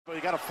So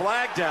you got a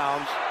flag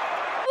down.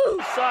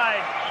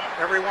 Oofside.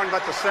 Everyone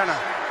but the center.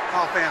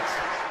 Offense.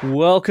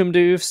 Welcome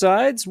to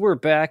Oofsides. We're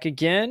back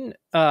again.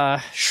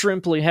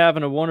 Shrimply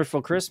having a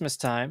wonderful Christmas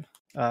time.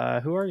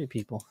 Who are you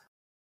people?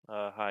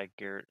 Hi,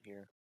 Garrett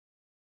here.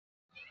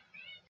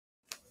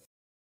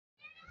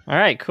 All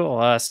right,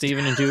 cool.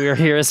 Steven and Dewey are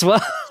here as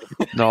well.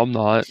 No, I'm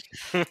not.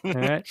 All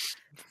right.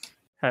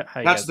 How you That's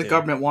guys what the doing?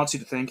 government wants you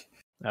to think.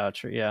 Oh,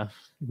 true. Yeah.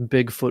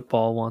 Big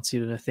football wants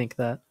you to think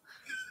that.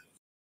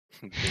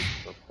 Big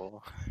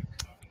football.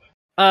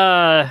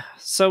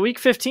 So week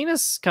 15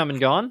 is come and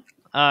gone.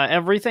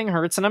 Everything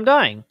hurts and I'm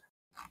dying.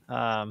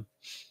 And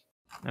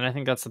I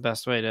think that's the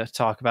best way to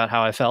talk about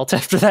how I felt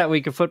after that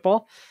week of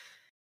football.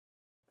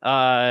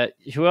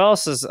 Who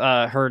else is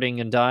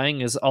hurting and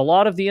dying is a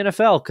lot of the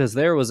NFL, because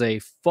there was a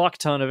fuck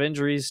ton of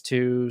injuries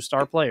to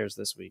star players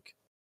this week.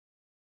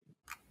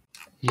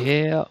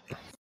 Yeah.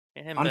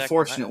 And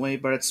Unfortunately,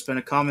 but it's been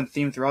a common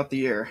theme throughout the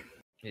year.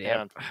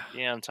 Yeah.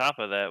 On top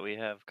of that, we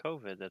have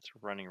COVID that's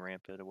running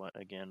rampant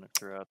again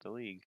throughout the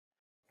league.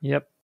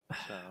 Yep.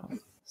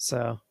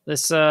 So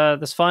this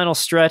final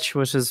stretch,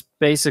 which is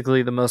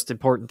basically the most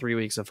important 3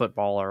 weeks of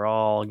football, are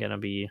all gonna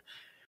be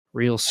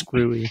real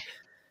screwy.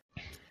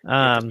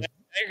 now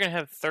you're gonna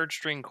have third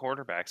string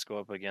quarterbacks go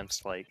up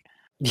against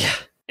Yeah.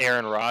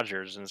 Aaron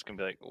Rodgers, and it's gonna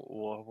be like,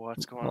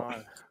 what's going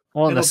on?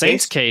 Well, in the It'll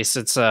Saints case,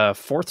 it's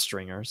fourth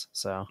stringers.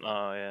 So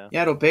Oh yeah.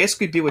 Yeah, it'll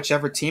basically be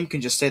whichever team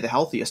can just stay the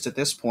healthiest at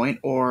this point,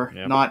 or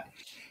not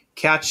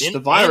catch the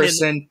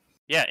virus. And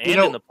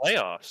in the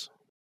playoffs.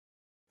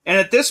 And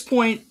at this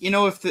point,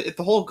 if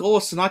the whole goal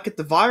is to not get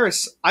the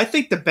virus, I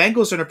think the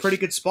Bengals are in a pretty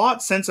good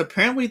spot, since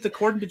apparently,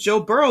 according to Joe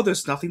Burrow,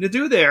 there's nothing to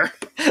do there.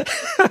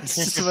 I was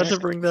just about to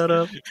bring that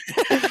up.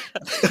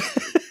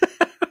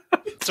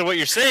 So what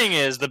you're saying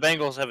is the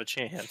Bengals have a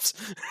chance.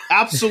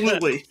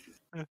 Absolutely.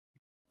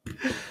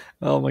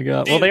 Oh my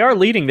god! Well, they are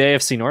leading the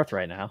AFC North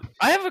right now.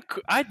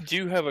 I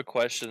do have a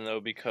question though,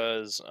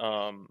 because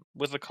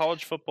with the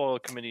college football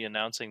committee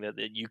announcing that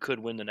you could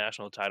win the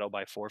national title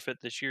by forfeit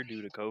this year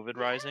due to COVID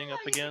rising up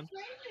again,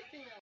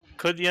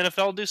 could the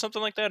NFL do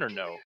something like that or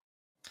no?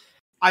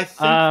 I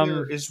think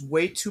there is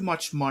way too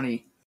much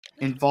money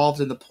involved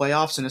in the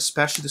playoffs, and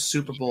especially the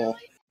Super Bowl,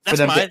 for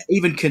them to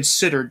even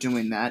consider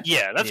doing that.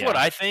 Yeah, that's what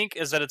I think,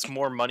 is that it's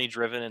more money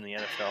driven in the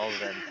NFL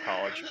than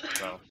college.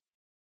 So.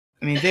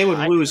 I mean, they would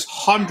lose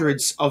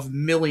hundreds of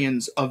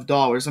millions of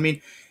dollars. I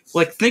mean,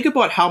 think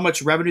about how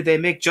much revenue they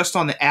make just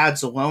on the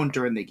ads alone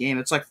during the game.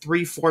 It's like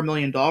 $3-4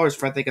 million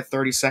for, I think, a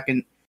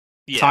 30-second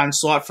time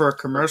slot for a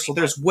commercial.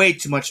 There's way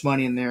too much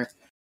money in there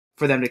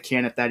for them to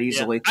can it that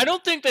easily. Yeah. I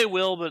don't think they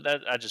will, but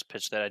I just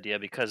pitched that idea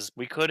because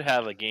we could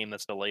have a game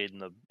that's delayed in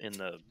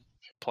the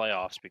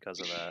playoffs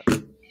because of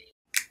that.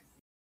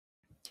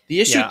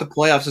 The issue with the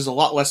playoffs is a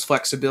lot less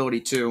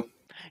flexibility, too.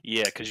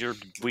 Yeah, because you're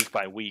week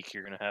by week,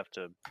 you're going to have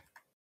to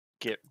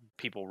get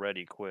people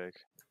ready quick.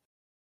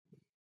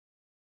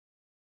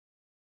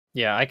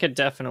 Yeah, I could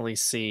definitely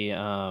see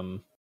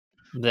them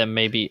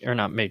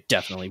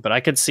definitely, but I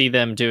could see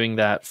them doing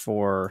that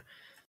for,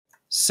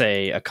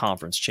 say, a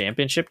conference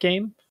championship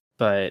game,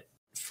 but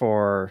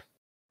for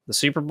the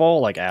Super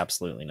Bowl,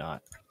 absolutely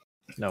not.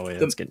 No way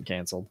that's getting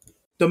canceled.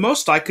 The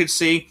most I could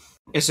see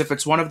is if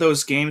it's one of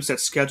those games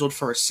that's scheduled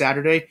for a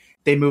Saturday,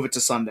 they move it to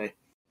Sunday.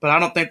 But I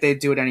don't think they'd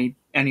do it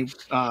any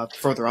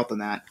further out than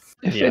that.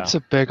 If it's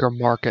a bigger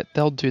market,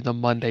 they'll do the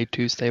Monday,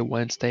 Tuesday,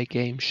 Wednesday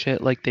game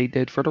shit like they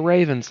did for the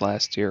Ravens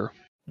last year.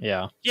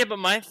 Yeah. Yeah, but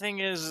my thing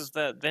is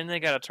that then they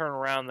got to turn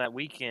around that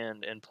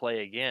weekend and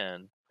play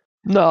again.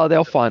 No,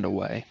 they'll find a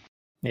way.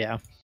 Yeah.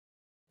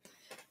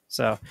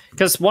 So,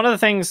 because one of the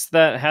things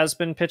that has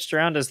been pitched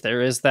around is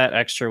there is that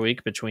extra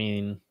week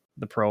between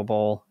the Pro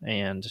Bowl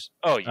and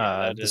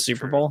the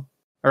Super Bowl.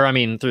 Or,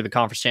 through the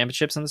conference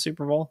championships and the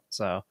Super Bowl.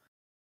 So,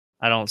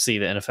 I don't see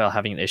the NFL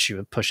having an issue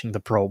with pushing the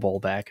Pro Bowl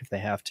back if they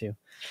have to.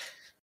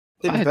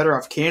 They'd be better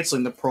off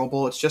canceling the Pro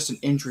Bowl. It's just an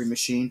injury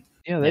machine.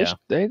 Yeah,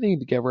 they need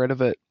to get rid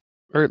of it.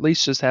 Or at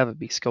least just have it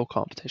be skill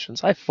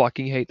competitions. I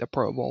fucking hate the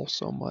Pro Bowl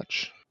so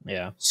much.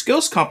 Yeah.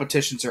 Skills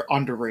competitions are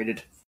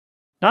underrated.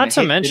 Not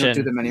to mention, they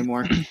don't do them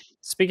anymore.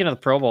 Speaking of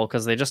the Pro Bowl,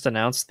 because they just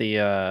announced the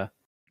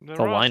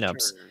lineups.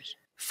 Rosters.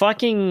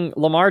 Fucking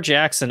Lamar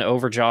Jackson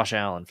over Josh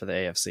Allen for the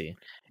AFC.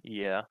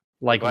 Yeah.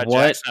 What?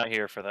 Jack's not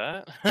here for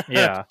that.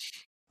 Yeah.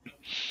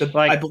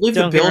 I believe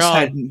the Bills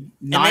had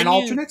 9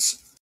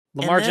 alternates.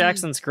 Lamar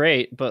Jackson's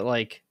great, but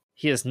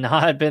he has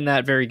not been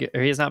that very good.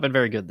 He has not been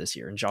very good this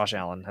year, and Josh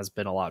Allen has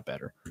been a lot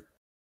better.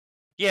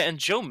 Yeah, and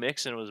Joe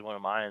Mixon was one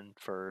of mine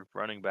for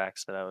running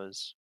backs that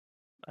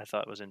I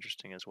thought was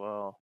interesting as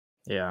well.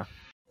 Yeah.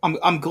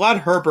 I'm glad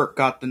Herbert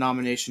got the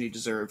nomination he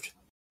deserved.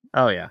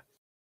 Oh yeah.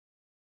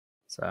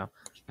 So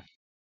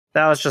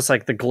that was just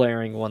the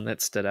glaring one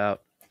that stood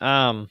out.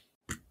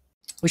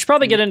 We should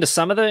probably get into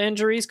some of the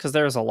injuries because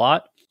there's a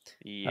lot.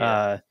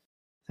 Yeah.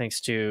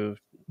 Thanks to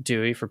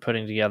Dewey for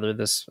putting together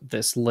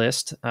this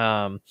list.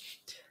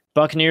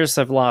 Buccaneers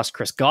have lost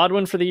Chris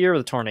Godwin for the year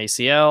with a torn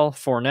ACL.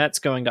 Fournette's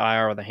going to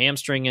IR with a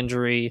hamstring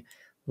injury.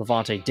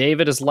 Levante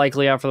David is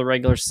likely out for the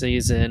regular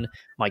season.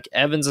 Mike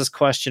Evans is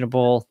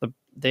questionable.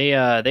 they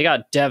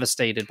got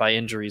devastated by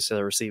injuries to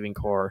the receiving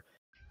core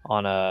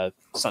on a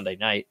Sunday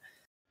night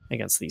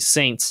against these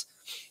Saints.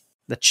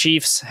 The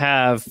Chiefs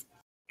have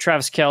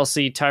Travis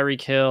Kelce,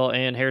 Tyreek Hill,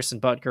 and Harrison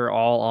Butker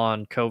all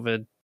on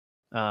COVID,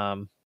 or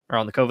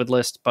on the COVID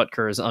list.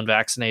 Butker is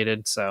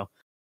unvaccinated, so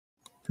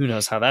who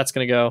knows how that's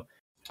going to go.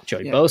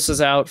 Joey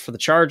Bosa's out for the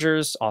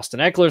Chargers. Austin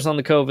Eckler's on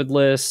the COVID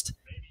list.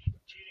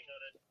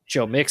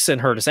 Joe Mixon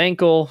hurt his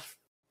ankle.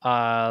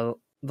 The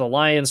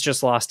Lions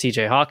just lost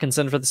TJ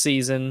Hawkinson for the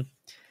season.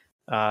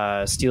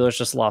 Steelers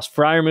just lost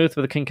Freiermuth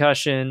with a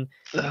concussion.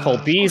 Cole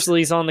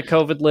Beasley's on the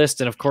COVID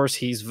list, and of course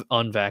he's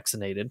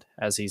unvaccinated,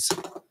 as he's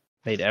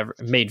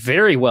made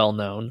very well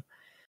known.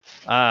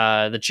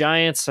 The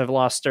Giants have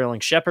lost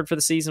Sterling Shepard for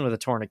the season with a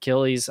torn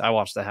Achilles. I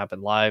watched that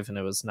happen live, and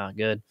it was not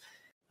good.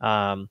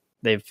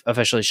 They've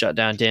officially shut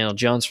down Daniel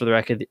Jones for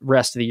the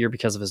rest of the year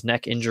because of his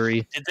neck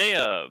injury. Did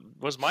they?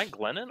 Was Mike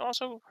Glennon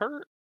also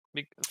hurt?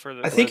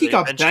 I think he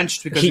got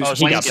benched because he was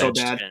playing so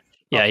bad.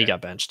 Yeah, he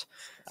got benched.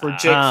 For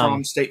Jake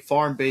from State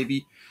Farm,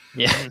 baby.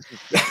 Yeah.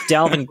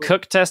 Dalvin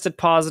Cook tested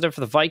positive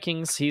for the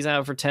Vikings. He's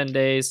out for 10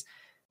 days.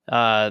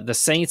 The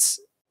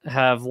Saints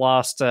have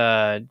lost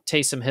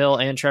Taysom Hill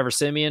and Trevor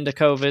Siemian to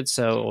COVID,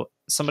 so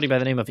somebody by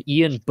the name of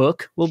Ian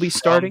Book will be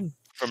starting.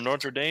 From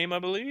Notre Dame, I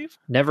believe.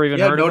 Never even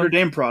heard of him. Notre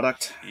Dame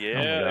product.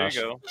 Yeah, there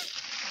you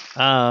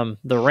go.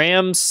 The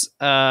Rams,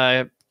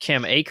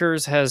 Cam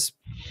Akers has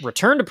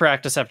returned to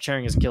practice after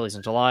tearing his Achilles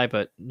in July,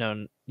 but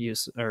no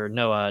news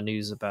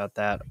about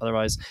that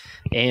otherwise.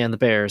 And the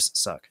Bears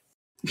suck.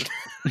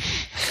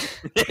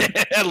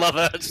 I love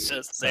that. It's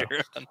just there.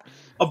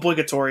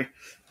 Obligatory.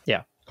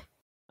 Yeah.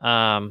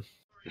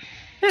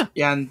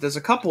 Yeah, and there's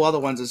a couple other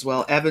ones as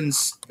well.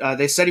 Evans,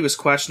 they said he was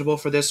questionable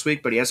for this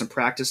week, but he hasn't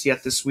practiced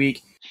yet this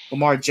week.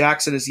 Lamar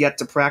Jackson is yet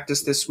to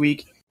practice this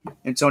week.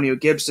 Antonio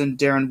Gibson,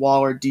 Darren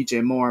Waller,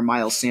 DJ Moore,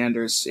 Miles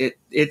Sanders.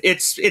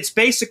 It's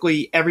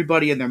basically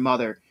everybody and their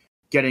mother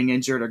getting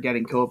injured or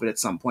getting COVID at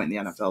some point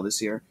in the NFL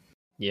this year.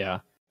 Yeah.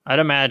 I'd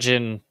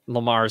imagine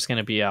Lamar's going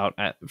to be out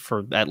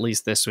for at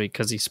least this week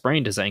because he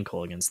sprained his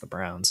ankle against the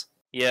Browns.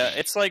 Yeah,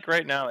 it's like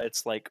right now,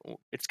 it's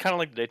kind of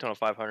like the Daytona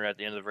 500 at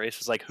the end of the race.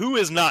 It's like, who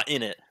is not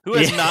in it? Who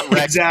has not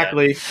wrecked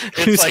exactly?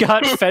 Who's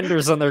got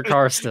fenders on their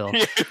car still?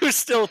 Yeah, who's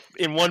still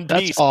in one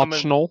piece? That's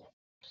optional.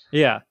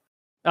 Yeah.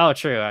 Oh,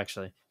 true,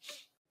 actually.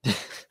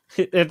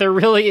 They're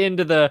really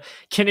into the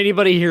can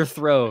anybody here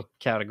throw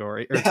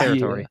category or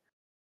territory.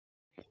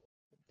 Yeah.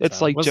 It's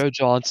like Joe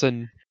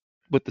Johnson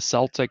with the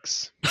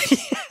Celtics.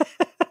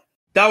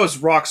 That was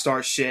rock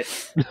star shit.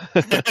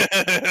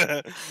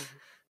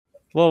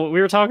 Well,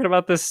 we were talking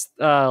about this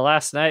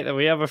last night, that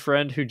we have a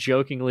friend who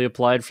jokingly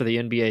applied for the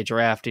NBA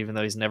draft, even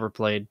though he's never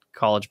played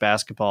college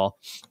basketball.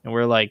 And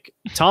we're like,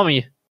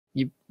 Tommy,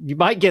 you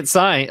might get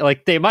signed.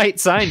 Like, they might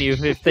sign you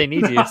if they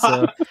need you.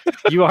 So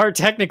you are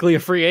technically a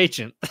free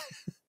agent.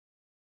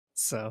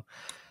 So,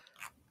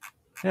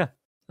 yeah.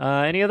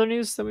 Any other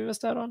news that we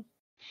missed out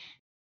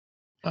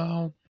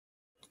on?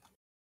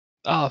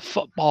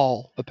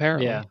 Football,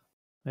 apparently.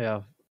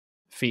 Yeah.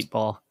 Feet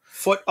ball.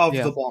 Foot of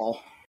the ball.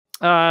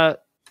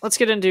 Let's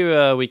get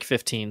into Week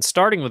 15,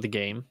 starting with the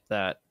game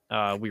that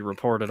we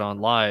reported on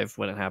live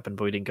when it happened,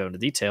 but we didn't go into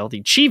detail.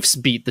 The Chiefs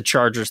beat the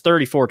Chargers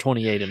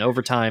 34-28 in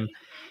overtime,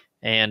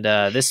 and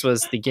this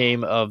was the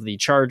game of the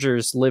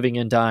Chargers living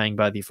and dying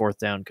by the fourth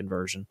down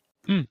conversion.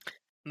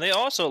 They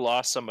also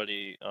lost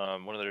somebody,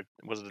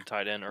 was it the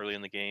tight end early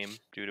in the game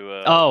due to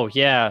a... Oh,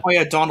 yeah,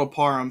 Donald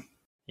Parham.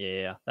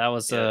 Yeah, that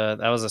was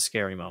a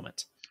scary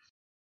moment.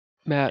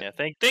 Matt, yeah,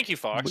 thank you,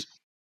 Fox.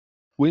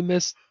 We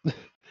missed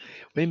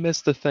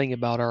the thing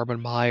about Urban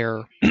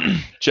Meyer,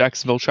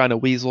 Jacksonville trying to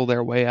weasel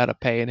their way out of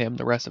paying him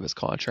the rest of his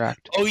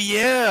contract. Oh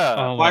yeah,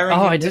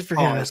 I did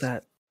forget about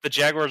that. The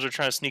Jaguars are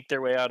trying to sneak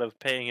their way out of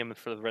paying him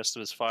for the rest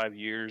of his 5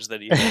 years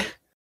that he had.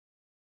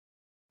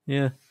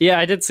 Yeah,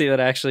 I did see that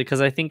actually,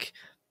 because I think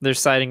they're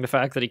citing the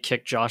fact that he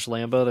kicked Josh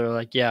Lambo. They're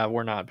like, yeah,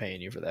 we're not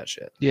paying you for that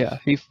shit. Yeah,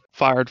 he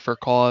fired for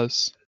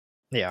cause.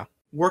 Yeah.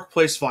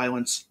 Workplace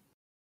violence.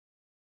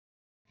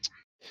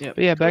 But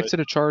yeah, back to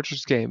the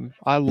Chargers game.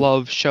 I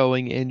love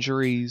showing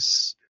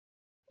injuries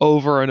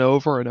over and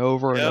over and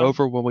over and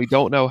over when we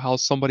don't know how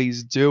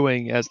somebody's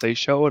doing as they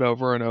show it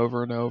over and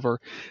over and over.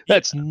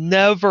 That's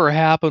never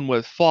happened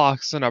with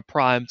Fox in a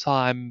prime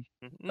time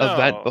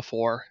event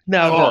before.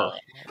 Never. Oh.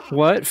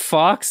 What?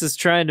 Fox is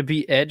trying to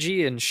be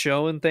edgy and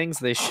showing things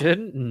they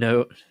shouldn't?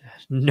 No.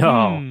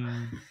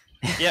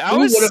 Yeah, Who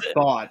would have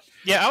thought?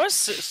 Yeah,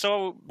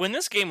 so when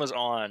this game was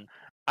on,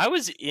 I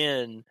was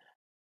in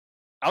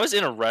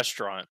a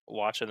restaurant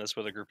watching this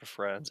with a group of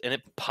friends, and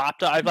it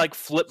popped up. I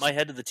flipped my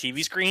head to the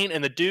TV screen,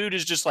 and the dude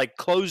is just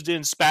closed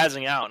in,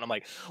 spazzing out, and I'm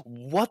like,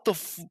 "What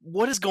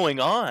what is going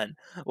on?"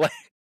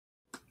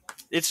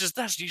 It's just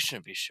you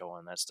shouldn't be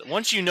showing that stuff.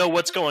 Once you know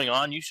what's going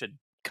on, you should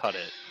cut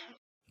it.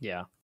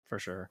 Yeah, for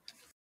sure.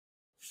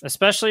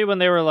 Especially when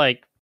they were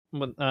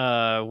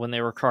when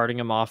they were carting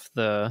him off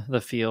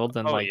the field,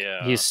 and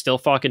he's still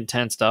fucking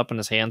tensed up, and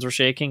his hands were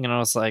shaking, and I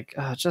was like,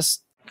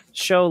 just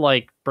show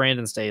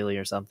Brandon Staley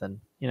or something.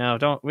 We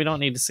don't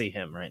need to see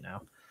him right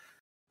now.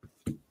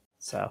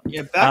 So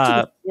yeah, back to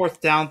the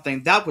fourth down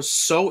thing. That was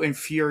so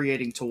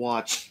infuriating to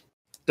watch.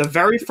 The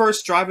very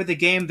first drive of the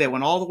game, they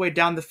went all the way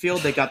down the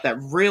field. They got that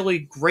really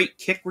great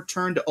kick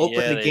return to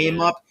open the game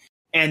up,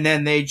 and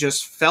then they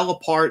just fell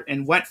apart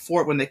and went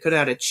for it when they could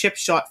have had a chip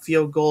shot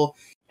field goal.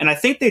 And I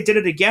think they did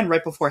it again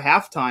right before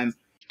halftime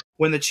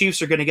when the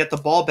Chiefs are going to get the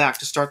ball back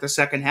to start the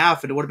second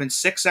half, and it would have been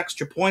 6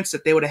 extra points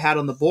that they would have had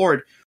on the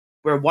board,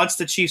 where once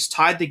the Chiefs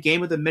tied the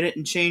game with a minute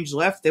and change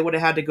left, they would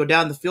have had to go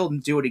down the field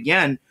and do it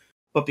again.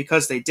 But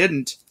because they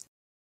didn't,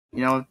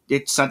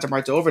 it sent them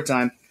right to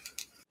overtime.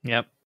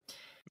 Yep.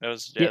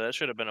 That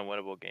should have been a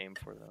winnable game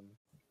for them.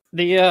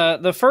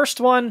 The first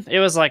one, it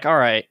was like, all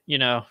right,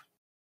 you're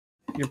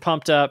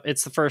pumped up.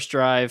 It's the first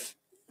drive.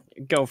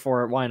 Go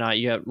for it. Why not?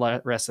 You have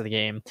the rest of the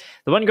game.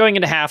 The one going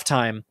into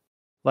halftime,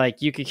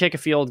 like you could kick a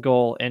field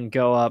goal and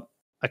go up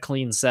a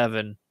clean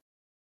 7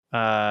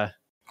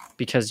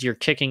 because you're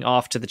kicking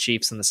off to the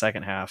Chiefs in the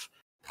second half.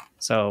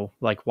 So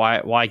like,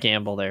 why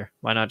gamble there?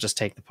 Why not just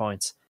take the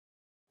points?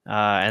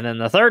 And then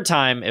the third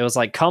time, it was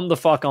like, come the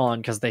fuck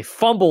on, because they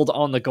fumbled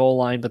on the goal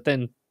line, but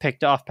then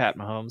picked off Pat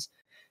Mahomes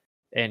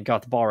and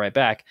got the ball right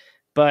back.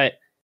 But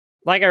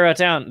like I wrote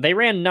down, they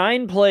ran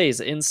 9 plays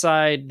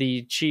inside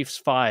the Chiefs'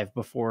 5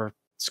 before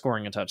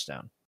scoring a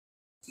touchdown.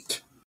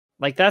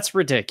 Like, that's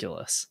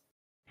ridiculous.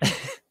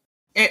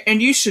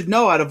 And you should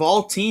know, out of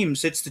all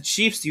teams, it's the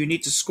Chiefs that you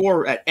need to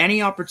score at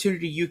any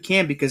opportunity you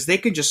can, because they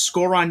can just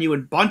score on you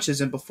in bunches,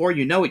 and before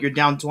you know it, you're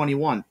down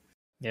 21.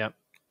 Yep.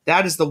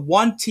 That is the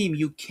one team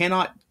you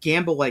cannot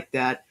gamble like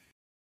that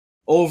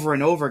over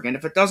and over again.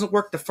 If it doesn't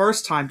work the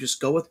first time, just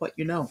go with what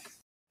you know.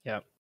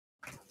 Yep.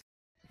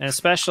 And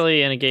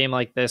especially in a game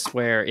like this,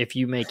 where if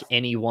you make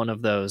any one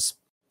of those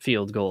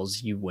field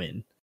goals, you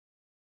win.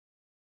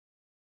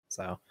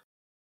 So,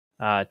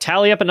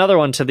 tally up another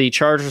one to the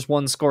Chargers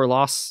 1-score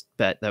loss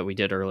bet that we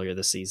did earlier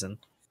this season.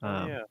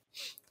 I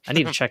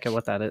need to check out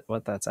what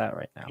that's at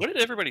right now. What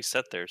did everybody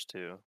set theirs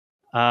to?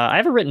 I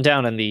have it written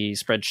down in the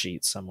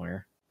spreadsheet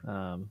somewhere.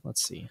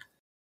 Let's see.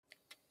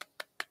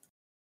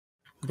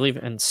 I believe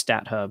in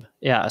Stat Hub.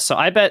 Yeah, so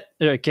I bet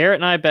Garrett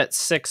and I bet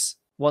 6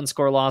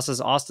 1-score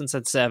losses. Austin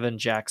said 7.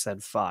 Jack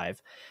said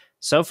 5.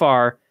 So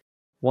far,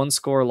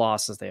 1-score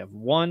losses. They have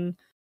 1,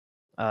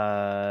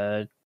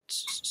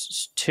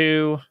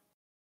 2,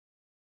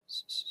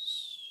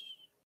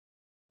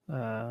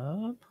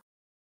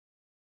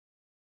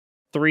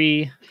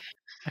 3.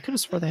 I could have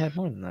swore they had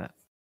more than that.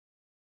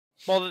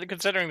 Well,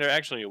 considering they're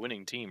actually a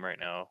winning team right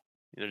now.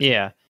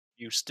 Yeah.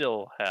 You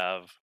still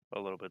have a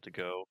little bit to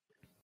go.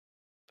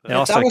 They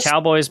lost to the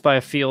Cowboys by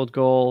a field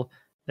goal.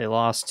 They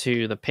lost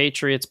to the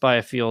Patriots by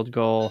a field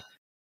goal.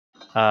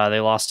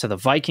 They lost to the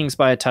Vikings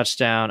by a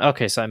touchdown.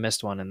 Okay, so I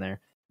missed one in there.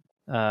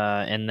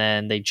 And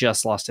then they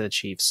just lost to the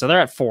Chiefs. So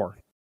they're at 4.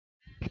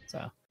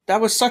 So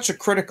that was such a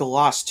critical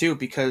loss, too,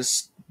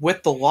 because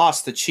with the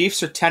loss, the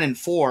Chiefs are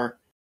 10-4,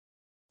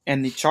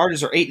 and the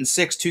Chargers are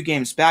 8-6, 2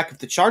 games back. If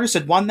the Chargers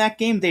had won that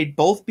game, they'd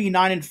both be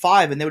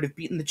 9-5, and they would have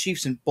beaten the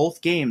Chiefs in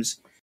both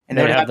games. And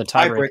they would have the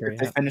tiebreaker if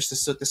they finished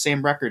the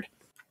same record.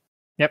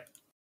 Yep.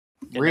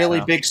 Really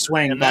big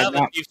swing. And now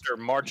the Chiefs are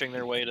marching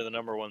their way to the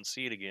number 1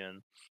 seed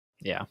again.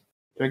 Yeah.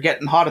 They're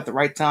getting hot at the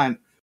right time.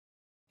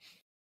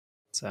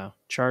 So,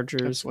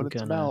 Chargers, that's what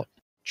it's about.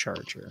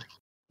 Charger.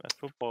 That's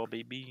football,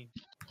 baby.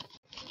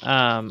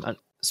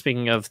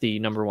 Speaking of the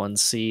number 1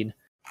 seed,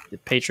 the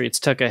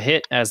Patriots took a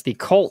hit as the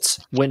Colts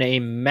win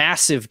a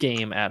massive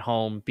game at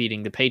home,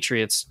 beating the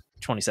Patriots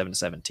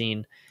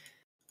 27-17.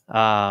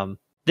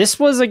 This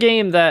was a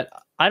game that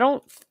I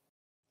don't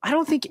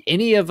think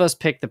any of us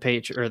picked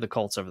the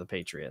Colts over the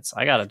Patriots.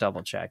 I got to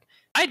double check.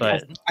 I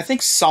did. I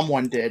think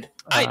someone did.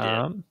 I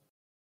did.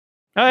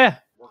 Oh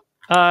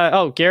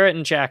yeah. Garrett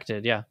and Jack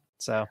did. Yeah.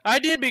 So I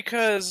did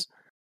because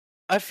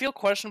I feel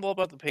questionable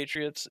about the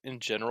Patriots in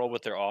general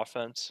with their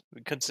offense.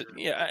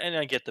 And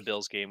I get the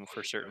Bills game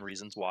for certain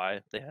reasons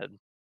why they had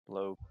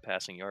low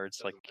passing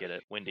yards. Like, get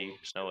it, windy,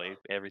 snowy,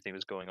 everything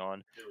was going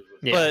on.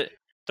 Yeah. But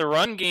the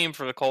run game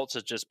for the Colts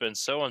has just been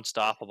so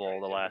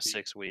unstoppable the last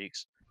 6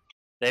 weeks.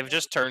 They've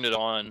just turned it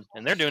on,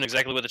 and they're doing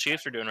exactly what the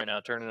Chiefs are doing right now,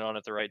 turning it on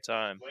at the right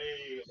time.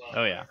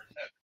 Oh, yeah.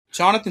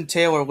 Jonathan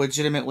Taylor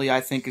legitimately,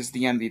 I think, is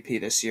the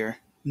MVP this year.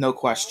 No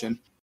question.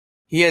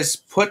 He has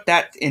put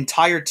that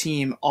entire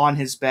team on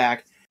his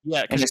back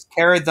and has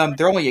carried them.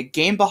 They're only a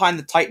game behind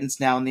the Titans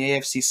now in the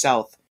AFC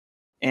South.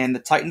 And the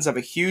Titans have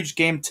a huge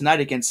game tonight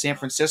against San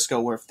Francisco,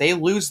 where if they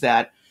lose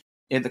that,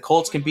 and the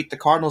Colts can beat the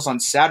Cardinals on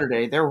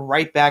Saturday, they're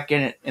right back in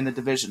it in the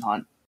division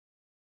hunt.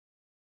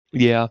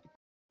 Yeah.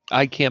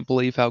 I can't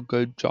believe how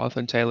good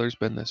Jonathan Taylor's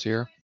been this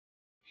year.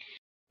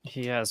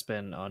 He has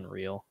been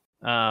unreal.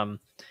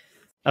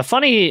 A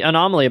funny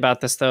anomaly about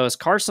this, though, is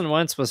Carson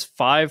Wentz was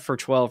 5 for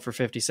 12 for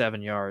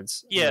 57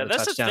 yards. Yeah,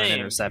 that's touchdown the thing.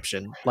 And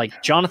interception.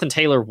 Like, Jonathan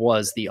Taylor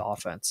was the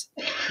offense.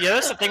 Yeah,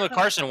 that's the thing with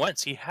Carson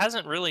Wentz. He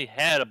hasn't really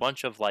had a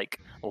bunch of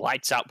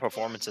lights out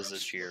performances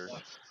this year.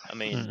 I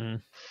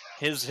mean,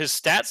 his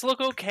stats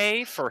look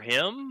okay for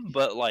him,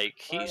 but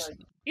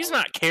he's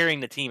not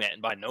carrying the team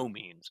by no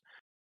means.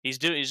 He's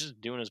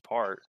just doing his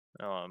part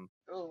and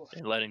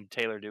letting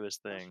Taylor do his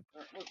thing.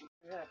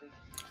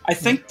 I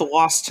think the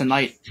loss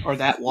tonight, or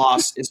that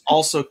loss, is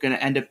also going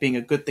to end up being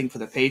a good thing for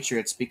the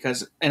Patriots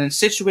because, and in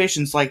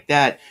situations like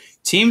that,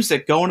 teams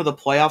that go into the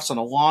playoffs on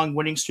a long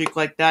winning streak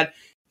like that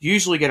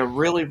usually get a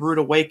really rude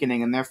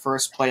awakening in their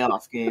first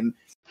playoff game.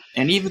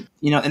 And even,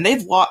 and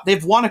they've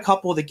won a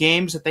couple of the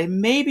games that they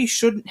maybe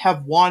shouldn't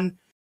have won,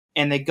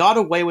 and they got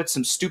away with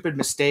some stupid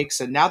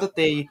mistakes. And now that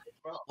they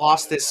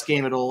lost this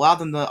game, it'll allow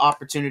them the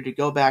opportunity to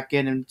go back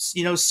in and,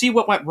 see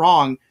what went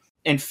wrong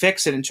and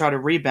fix it and try to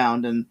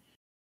rebound and,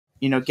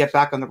 get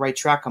back on the right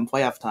track come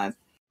playoff time.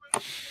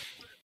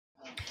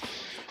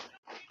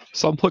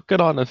 So I'm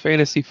looking on a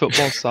fantasy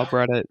football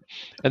subreddit,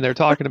 and they're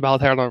talking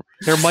about how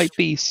there might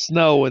be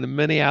snow in the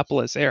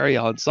Minneapolis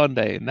area on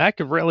Sunday, and that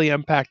could really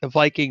impact the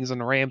Vikings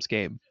and the Rams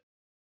game.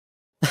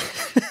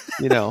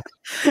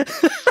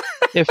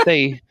 If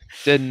they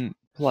didn't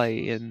play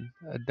in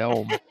a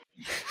dome.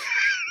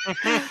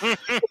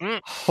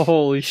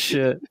 Holy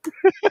shit.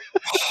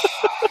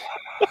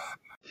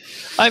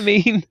 I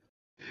mean,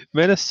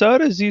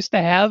 Minnesota's used to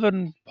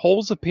having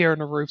holes appear in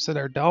the roofs of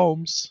their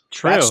domes.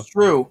 True. That's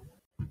true.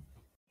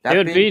 It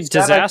would be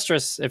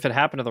disastrous if it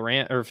happened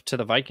to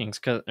the Vikings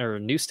or a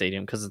new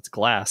stadium because it's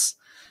glass.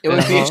 It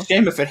would be a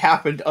shame if it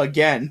happened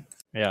again.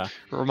 Yeah.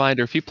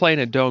 Reminder: if you play in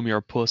a dome, you're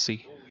a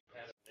pussy.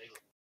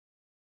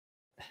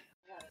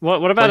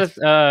 What about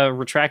a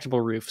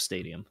retractable roof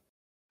stadium?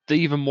 The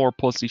even more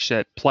pussy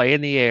shit. Play in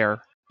the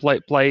air.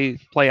 Play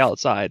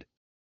outside.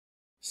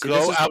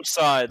 Go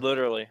outside,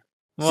 literally.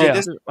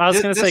 Well, I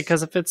was going to say,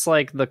 because if it's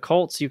like the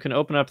Colts, you can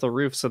open up the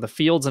roof so the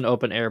field's in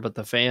open air, but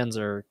the fans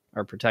are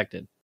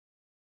protected.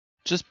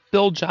 Just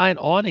build giant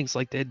awnings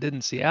like they did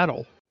in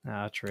Seattle.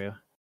 Ah, true.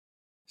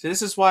 So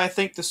this is why I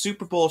think the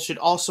Super Bowl should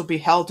also be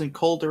held in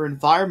colder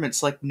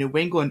environments like New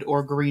England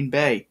or Green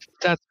Bay.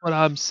 That's what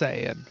I'm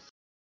saying.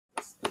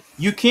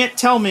 You can't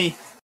tell me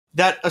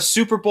that a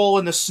Super Bowl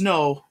in the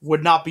snow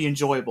would not be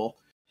enjoyable.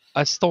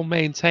 I still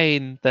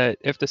maintain that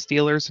if the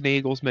Steelers and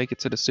Eagles make it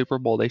to the Super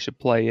Bowl, they should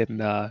play in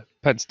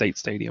Penn State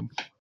Stadium.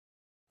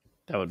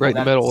 That would be right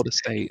in the middle of the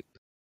state.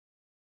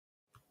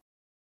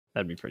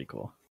 That'd be pretty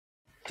cool.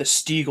 The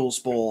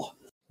Steagles Bowl.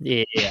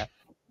 Yeah.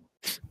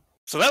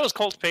 So that was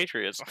Colts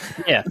Patriots.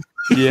 Yeah.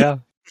 Yeah.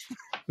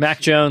 Mac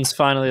Jones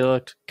finally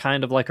looked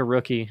kind of like a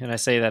rookie, and I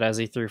say that as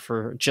he threw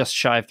for just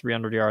shy of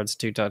 300 yards,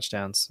 2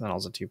 touchdowns, and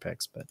also 2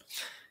 picks. But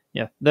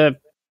yeah, the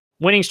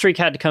winning streak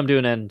had to come to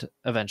an end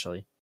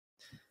eventually.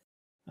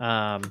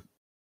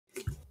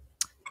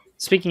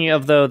 Speaking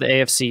of, though, the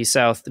AFC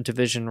South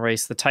division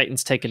race, the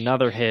Titans take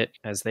another hit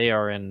as they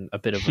are in a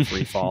bit of a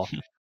free fall.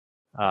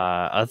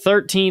 A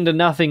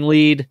 13-0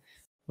 lead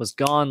was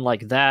gone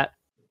like that,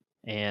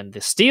 and the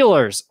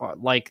Steelers,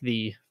 like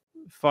the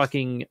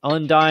fucking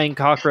undying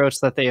cockroach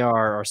that they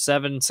are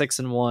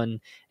 7-6-1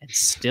 and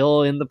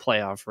still in the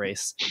playoff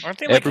race. Aren't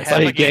they like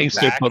everybody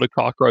gangster till the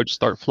cockroach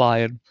start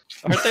flying?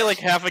 Aren't they like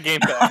half a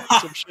game back?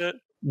 Some shit.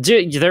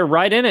 Dude, they're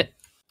right in it.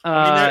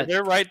 I mean,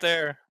 they're right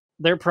there.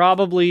 They're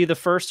probably the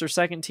first or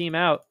second team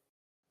out.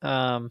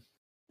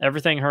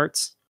 Everything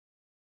hurts.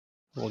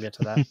 We'll get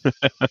to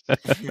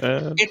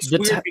that. It's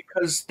weird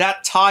because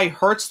that tie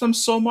hurts them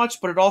so much,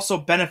 but it also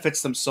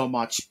benefits them so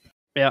much.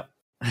 Yep.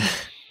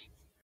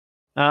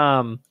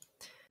 The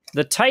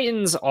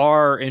Titans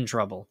are in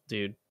trouble,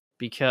 dude,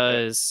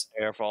 because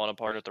they're falling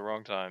apart at the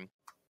wrong time.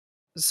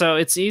 So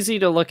it's easy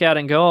to look at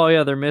and go, oh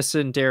yeah, they're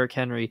missing Derrick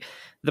Henry.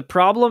 The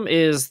problem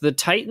is the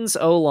Titans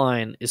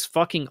O-line is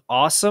fucking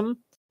awesome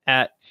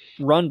at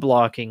run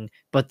blocking,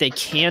 but they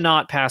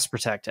cannot pass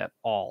protect at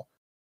all.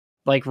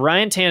 Like,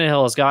 Ryan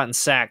Tannehill has gotten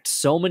sacked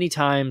so many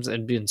times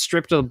and been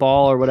stripped of the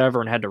ball or whatever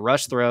and had to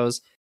rush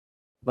throws.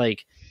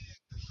 Like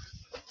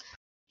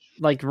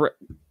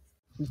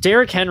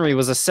Derrick Henry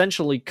was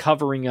essentially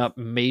covering up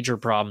major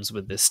problems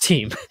with this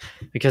team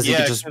because he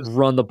could just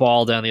run the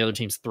ball down the other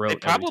team's throat. They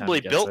probably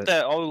built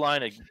that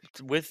O-line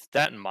with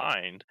that in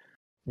mind.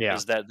 Yeah.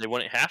 Is that they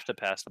wouldn't have to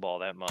pass the ball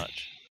that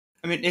much.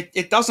 I mean,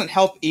 it doesn't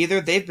help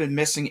either. They've been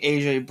missing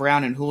A.J.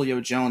 Brown and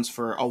Julio Jones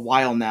for a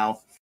while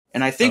now.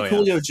 And I think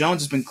Julio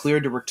Jones has been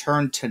cleared to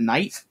return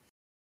tonight.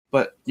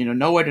 But,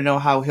 no way to know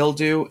how he'll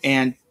do.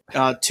 And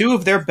 2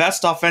 of their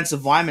best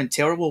offensive linemen,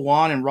 Taylor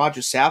Lewan and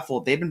Roger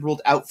Saffold, they've been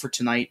ruled out for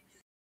tonight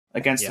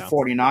against the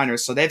 49ers.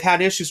 So they've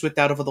had issues with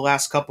that over the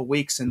last couple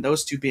weeks, and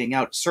those 2 being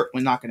out is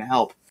certainly not going to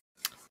help.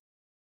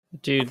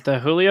 Dude, the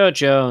Julio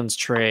Jones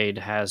trade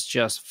has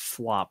just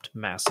flopped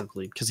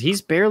massively because he's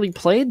barely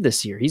played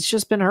this year. He's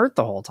just been hurt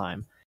the whole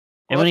time.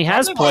 And when he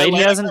has played,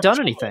 he hasn't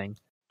done anything.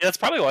 Yeah, that's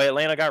probably why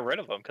Atlanta got rid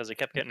of him, because he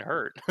kept getting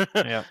hurt.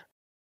 Yeah.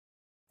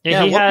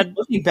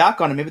 Looking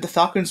back on it, maybe the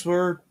Falcons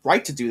were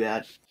right to do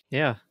that.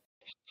 Yeah.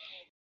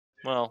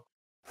 Well,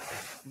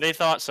 they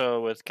thought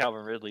so with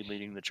Calvin Ridley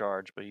leading the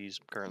charge, but he's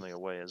currently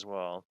away as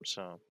well.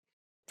 So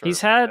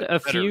he's had a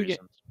few.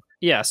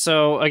 Yeah,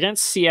 so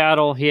against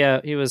Seattle,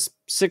 he was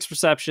 6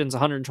 receptions,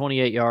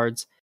 128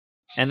 yards,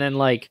 and then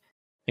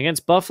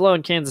against Buffalo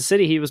and Kansas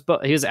City, he was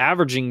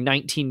averaging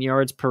 19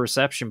 yards per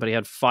reception, but he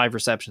had 5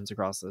 receptions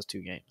across those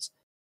 2 games.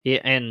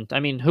 And I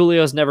mean,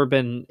 Julio's never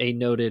been a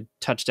noted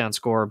touchdown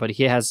scorer, but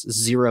he has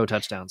 0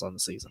 touchdowns on the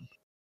season.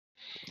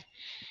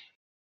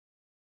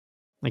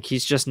 Like,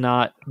 he's just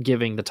not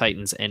giving the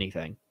Titans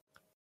anything.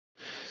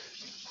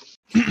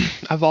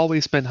 I've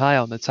always been high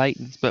on the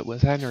Titans, but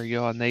with Henry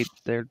gone,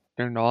 they're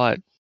not.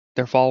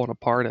 They're falling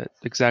apart at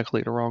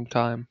exactly the wrong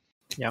time.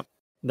 Yep.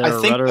 They're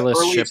a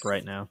rudderless ship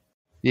right now.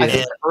 Yeah. I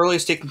think the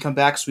earliest they can come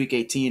back is week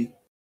 18.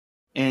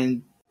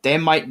 And they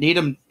might need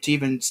him to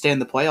even stay in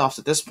the playoffs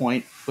at this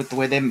point with the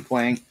way they've been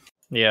playing.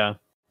 Yeah.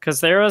 Because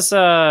there was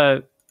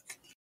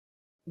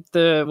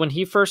when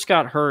he first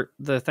got hurt,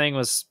 the thing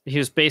was he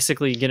was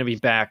basically going to be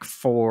back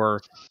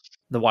for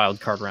the wild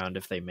card round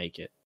if they make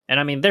it. And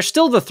I mean, they're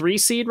still the 3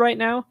 seed right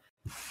now.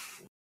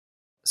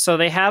 So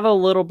they have a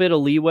little bit of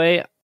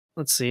leeway.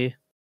 Let's see.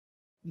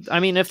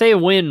 I mean, if they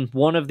win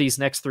one of these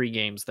next 3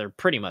 games, they're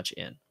pretty much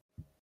in.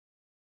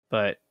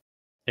 But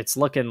it's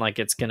looking like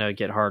it's going to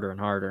get harder and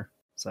harder.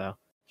 So,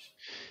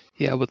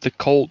 yeah, with the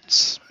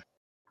Colts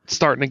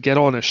starting to get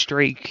on a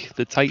streak,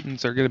 the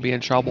Titans are going to be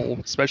in trouble,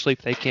 especially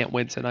if they can't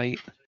win tonight.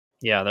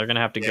 Yeah, they're going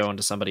to have to go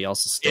into somebody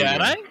else's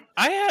stadium.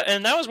 Yeah,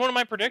 and that was one of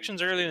my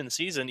predictions earlier in the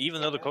season, even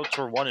though the Colts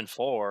were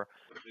 1-4,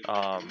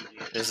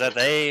 is that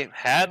they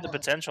had the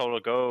potential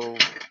to go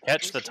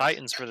catch the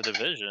Titans for the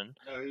division.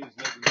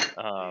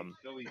 And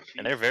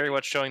they're very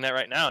much showing that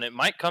right now, and it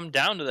might come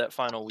down to that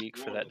final week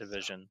for that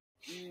division.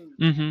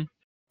 Mm-hmm.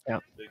 Yeah.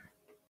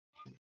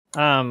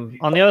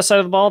 On the other side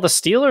of the ball, the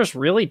Steelers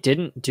really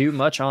didn't do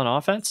much on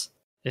offense.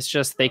 It's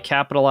just they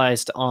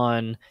capitalized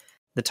on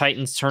the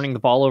Titans turning the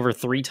ball over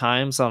 3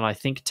 times on, I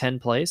think, 10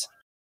 plays.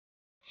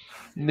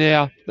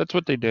 Yeah, that's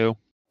what they do.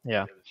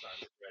 Yeah.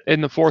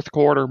 In the fourth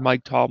quarter,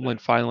 Mike Tomlin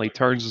finally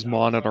turns his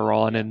monitor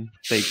on and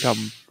they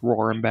come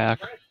roaring back.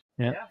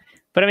 Yeah.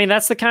 But I mean,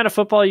 that's the kind of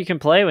football you can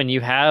play when you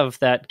have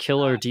that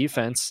killer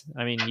defense.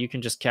 I mean, you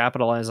can just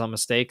capitalize on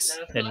mistakes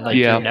and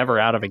you're never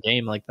out of a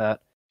game like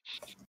that.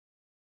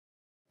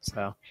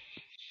 So,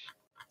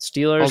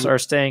 Steelers are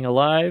staying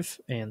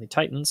alive and the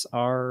Titans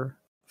are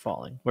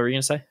falling. What were you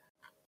going to say?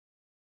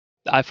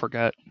 I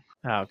forgot.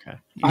 Oh, okay.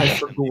 I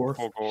forgot.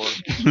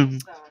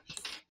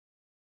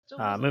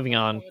 Moving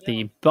on,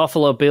 the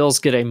Buffalo Bills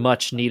get a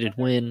much-needed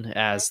win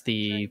as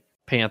the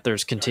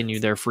Panthers continue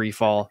their free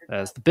fall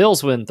as the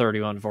Bills win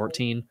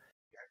 31-14.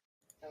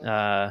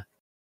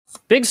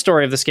 Big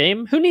story of this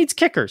game, who needs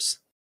kickers?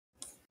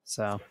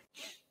 So,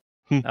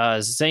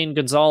 Zane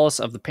Gonzalez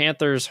of the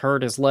Panthers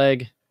hurt his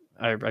leg.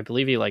 I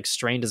believe he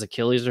strained his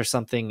Achilles or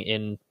something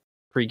in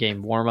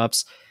pregame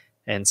warmups.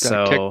 And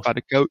got kicked by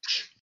the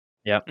coach.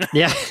 Yep.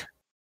 Yeah.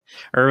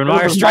 Urban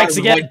Meyer strikes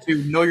again. Like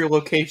to know your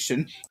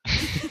location.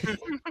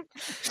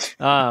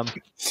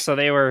 So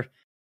they were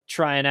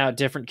trying out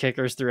different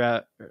kickers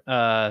throughout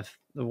the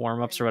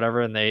warm-ups or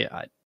whatever, and they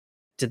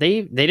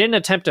didn't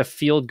attempt a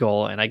field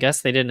goal, and I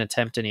guess they didn't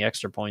attempt any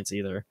extra points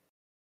either.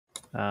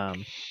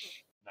 Didn't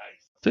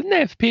they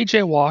have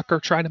PJ Walker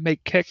trying to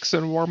make kicks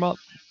in warm-up?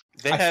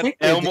 They had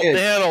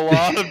a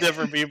lot of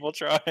different people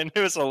trying. It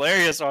was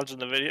hilarious watching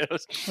the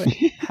videos.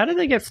 Wait, how did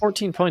they get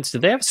 14 points?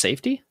 Did they have a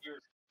safety?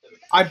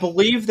 I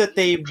believe that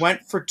they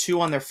went for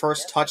 2 on their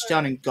first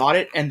touchdown and got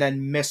it, and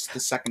then missed the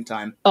second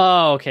time.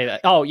 Oh, okay.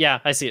 Oh, yeah,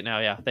 I see it now.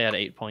 Yeah, they had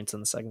 8 points in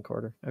the second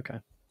quarter. Okay.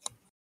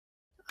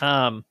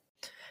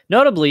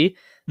 Notably,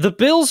 the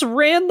Bills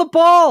ran the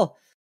ball.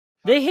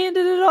 They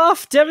handed it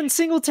off. Devin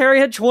Singletary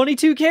had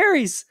 22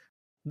 carries.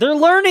 They're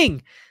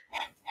learning.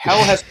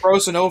 Hell has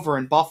frozen over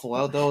in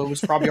Buffalo, though it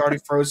was probably already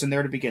frozen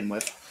there to begin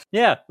with.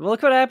 Yeah, well,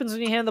 look what happens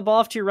when you hand the ball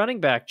off to your running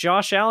back.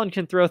 Josh Allen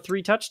can throw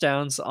 3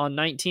 touchdowns on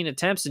 19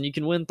 attempts, and you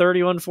can win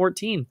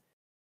 31-14.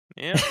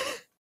 Yeah.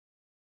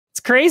 It's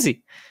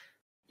crazy.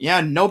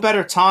 Yeah, no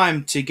better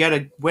time to get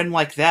a win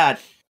like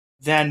that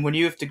than when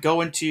you have to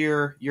go into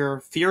your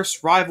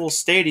fierce rival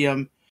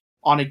stadium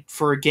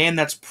for a game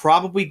that's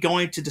probably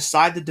going to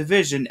decide the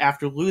division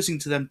after losing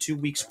to them 2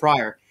 weeks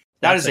prior.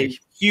 That's a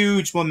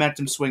huge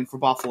momentum swing for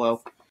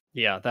Buffalo.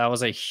 Yeah, that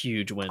was a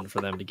huge win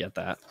for them to get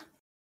that.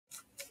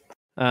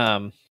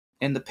 And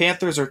the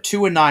Panthers are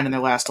 2-9 in their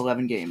last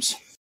 11 games.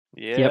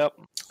 Yep.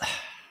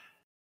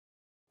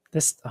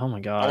 Oh my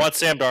god. I want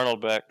Sam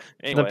Darnold back.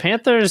 Anyway. The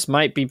Panthers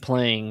might be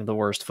playing the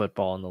worst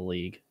football in the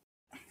league.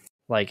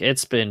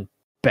 It's been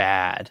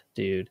bad,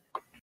 dude.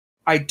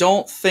 I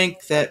don't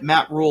think that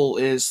Matt Rule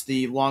is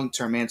the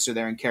long-term answer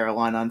there in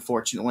Carolina,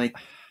 unfortunately.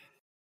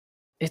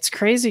 It's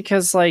crazy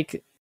because,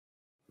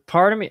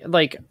 part of me,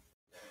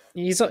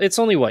 it's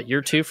only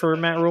year 2 for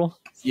Matt Rule?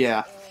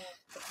 Yeah.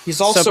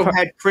 He's also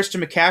had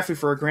Christian McCaffrey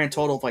for a grand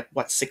total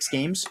of 6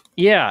 games?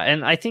 Yeah,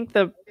 and I think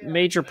the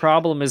major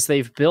problem is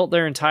they've built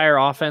their entire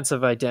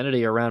offensive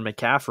identity around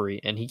McCaffrey,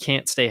 and he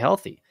can't stay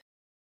healthy.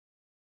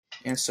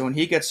 And so when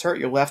he gets hurt,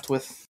 you're left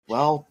with,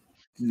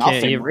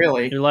 nothing,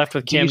 really. You're left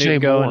with Cam Newton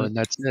going... and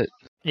that's it.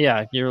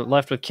 Yeah, you're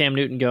left with Cam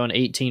Newton going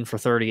 18 for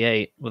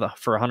 38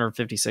 for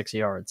 156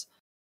 yards.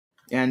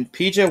 And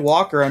PJ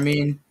Walker,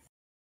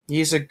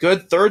 he's a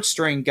good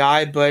third-string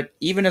guy, but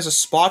even as a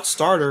spot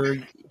starter,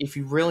 if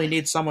you really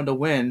need someone to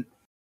win,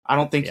 I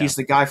don't think he's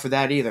the guy for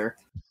that either.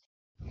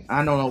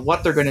 I don't know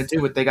what they're going to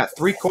do. But they got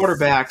 3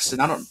 quarterbacks,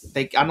 and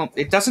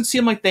it doesn't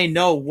seem like they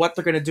know what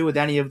they're going to do with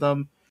any of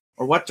them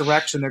or what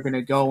direction they're going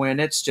to go in.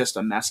 It's just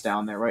a mess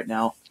down there right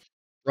now.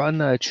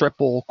 Run a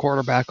triple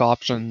quarterback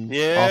option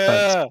Yeah.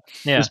 offense.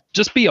 Yeah.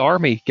 Just be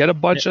Army. Get a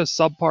bunch of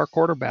subpar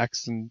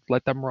quarterbacks and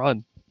let them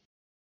run.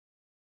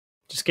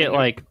 Just get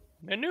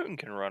And Newton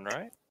can run,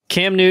 right?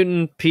 Cam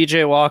Newton,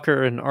 PJ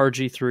Walker, and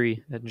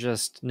RG3 and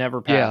just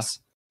never pass.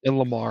 Yeah. And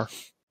Lamar.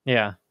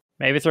 Yeah.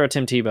 Maybe throw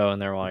Tim Tebow in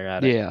there while you're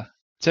at it. Yeah.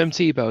 Tim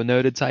Tebow,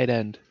 noted tight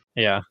end.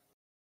 Yeah.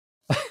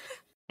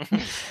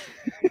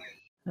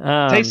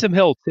 Taysom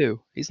Hill, too.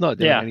 He's not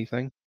doing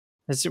anything.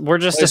 We're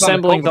just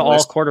assembling the all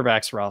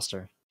quarterbacks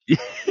roster.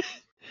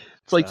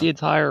 It's like the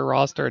entire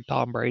roster of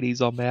Tom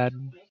Brady's on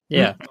Madden.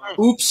 Yeah.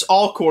 Oops,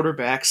 all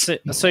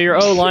quarterbacks. So your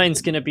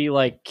O-line's going to be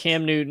like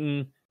Cam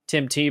Newton,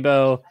 Tim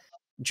Tebow,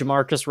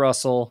 Jamarcus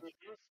Russell,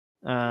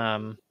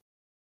 Ben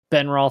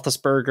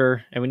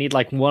Roethlisberger, and we need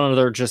like one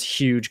other just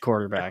huge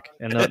quarterback,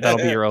 and that'll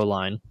be your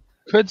O-line.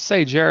 Could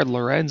say Jared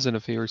Lorenzen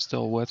if he were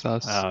still with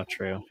us. Oh,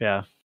 true.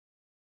 Yeah.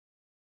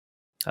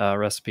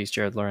 Rest in peace,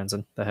 Jared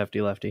Lorenzen, the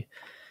hefty lefty.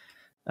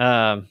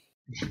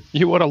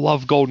 You would have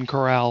loved Golden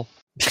Corral.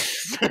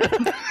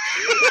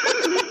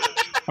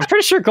 I'm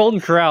pretty sure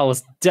Golden Corral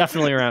was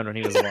definitely around when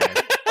he was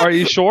alive. Are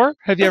you sure?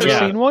 Have you ever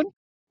seen one?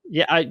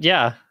 Yeah.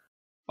 Yeah.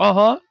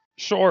 Uh-huh.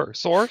 Sure.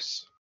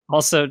 Source?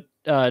 Also,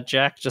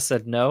 Jack just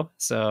said no,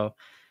 so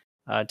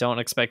don't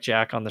expect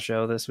Jack on the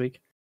show this week.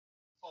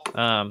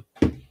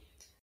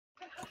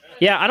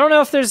 Yeah, I don't know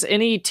if there's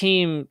any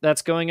team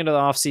that's going into the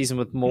offseason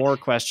with more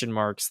question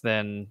marks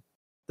than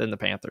the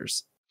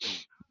Panthers.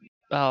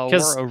 Oh,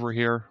 we're over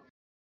here.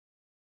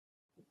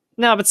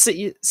 No, but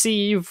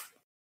see,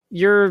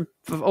 you're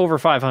over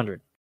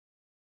 500.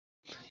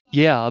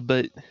 Yeah,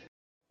 but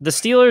the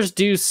Steelers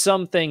do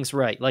some things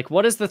right. Like,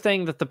 what is the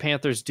thing that the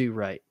Panthers do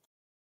right?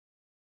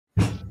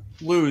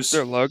 Lose.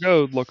 Their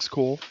logo looks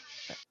cool.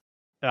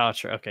 Oh,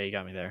 sure. Okay, you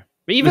got me there.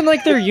 But even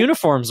like their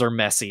uniforms are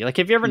messy. Like,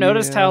 have you ever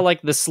noticed how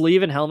like the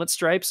sleeve and helmet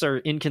stripes are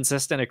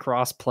inconsistent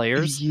across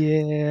players?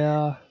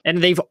 Yeah.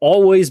 And they've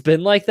always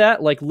been like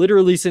that, like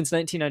literally since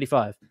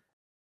 1995.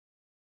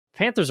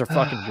 Panthers are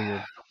fucking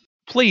weird.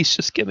 Please,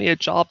 just give me a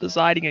job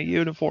designing a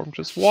uniform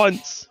just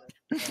once.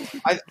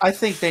 I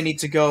think they need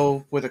to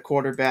go with a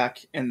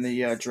quarterback in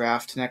the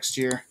draft next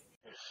year.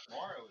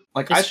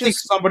 Like, I think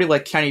somebody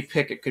like Kenny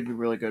Pickett could be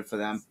really good for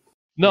them.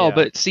 No,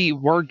 but see,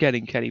 we're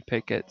getting Kenny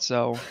Pickett,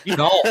 so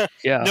no,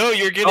 yeah, no,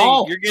 you're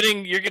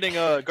getting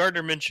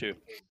Gardner Minshew.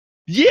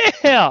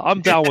 Yeah,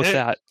 I'm down with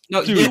that.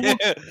 No,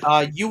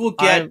 you will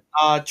get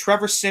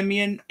Trevor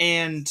Siemian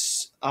and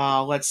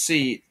let's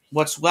see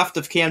what's left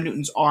of Cam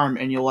Newton's arm,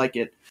 and you'll like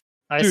it.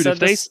 Dude,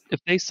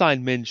 if they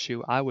sign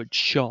Minshew, I would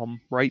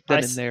chum right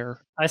then and there.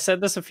 I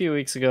said this a few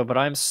weeks ago, but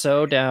I'm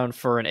so down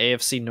for an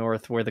AFC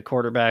North where the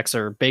quarterbacks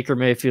are Baker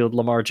Mayfield,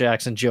 Lamar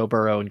Jackson, Joe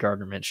Burrow, and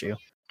Gardner Minshew.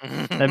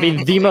 That'd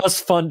be the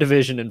most fun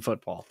division in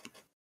football.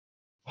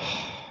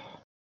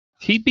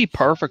 He'd be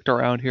perfect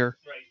around here.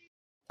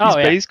 He's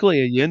basically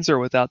a Yinzer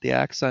without the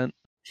accent.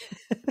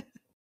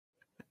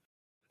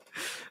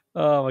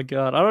 Oh my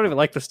god, I don't even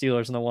like the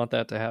Steelers, and I want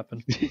that to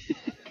happen.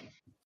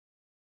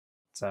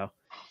 So,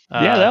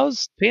 yeah, that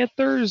was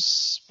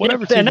Panthers.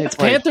 Whatever team and that's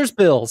Panthers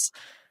Bills.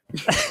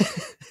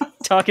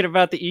 Talking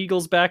about the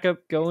Eagles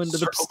backup going to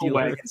the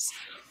Steelers.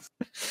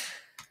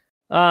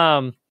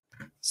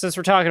 Since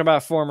we're talking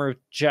about former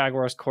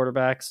Jaguars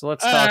quarterbacks,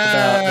 let's talk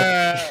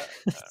about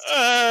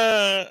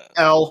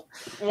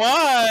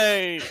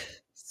Why?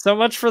 So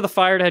much for the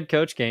fired head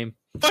coach game.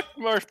 Fuck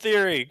our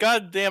theory.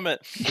 God damn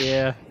it.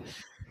 Yeah.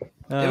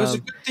 It was a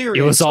good theory.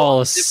 It was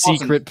all a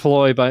secret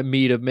ploy by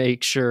me to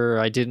make sure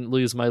I didn't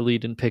lose my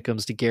lead in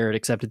pick'ems to Garrett,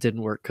 except it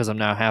didn't work because I'm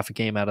now half a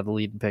game out of the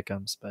lead in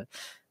pick'ems. But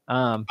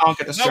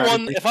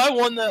if I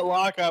won that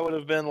lock, I would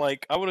have been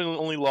like, I would have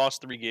only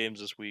lost 3 games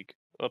this week.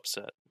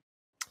 Upset.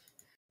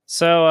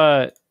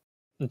 So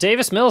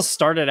Davis Mills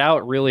started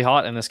out really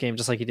hot in this game,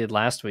 just like he did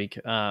last week,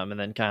 and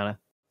then kind of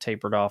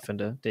tapered off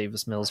into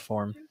Davis Mills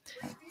form.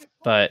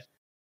 But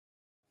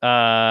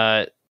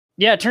yeah,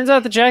 it turns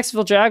out the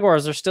Jacksonville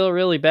Jaguars are still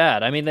really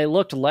bad. I mean, they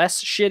looked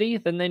less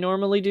shitty than they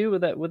normally do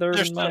with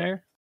Urban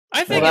Meyer.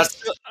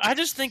 I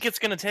just think it's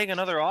going to take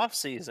another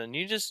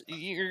offseason.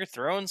 You're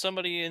throwing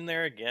somebody in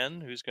there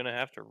again who's going to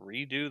have to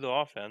redo the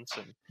offense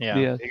and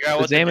figure out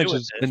what the damage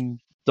has been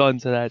done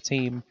to that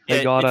team.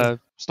 They gotta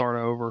start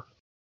over.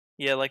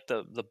 Yeah, like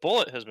the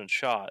bullet has been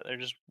shot.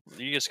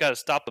 You just got to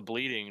stop the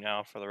bleeding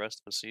now for the rest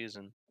of the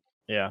season.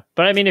 Yeah,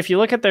 but I mean, if you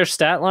look at their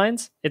stat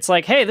lines, it's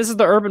like, hey, this is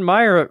the Urban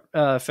Meyer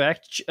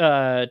effect.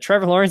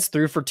 Trevor Lawrence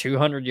threw for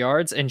 200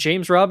 yards, and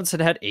James Robinson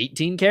had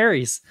 18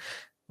 carries.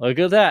 Look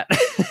at that.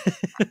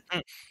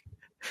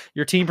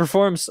 Your team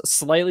performs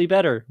slightly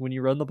better when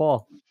you run the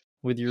ball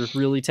with your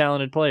really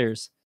talented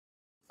players.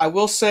 I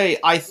will say,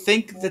 I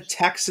think the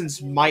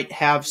Texans might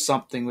have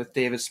something with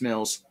Davis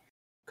Mills.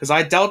 Because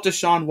I doubt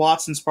Deshaun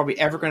Watson's probably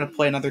ever going to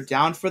play another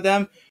down for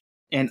them.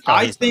 And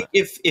I think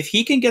if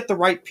he can get the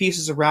right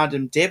pieces around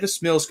him,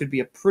 Davis Mills could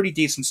be a pretty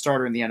decent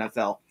starter in the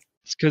NFL.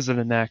 It's because of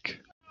the neck.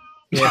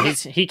 Yeah,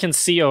 he can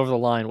see over the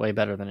line way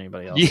better than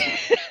anybody else. Yeah.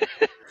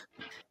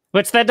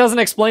 Which that doesn't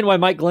explain why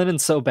Mike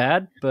Glennon's so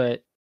bad,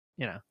 but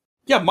Yeah,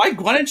 Mike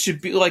Glennon should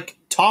be like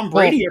Tom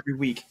Brady every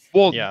week.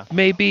 Well, yeah.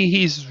 Maybe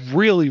he's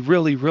really,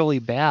 really, really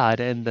bad,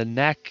 and the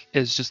neck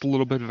is just a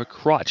little bit of a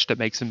crutch that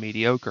makes him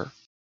mediocre.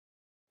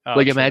 Oh,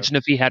 like, true. Imagine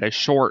if he had a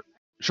short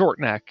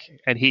neck,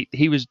 and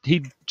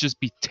he'd just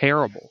be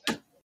terrible.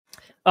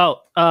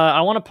 Oh,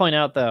 I want to point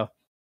out though,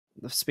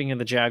 speaking of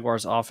the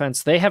Jaguars'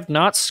 offense, they have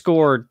not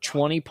scored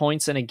 20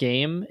 points in a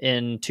game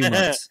in 2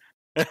 months.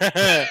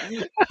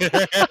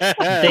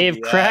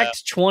 They've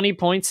cracked 20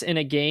 points in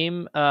a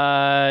game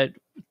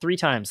 3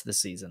 times this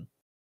season.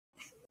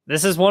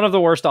 This is one of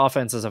the worst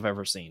offenses I've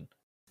ever seen.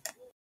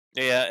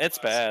 Yeah, it's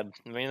bad.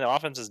 I mean, the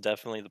offense is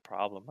definitely the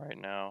problem right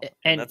now.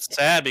 And that's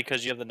sad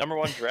because you have the number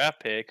 1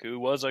 draft pick who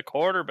was a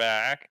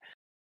quarterback.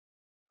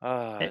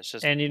 It's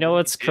just, and you know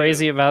what's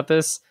crazy about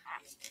this?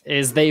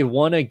 Is they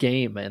won a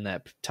game in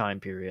that time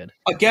period.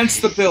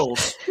 Against the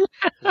Bills.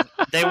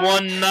 They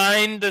won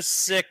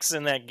 9-6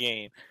 in that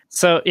game.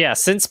 So, yeah,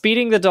 since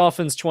beating the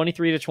Dolphins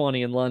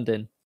 23-20 in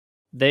London,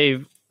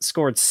 they've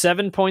scored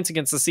 7 points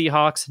against the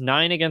Seahawks,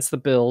 9 against the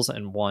Bills,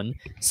 and 1.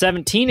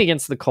 17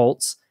 against the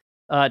Colts,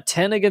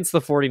 10 against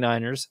the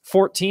 49ers,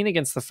 14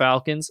 against the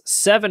Falcons,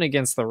 7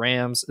 against the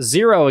Rams,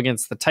 0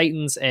 against the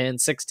Titans, and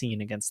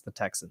 16 against the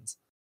Texans.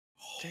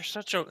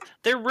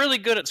 They're really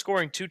good at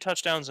scoring 2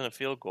 touchdowns and a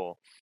field goal.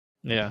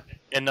 Yeah.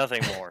 And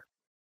nothing more.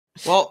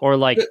 Well, or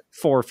like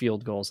 4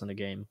 field goals in a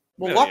game.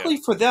 Well, luckily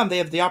for them, they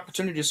have the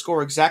opportunity to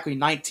score exactly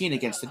 19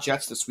 against the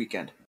Jets this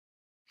weekend.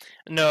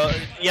 No,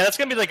 yeah, that's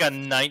going to be like a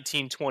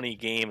 19-20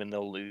 game and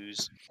they'll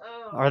lose.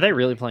 Are they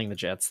really playing the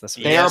Jets this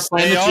week? They are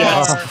playing the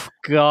Jets. Oh,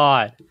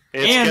 God.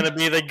 It's going to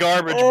be the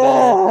garbage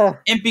ball.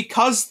 And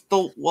because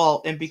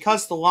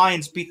the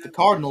Lions beat the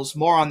Cardinals,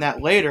 more on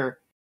that later,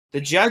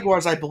 the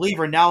Jaguars, I believe,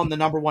 are now in the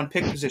number 1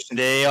 pick position.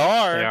 They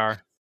are. They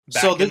are.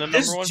 So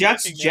this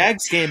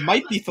Jets-Jags game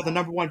might be for the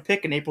number 1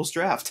 pick in April's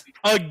draft.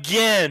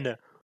 Again!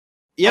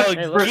 Yep,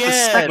 hey, look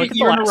at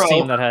the last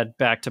team that had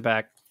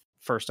back-to-back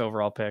first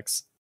overall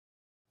picks.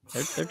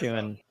 They're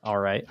doing all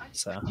right.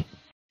 So,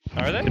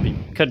 are they?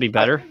 Could be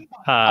better.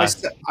 I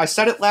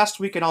said it last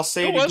week, and I'll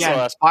say it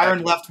again.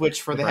 Byron Leftwich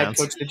for the head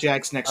coach of the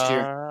Jags next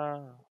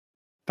year.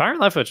 Byron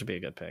Leftwich would be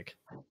a good pick.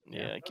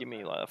 Yeah, give me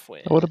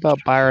Leftwich. What about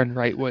Byron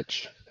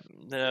Rightwich?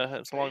 Yeah,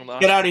 it's long enough.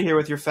 Get out of here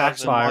with your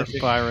facts.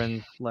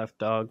 Byron Left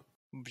Dog.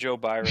 Joe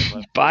Byron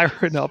Left.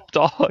 Byron Up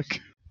Dog.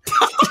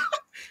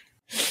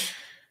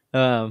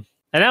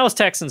 And that was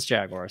Texans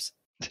Jaguars.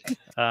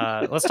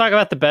 Let's talk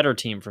about the better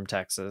team from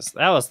Texas.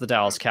 That was the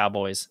Dallas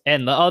Cowboys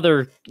and the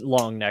other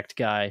long-necked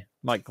guy,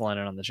 Mike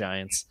Glennon on the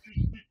Giants.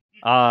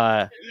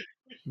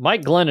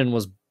 Mike Glennon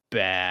was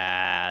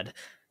bad.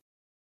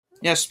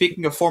 Yeah,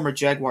 speaking of former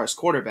Jaguars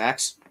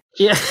quarterbacks.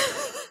 Yeah.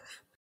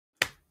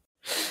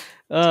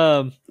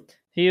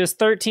 He was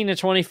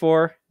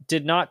 13-24,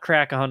 did not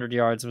crack 100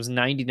 yards, was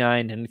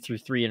 99 and threw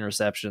 3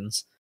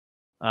 interceptions.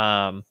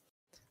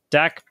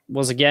 Dak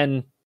was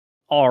again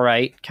all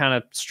right, kind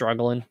of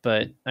struggling,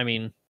 but I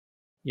mean,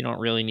 you don't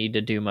really need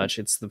to do much.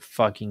 It's the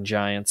fucking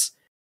Giants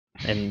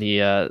and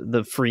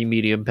the free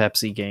medium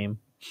Pepsi game.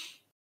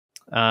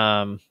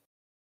 Did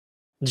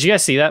you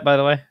guys see that, by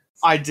the way?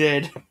 I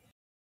did.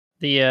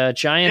 The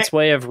Giants'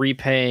 way of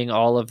repaying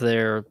all of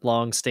their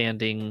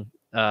long-standing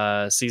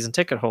season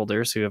ticket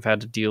holders who have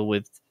had to deal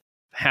with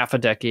half a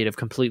decade of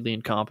completely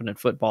incompetent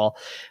football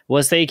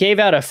was they gave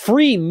out a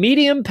free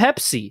medium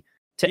Pepsi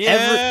to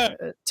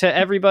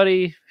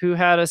everybody who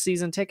had a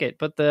season ticket.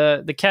 But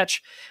the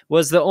catch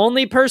was the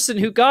only person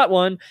who got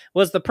one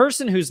was the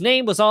person whose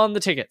name was on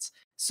the tickets.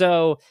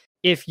 So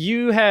if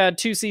you had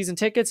 2 season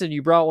tickets and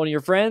you brought one of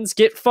your friends,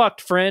 get fucked,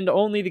 friend.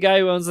 Only the guy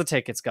who owns the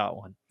tickets got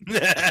one.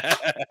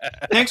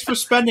 Thanks for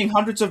spending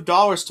hundreds of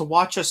dollars to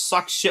watch us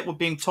suck shit with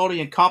being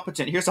totally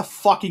incompetent. Here's a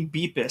fucking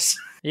Beepus.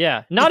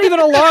 Yeah, not even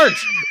a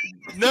large.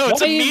 No,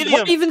 it's a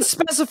medium. Why even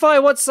specify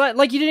what size?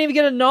 Like, you didn't even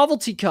get a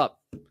novelty cup.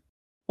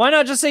 Why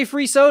not just say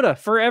free soda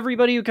for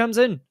everybody who comes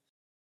in?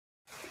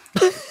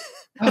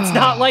 It's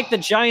not like the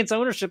Giants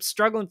ownership's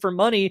struggling for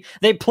money.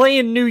 They play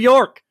in New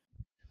York.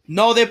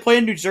 No, they play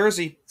in New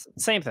Jersey.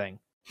 Same thing.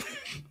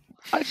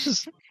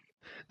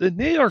 The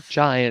New York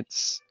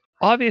Giants,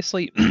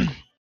 obviously,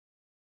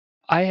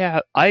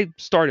 I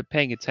started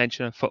paying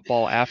attention to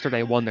football after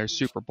they won their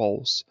Super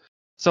Bowls.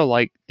 So,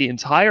 like, the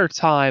entire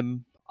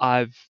time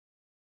I've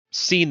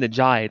seen the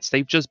Giants,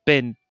 they've just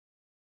been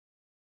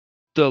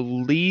the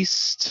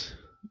least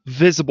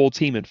visible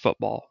team in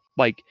football.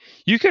 Like,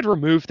 you could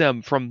remove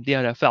them from the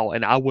NFL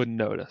and I wouldn't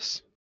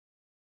notice.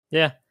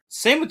 Yeah.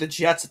 Same with the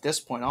Jets at this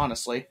point,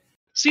 honestly.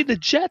 See, the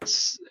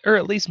Jets are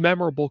at least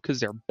memorable because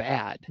they're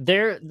bad.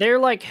 They're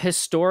like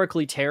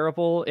historically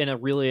terrible in a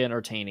really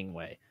entertaining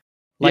way.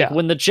 Like,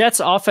 when the Jets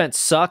offense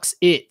sucks,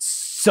 it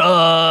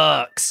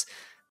sucks.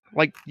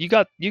 Like, you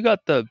got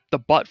the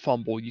butt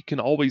fumble. You can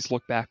always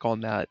look back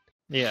on that.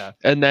 Yeah.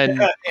 And then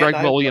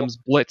Greg Williams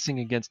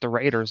blitzing against the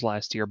Raiders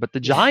last year. But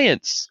the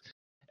Giants,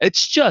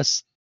 it's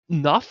just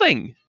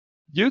nothing.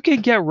 You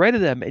can get rid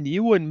of them and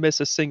you wouldn't miss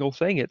a single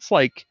thing. It's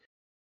like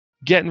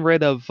getting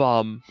rid of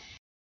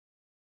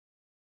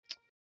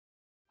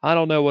I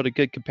don't know what a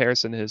good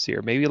comparison is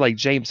here. Maybe like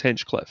James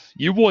Hinchcliffe.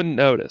 You wouldn't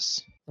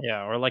notice.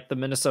 Yeah, or like the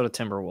Minnesota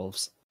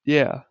Timberwolves.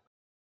 Yeah.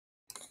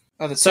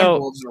 Oh, the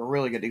Timberwolves are a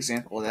really good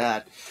example of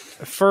that.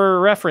 For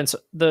reference,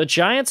 the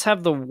Giants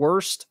have the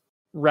worst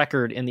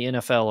record in the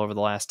NFL over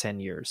the last 10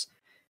 years.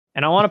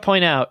 And I want to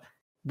point out,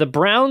 the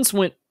Browns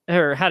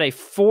had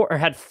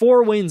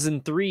 4 wins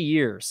in 3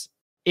 years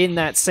in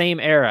that same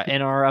era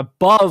and are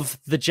above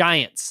the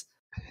Giants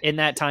in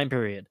that time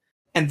period.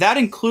 And that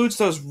includes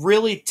those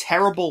really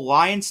terrible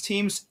Lions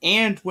teams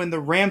and when the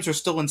Rams are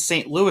still in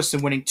St. Louis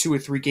and winning 2 or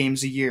 3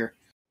 games a year.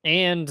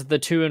 And the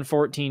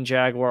 2-14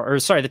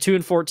 Jaguars, the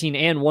 2-14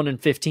 and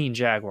 1-15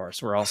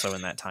 Jaguars were also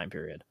in that time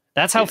period.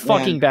 That's how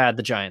fucking bad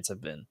the Giants have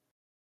been.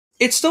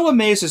 It still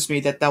amazes me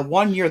that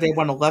one year they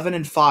won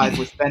 11-5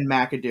 with Ben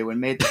McAdoo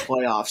and made the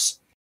playoffs,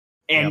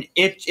 and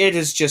it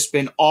has just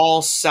been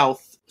all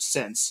south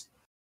since.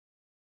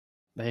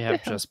 They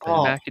have just been.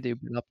 McAdoo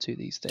been up to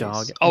these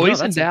days?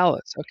 He's in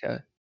Dallas. Okay.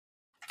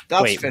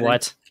 Wait,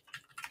 what?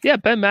 Yeah,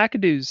 Ben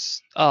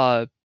McAdoo's.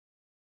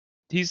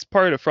 He's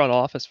part of the front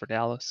office for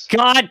Dallas.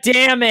 God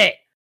damn it!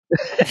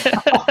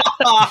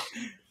 I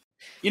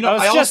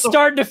was just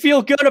starting to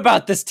feel good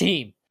about this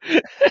team.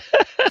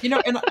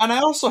 And I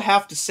also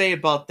have to say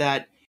about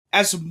that,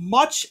 as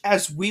much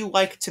as we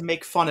like to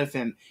make fun of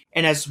him,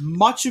 and as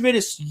much of it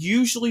is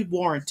usually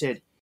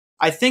warranted,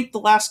 I think the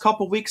last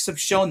couple weeks have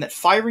shown that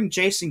firing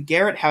Jason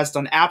Garrett has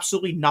done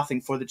absolutely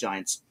nothing for the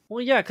Giants.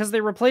 Well, yeah, because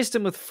they replaced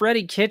him with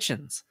Freddie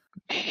Kitchens.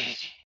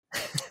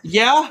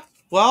 Yeah,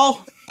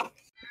 well,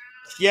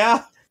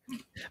 yeah.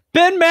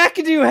 Ben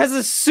McAdoo has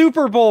a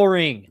Super Bowl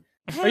ring.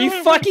 Are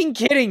you fucking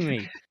kidding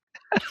me?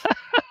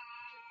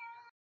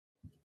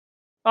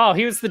 Oh,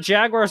 he was the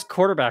Jaguars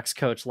quarterbacks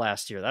coach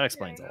last year. That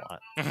explains a lot.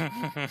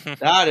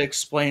 That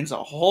explains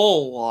a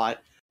whole lot.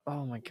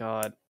 Oh my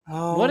god.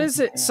 What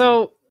is it? Man.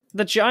 So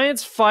the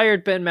Giants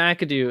fired Ben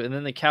McAdoo, and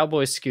then the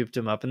Cowboys scooped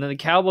him up, and then the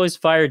Cowboys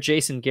fired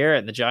Jason Garrett,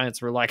 and the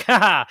Giants were like,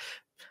 haha,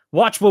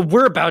 watch what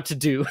we're about to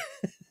do.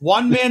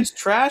 One man's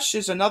trash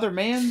is another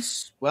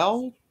man's,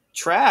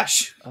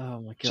 trash.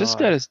 Oh my god. Just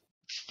gotta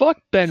fuck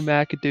Ben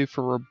McAdoo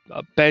for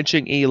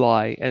benching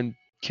Eli and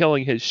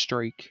killing his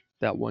streak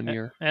that one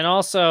year. And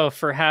also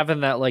for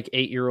having that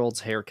 8-year-old's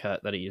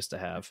haircut that he used to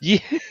have. Yeah.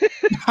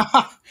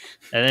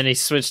 And then he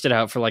switched it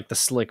out for the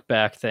slick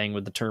back thing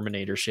with the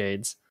Terminator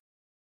shades.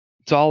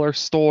 Dollar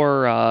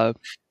store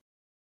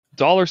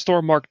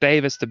Mark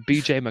Davis to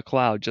BJ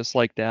McLeod, just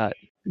like that.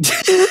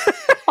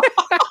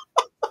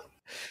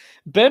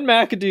 Ben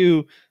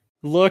McAdoo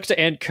looked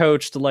and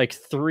coached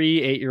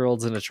 3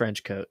 8-year-olds in a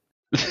trench coat.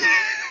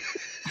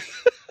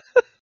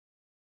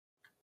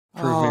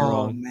 Prove me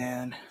wrong. Oh,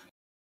 man.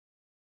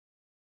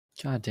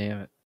 God damn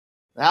it.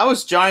 That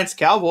was Giants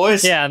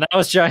Cowboys. Yeah, that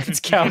was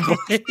Giants Cowboys.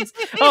 We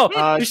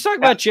should talk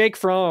about Jake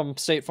from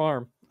State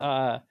Farm.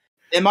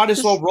 They might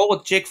as well roll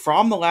with Jake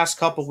Fromm the last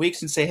couple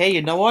weeks and say, hey,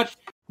 you know what?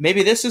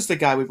 Maybe this is the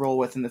guy we roll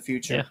with in the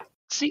future. Yeah.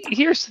 See,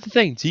 here's the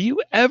thing. Do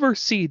you ever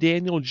see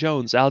Daniel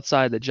Jones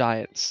outside the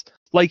Giants?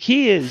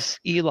 He is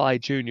Eli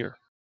Jr.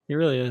 He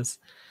really is.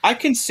 I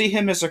can see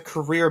him as a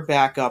career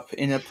backup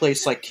in a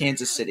place like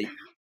Kansas City.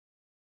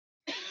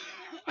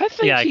 I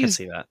think I can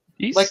see that.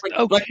 He's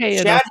okay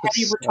enough. Chad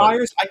Henne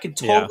retires, I can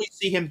totally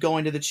see him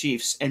going to the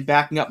Chiefs and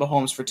backing up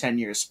Mahomes for 10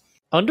 years.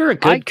 Under a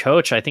good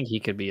coach, I think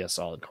he could be a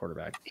solid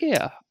quarterback.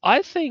 Yeah,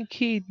 I think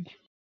he'd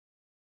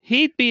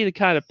be the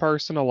kind of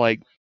person to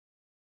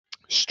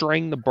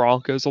string the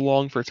Broncos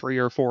along for 3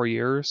 or 4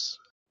 years.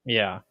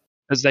 Yeah,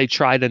 as they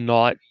try to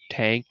not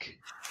tank.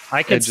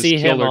 I could see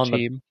him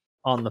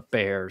on the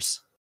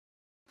Bears.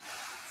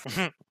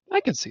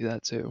 I can see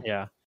that too.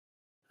 Yeah.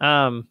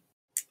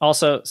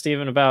 Also,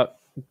 Steven, about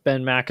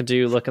Ben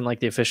McAdoo looking like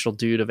the official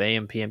dude of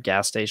AM/PM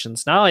gas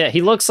stations. No, yeah,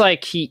 he looks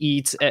like he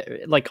eats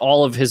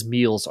all of his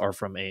meals are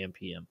from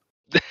AM/PM.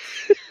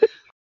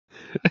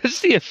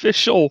 That's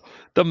the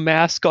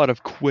mascot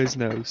of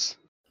Quiznos.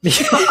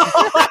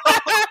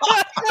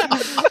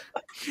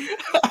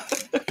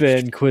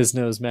 Ben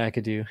Quiznos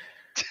McAdoo.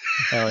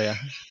 Hell yeah.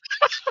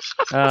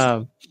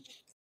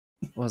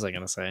 What was I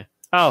gonna say?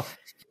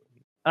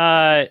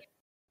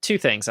 Two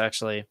things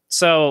actually.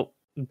 So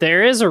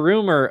there is a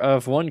rumor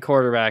of one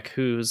quarterback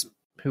who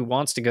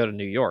wants to go to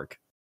New York.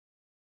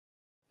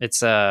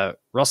 It's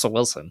Russell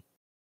Wilson,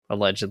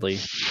 allegedly,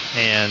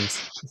 and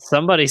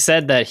somebody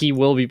said that he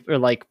will be,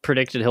 or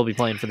predicted he'll be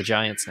playing for the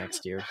Giants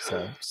next year.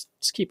 So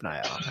just keep an eye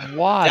out on that.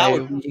 Why? That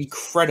would be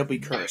incredibly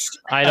cursed.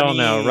 I don't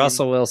know.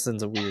 Russell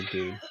Wilson's a weird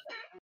dude.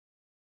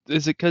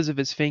 Is it because of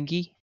his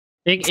fingy?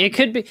 It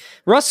could be.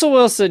 Russell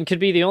Wilson could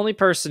be the only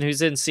person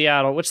who's in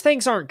Seattle, which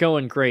things aren't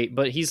going great,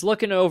 but he's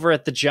looking over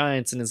at the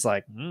Giants and is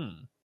like,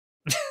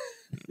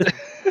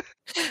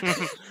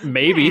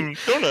 maybe.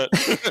 Donut.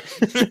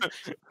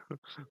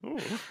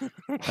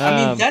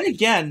 I mean, then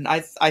again,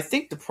 I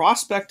think the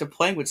prospect of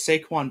playing with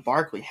Saquon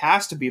Barkley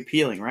has to be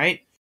appealing,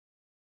 right?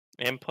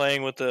 And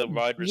playing with the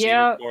wide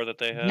receiver core that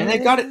they have. And they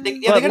got it.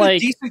 They got a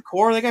decent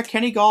core. They got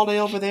Kenny Galladay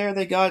over there.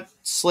 They got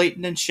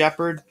Slayton and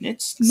Shepard.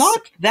 It's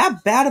not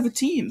that bad of a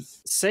team.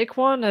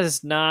 Saquon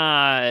has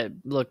not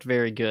looked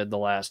very good the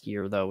last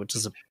year, though, which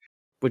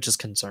is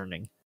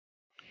concerning.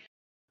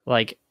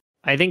 Like,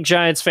 I think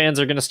Giants fans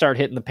are going to start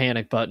hitting the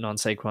panic button on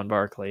Saquon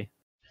Barkley.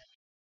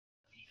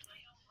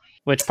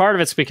 Which part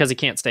of it's because he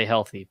can't stay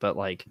healthy, but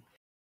like,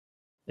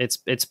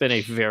 it's been a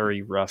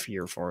very rough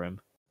year for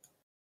him.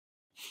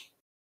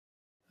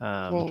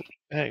 Well,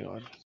 hang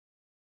on.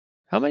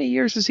 How many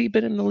years has he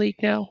been in the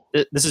league now?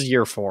 This is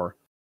year 4.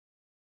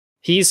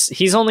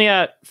 He's only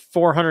at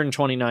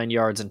 429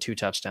 yards and 2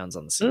 touchdowns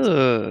on the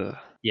season.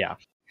 Yeah.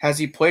 Has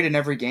he played in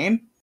every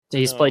game?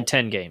 He's played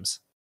 10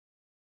 games.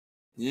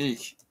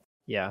 Yeesh.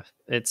 Yeah,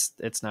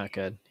 it's not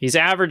good. He's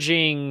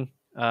averaging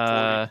 42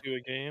 a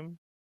game.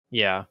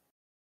 Yeah,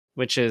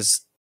 which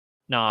is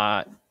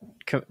not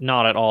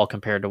at all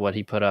compared to what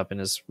he put up in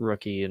his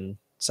rookie and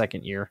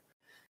second year.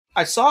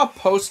 I saw a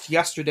post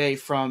yesterday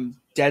from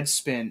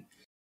Deadspin,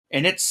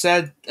 and it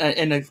said,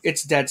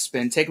 it's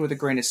Deadspin, take it with a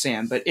grain of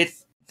sand, but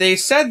they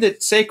said that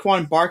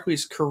Saquon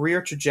Barkley's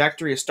career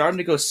trajectory is starting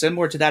to go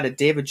similar to that of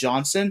David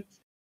Johnson,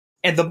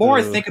 and the more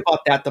I think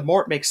about that, the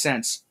more it makes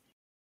sense.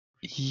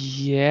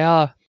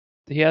 Yeah,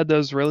 he had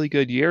those really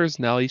good years.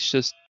 Now he's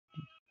just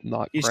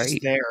not He's great.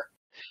 Just there.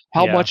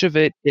 How much of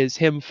it is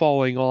him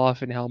falling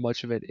off, and how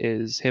much of it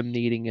is him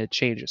needing a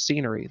change of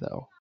scenery,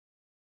 though?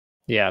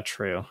 Yeah,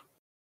 true.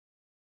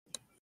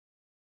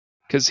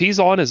 Because he's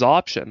on his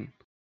option.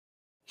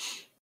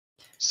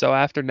 So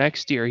after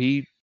next year,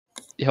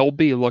 he'll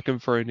be looking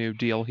for a new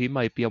deal. He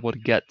might be able to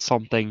get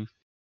something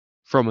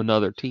from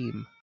another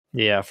team.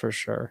 Yeah, for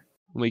sure.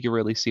 We can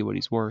really see what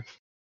he's worth.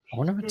 I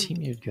wonder what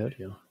team you'd go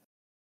to.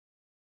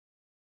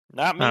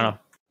 Not me. I don't know.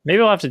 Maybe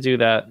we'll have to do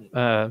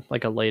that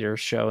like a later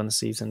show in the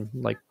season,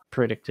 like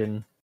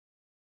predicting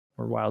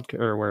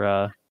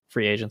where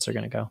free agents are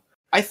going to go.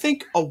 I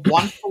think a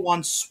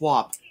 1-for-1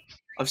 swap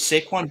of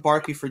Saquon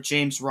Barkley for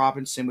James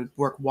Robinson would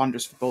work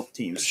wonders for both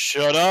teams.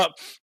 Shut up.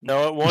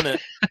 No, it wouldn't.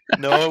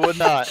 No, it would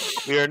not.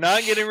 We are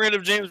not getting rid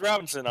of James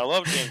Robinson. I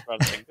love James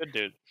Robinson. Good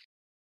dude.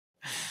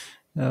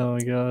 Oh,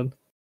 my God.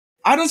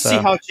 I don't see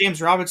how James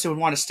Robinson would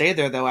want to stay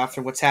there, though,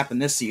 after what's happened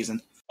this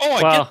season. Oh,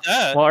 I get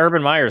that. Well,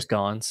 Urban Meyer's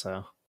gone,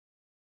 so...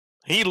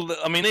 they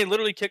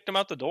literally kicked him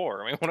out the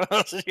door. I mean, what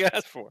else did you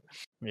ask for?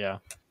 Yeah.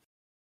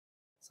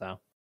 So,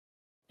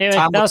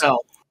 anyway, that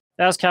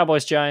was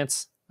Cowboys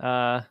Giants.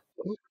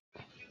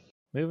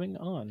 Moving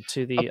on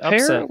to the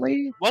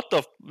Apparently,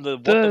 upset. The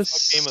fuck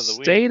game of the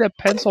week? State of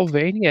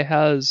Pennsylvania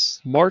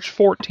has March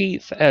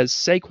 14th as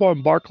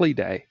Saquon Barkley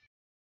Day,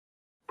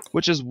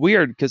 which is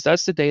weird because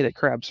that's the day that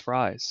Krabs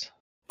fries.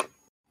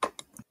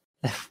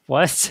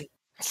 What?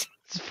 It's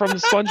from the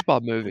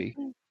SpongeBob movie.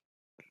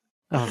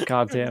 Oh,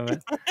 God damn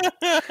it.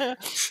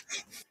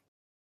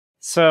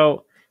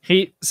 So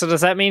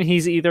does that mean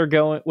he's either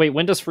going... Wait,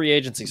 when does free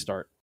agency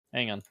start?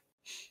 Hang on.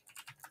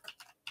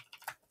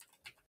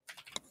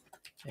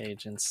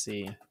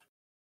 Agency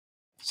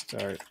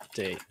start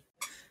date.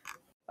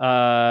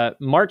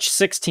 March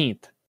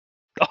 16th.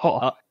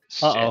 Oh.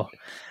 Uh-oh.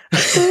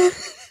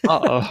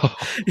 Uh-oh.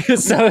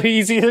 So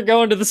he's either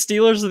going to the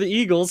Steelers or the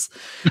Eagles.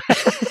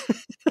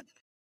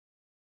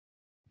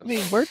 I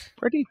mean, where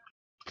did he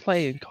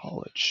play in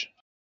college?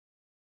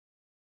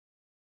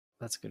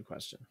 That's a good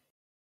question.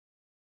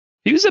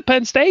 He was at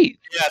Penn State.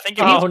 Yeah, I think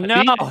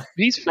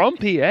he's from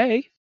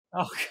PA.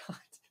 Oh, God.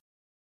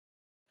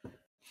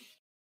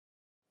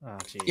 Oh,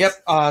 geez. Yep,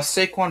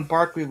 Saquon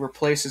Barkley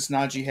replaces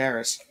Najee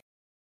Harris.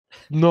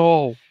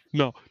 No. I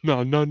don't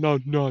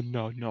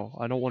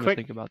want to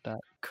think about that.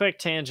 Quick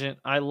tangent.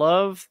 I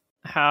love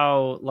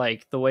how,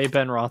 like, the way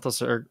Ben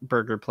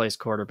Roethlisberger plays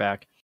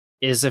quarterback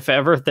is if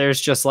ever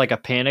there's just, like, a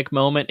panic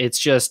moment, it's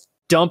just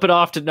dump it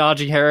off to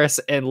Najee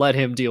Harris and let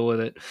him deal with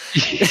it.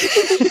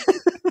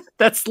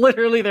 That's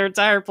literally their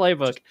entire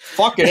playbook.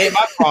 Fuck it, ain't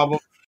my problem.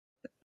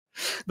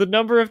 The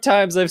number of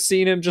times I've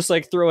seen him just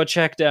like throw a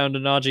check down to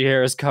Najee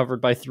Harris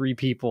covered by 3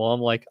 people,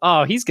 I'm like,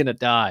 oh, he's gonna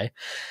die.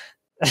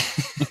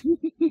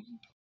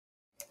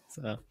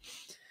 So,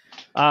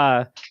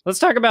 let's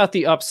talk about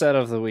the upset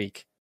of the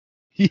week.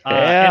 Yeah.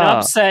 An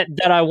upset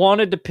that I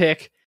wanted to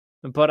pick,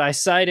 but I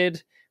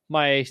cited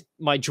my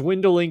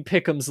dwindling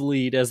Pick'ems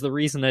lead as the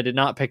reason I did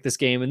not pick this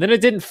game, and then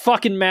it didn't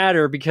fucking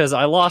matter because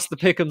I lost the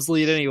Pick'ems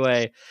lead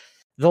anyway.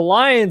 The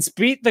Lions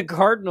beat the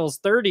Cardinals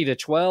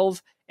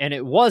 30-12. And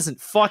it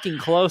wasn't fucking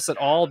close at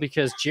all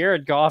because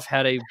Jared Goff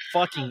had a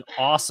fucking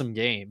awesome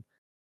game.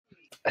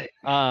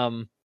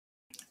 I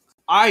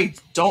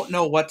don't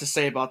know what to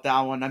say about that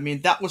one. I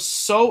mean, that was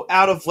so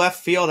out of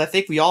left field. I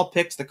think we all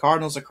picked the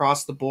Cardinals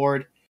across the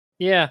board.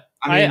 Yeah,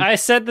 I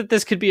said that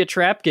this could be a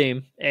trap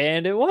game,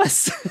 and it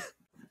was.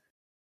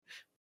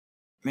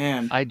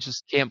 Man. I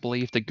just can't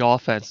believe the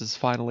Goffense is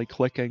finally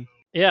clicking.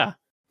 Yeah.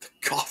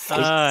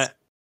 Goffense.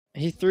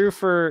 He threw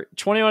for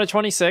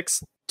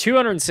 21-26.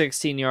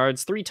 216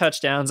 yards, 3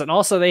 touchdowns, and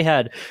also they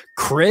had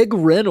Craig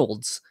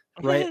Reynolds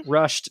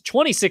rushed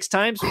 26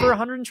 times for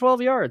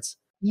 112 yards.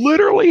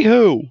 Literally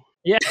who?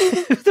 Yeah,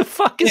 who the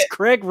fuck is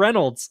Craig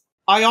Reynolds?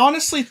 I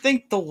honestly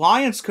think the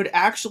Lions could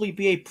actually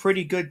be a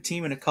pretty good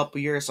team in a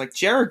couple years. Like,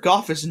 Jared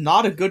Goff is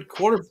not a good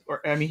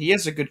he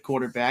is a good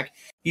quarterback.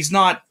 He's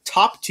not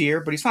top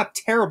tier, but he's not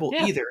terrible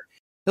either.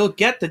 He'll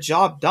get the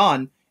job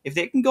done. If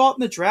they can go out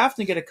in the draft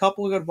and get a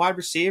couple of good wide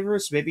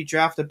receivers, maybe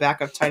draft a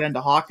backup tight end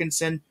to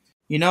Hawkinson,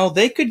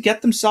 they could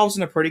get themselves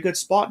in a pretty good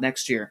spot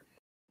next year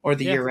or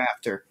the year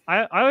after.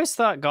 I always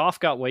thought Goff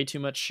got way too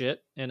much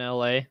shit in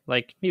LA.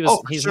 Like,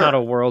 he's not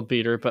a world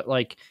beater, but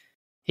like,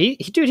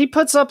 he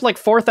puts up like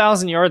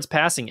 4,000 yards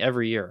passing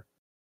every year.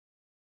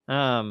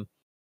 And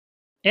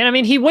I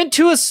mean, he went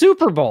to a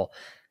Super Bowl.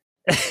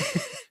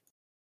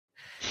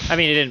 I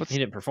mean, he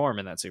didn't perform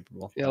in that Super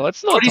Bowl. Yeah,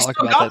 let's not talk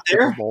about that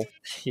Super Bowl.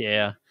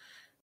 Yeah.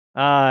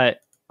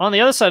 On the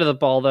other side of the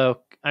ball,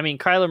 though, I mean,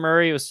 Kyler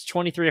Murray was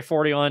 23 of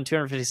 41,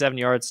 257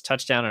 yards,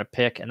 touchdown, and a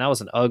pick, and that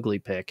was an ugly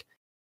pick.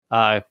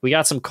 We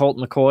got some Colt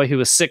McCoy, who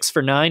was 6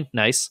 for 9.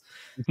 Nice.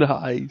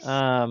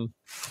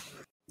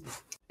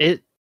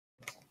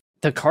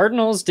 The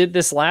Cardinals did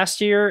this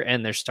last year,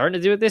 and they're starting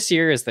to do it this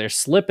year, as they're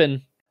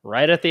slipping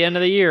right at the end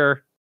of the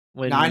year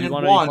when you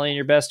want to be playing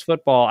your best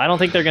football. I don't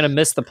think they're going to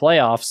miss the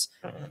playoffs,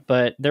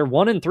 but they're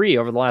 1-3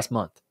 over the last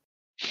month.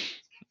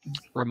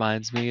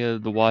 Reminds me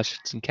of the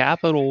Washington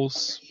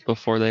Capitals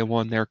before they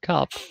won their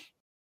cup.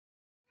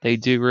 They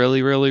do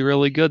really, really,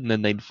 really good, and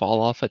then they'd fall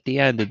off at the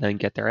end and then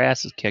get their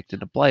asses kicked in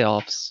the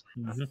playoffs.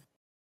 Mm-hmm.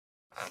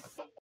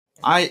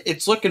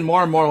 It's looking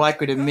more and more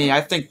likely to me.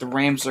 I think the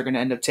Rams are going to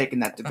end up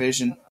taking that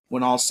division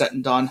when all's said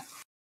and done.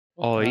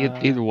 Oh,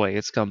 either way,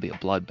 it's going to be a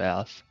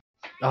bloodbath.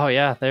 Oh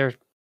yeah, they're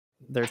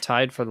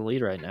tied for the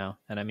lead right now,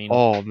 and I mean,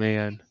 oh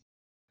man,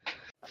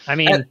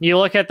 you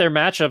look at their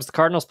matchups. The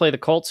Cardinals play the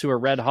Colts, who are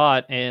red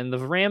hot, and the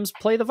Rams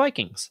play the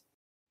Vikings.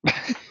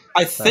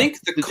 I think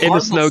the Cardinals in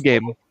the snow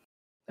game.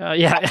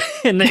 Yeah,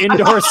 in the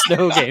indoor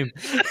snow game.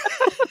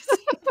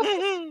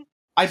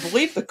 I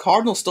believe the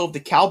Cardinals still have the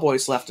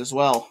Cowboys left as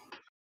well.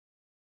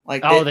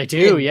 Like, they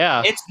do,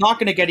 yeah. It's not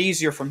going to get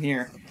easier from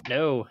here.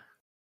 No,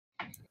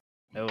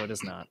 it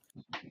is not.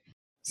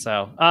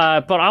 So,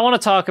 but I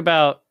want to talk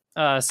about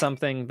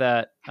something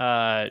that,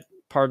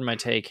 pardon my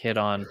take, hit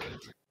on,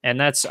 and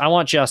that's I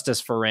want justice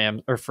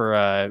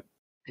for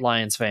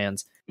Lions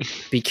fans,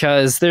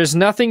 because there's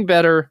nothing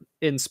better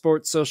in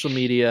sports social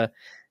media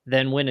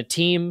than when a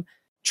team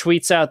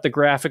tweets out the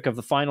graphic of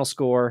the final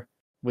score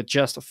with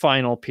just a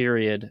final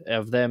period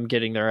of them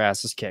getting their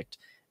asses kicked.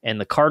 And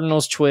the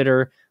Cardinals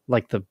Twitter,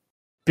 like the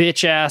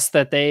bitch ass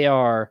that they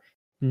are,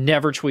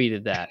 never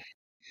tweeted that.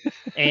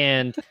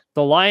 And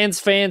the Lions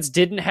fans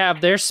didn't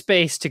have their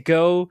space to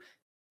go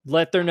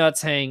let their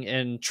nuts hang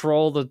and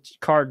troll the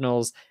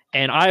Cardinals.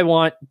 And I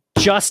want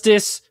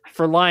justice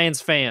for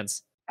Lions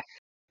fans.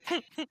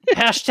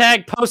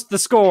 Hashtag post the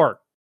score.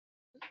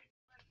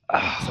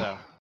 So.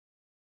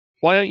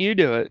 Why don't you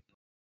do it?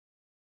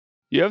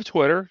 You have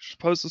Twitter. Just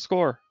post the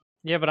score.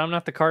 Yeah, but I'm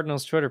not the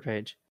Cardinals Twitter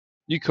page.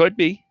 You could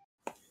be.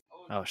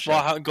 Oh, shit.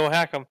 Well, go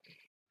hack them.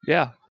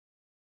 Yeah.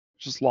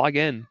 Just log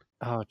in.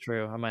 Oh,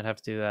 true. I might have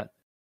to do that.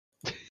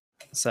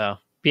 So,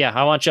 yeah,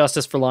 I want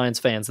justice for Lions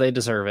fans. They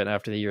deserve it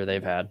after the year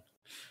they've had.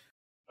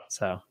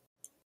 So,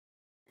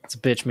 it's a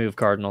bitch move,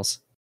 Cardinals.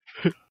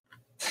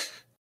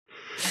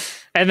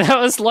 And that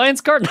was Lions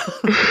Cardinals.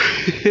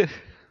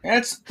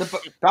 That's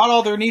about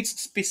all there needs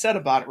to be said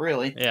about it,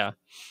 really. Yeah.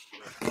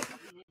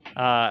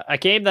 A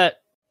game that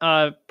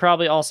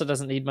probably also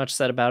doesn't need much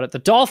said about it. The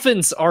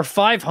Dolphins are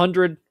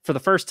 500 for the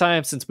first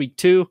time since week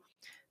 2.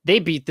 They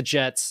beat the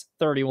Jets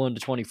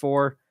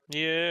 31-24.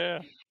 Yeah.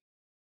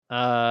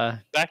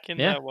 Back in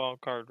that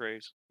wild card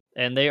race.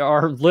 And they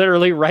are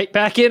literally right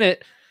back in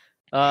it.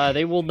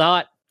 They will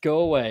not go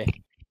away.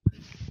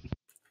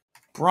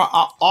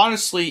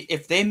 Honestly,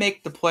 if they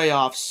make the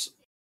playoffs,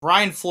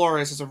 Brian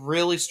Flores has a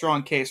really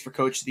strong case for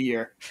Coach of the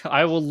Year.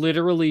 I will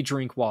literally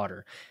drink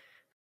water.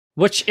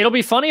 Which, it'll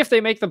be funny if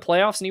they make the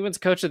playoffs and he wins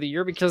Coach of the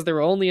Year, because they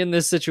were only in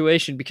this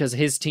situation because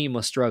his team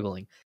was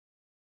struggling.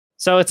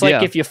 So it's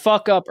like, if you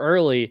fuck up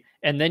early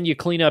and then you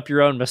clean up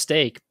your own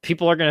mistake,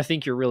 people are going to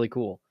think you're really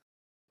cool.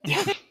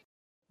 And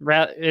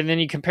then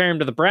you compare him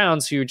to the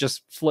Browns, who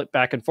just flip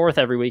back and forth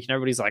every week, and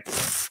everybody's like,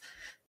 pfft.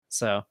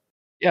 So.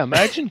 Yeah,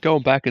 imagine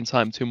going back in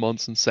time 2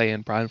 months and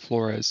saying Brian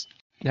Flores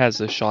has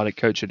a shot at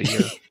Coach of the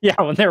Year.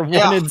 Yeah, when they're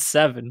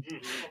 1-7.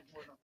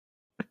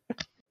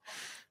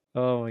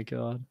 Oh my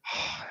god.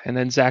 And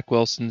then Zach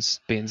Wilson's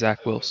being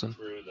Zach Wilson.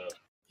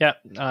 Yeah,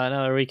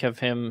 another week of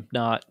him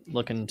not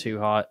looking too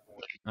hot.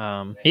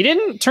 He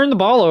didn't turn the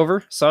ball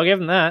over, so I'll give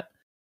him that.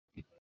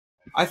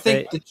 I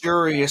think the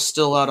jury is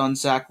still out on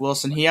Zach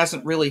Wilson. He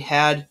hasn't really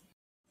had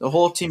the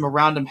whole team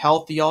around him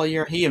healthy all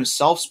year. He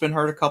himself's been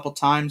hurt a couple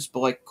times, but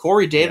like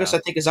Corey Davis, I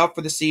think, is out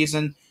for the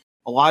season.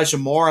 Elijah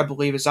Moore, I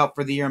believe, is out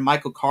for the year.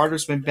 Michael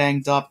Carter's been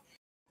banged up.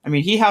 I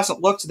mean, he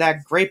hasn't looked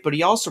that great, but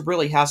he also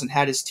really hasn't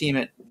had his team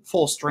at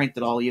full strength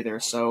at all either.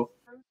 So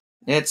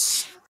I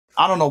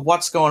don't know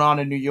what's going on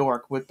in New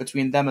York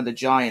between them and the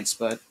Giants,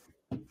 but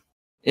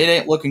it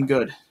ain't looking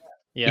good.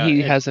 Yeah,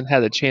 he hasn't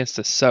had a chance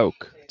to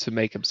soak to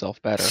make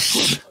himself better.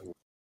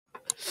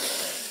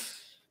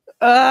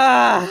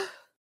 God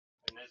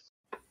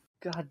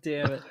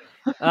damn it.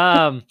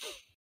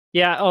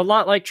 Yeah, a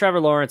lot like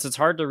Trevor Lawrence. It's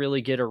hard to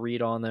really get a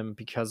read on them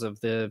because of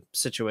the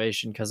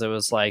situation. Because it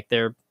was like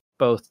they're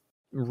both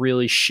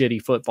really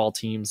shitty football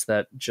teams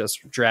that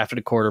just drafted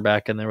a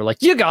quarterback, and they were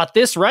like, "You got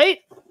this, right?"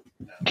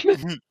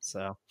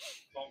 So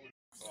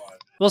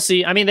we'll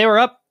see. I mean, they were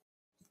up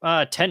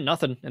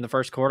 10-0 in the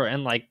first quarter,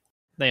 and like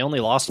they only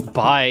lost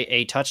by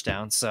a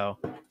touchdown. So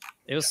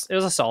it was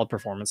a solid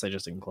performance. They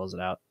just didn't close it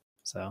out.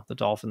 So the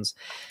Dolphins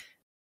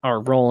are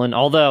rolling.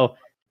 Although,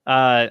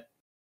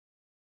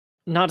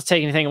 not to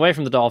take anything away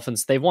from the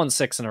Dolphins, they've won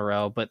 6 in a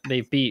row, but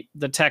they've beat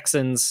the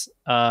Texans,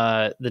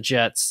 the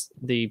Jets,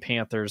 the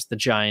Panthers, the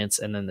Giants,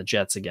 and then the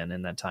Jets again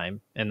in that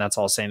time. And that's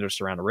all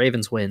sandwiched around a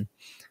Ravens win.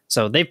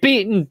 So they've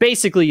beaten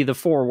basically the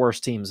 4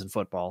 worst teams in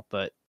football.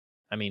 But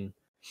I mean,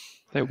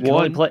 they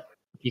won.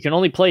 You can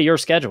only play your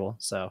schedule.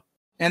 So.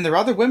 And their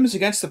other win was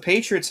against the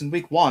Patriots in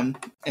Week 1,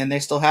 and they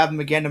still have them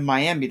again in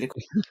Miami to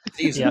close the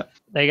season.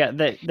 Yeah,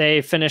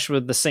 they finished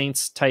with the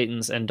Saints,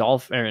 Titans, and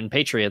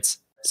Patriots.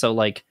 So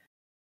like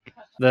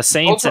the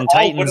Saints and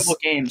Titans, all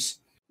winnable games.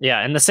 Yeah,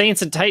 and the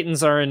Saints and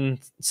Titans are in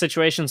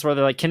situations where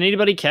they're like, can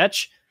anybody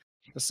catch?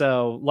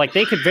 So like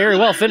they could very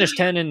well finish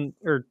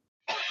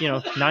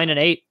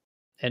 9-8,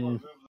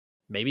 and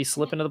maybe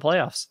slip into the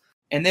playoffs.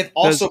 And they've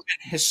also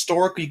been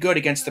historically good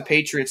against the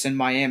Patriots in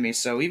Miami.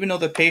 So even though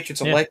the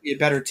Patriots are likely a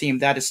better team,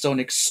 that is still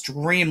an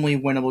extremely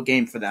winnable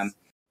game for them.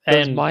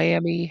 Does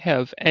Miami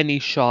have any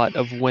shot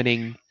of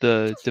winning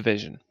the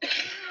division?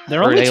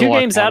 They're only 2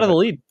 games out of the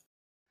lead.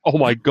 Oh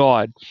my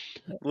God!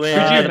 Could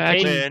you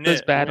imagine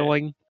this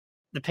battling?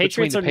 The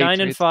Patriots are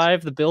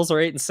 9-5, the Bills are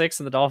 8-6,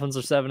 and the Dolphins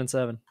are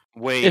 7-7.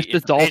 Wait, if the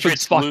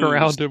Dolphins fuck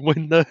around and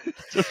win the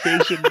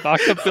division,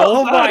 knock the Bills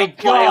oh my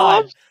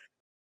God!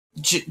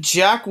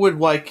 Jack would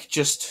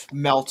just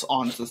melt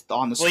on the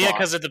spot. Well, yeah,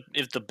 because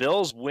if the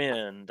Bills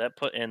win,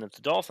 and if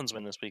the Dolphins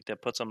win this week,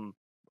 that puts them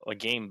a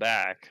game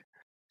back.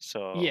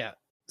 So the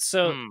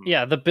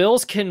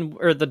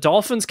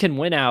Dolphins can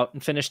win out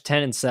and finish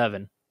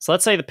 10-7. So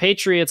let's say the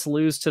Patriots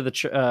lose to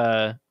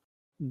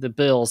the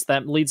Bills,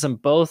 that leads them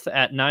both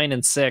at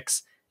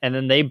 9-6, and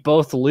then they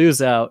both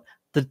lose out.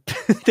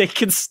 They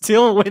can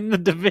still win the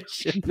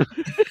division,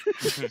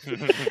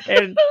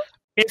 and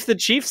if the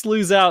Chiefs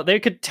lose out, they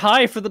could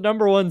tie for the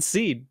number 1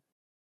 seed.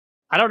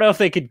 I don't know if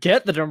they could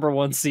get the number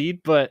 1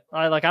 seed, but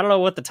I don't know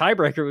what the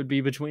tiebreaker would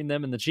be between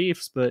them and the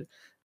Chiefs, but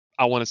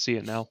I want to see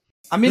it now.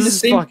 I mean,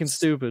 this is fucking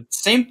stupid.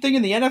 Same thing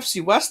in the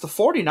NFC West. The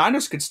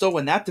 49ers could still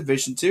win that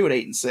division too at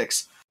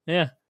 8-6.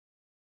 Yeah.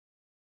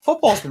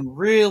 Football's been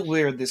real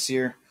weird this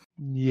year.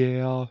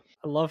 Yeah.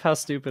 I love how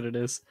stupid it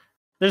is.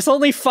 There's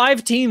only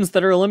 5 teams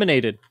that are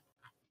eliminated.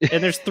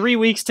 And there's 3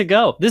 weeks to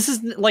go. This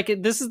is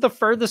the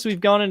furthest we've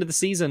gone into the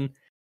season.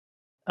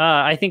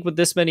 I think with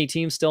this many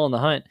teams still in the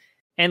hunt.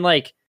 And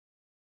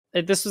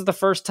this was the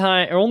first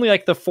time, or only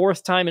the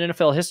 4th time in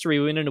NFL history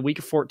we went into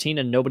week 14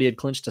 and nobody had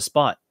clinched a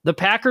spot. The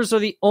Packers are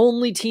the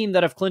only team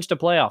that have clinched a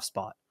playoff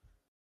spot.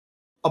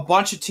 A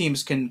bunch of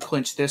teams can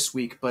clinch this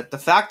week, but the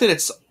fact that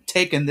it's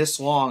taken this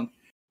long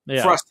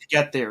for us to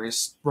get there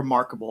is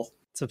remarkable.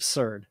 It's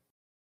absurd.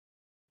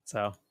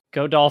 So,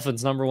 go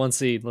Dolphins, number 1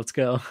 seed. Let's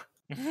go.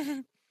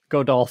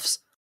 Go Dolphs.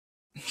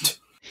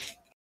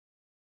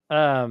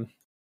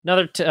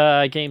 Another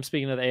game,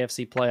 speaking of the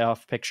AFC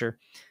playoff picture,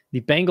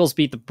 the Bengals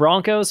beat the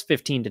Broncos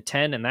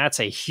 15-10, and that's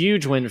a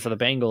huge win for the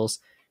Bengals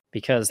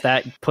because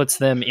that puts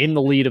them in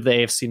the lead of the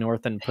AFC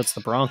North and puts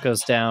the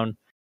Broncos down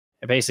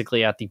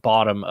basically at the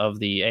bottom of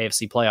the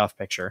AFC playoff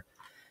picture.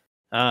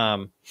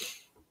 Not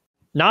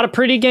a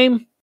pretty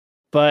game,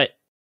 but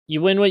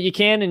you win what you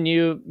can and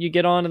you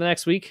get on to the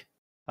next week.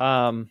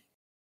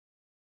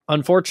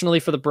 Unfortunately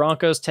for the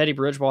Broncos, Teddy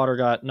Bridgewater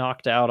got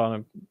knocked out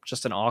on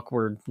just an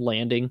awkward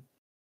landing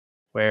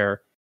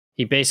where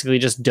he basically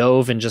just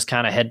dove and just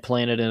kind of head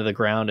planted into the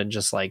ground and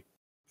just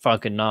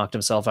fucking knocked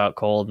himself out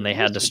cold, and they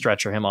had to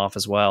stretcher him off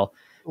as well.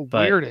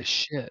 Weird as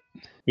shit.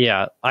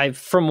 Yeah,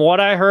 from what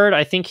I heard,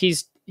 I think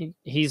he's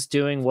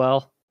doing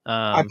well.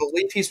 I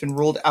believe he's been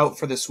ruled out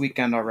for this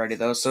weekend already,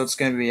 though, so it's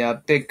going to be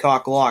a big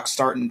cock lock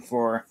starting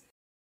for...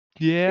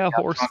 Yeah,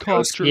 horse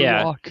cock Drew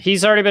Lock.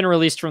 He's already been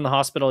released from the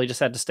hospital. He just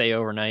had to stay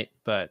overnight,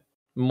 but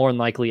more than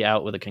likely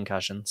out with a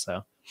concussion,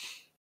 so...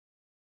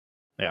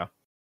 Yeah.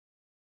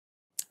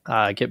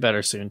 Get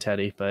better soon,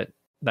 Teddy, but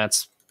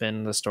that's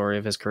been the story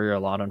of his career a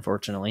lot,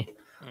 unfortunately.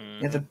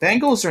 Yeah, the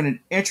Bengals are in an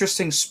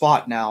interesting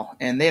spot now,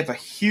 and they have a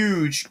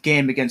huge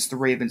game against the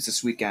Ravens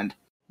this weekend.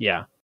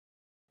 Yeah.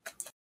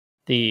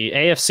 The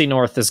AFC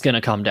North is going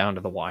to come down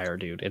to the wire,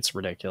 dude. It's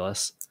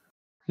ridiculous.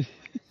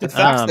 The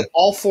fact that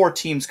all 4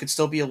 teams could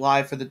still be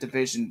alive for the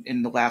division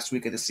in the last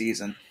week of the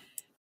season.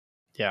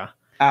 Yeah.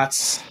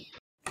 That's...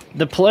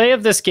 The play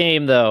of this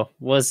game, though,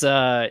 was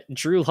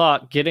Drew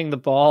Lock getting the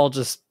ball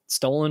just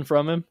stolen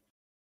from him,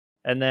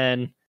 and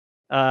then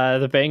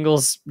the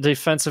Bengals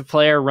defensive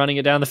player running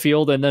it down the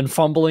field and then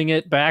fumbling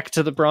it back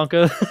to the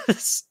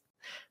Broncos.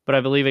 But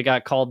I believe it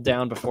got called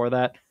down before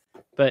that.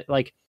 But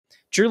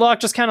Drew Lock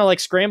just kind of like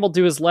scrambled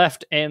to his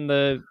left, and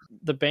the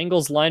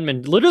Bengals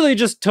lineman literally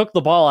just took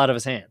the ball out of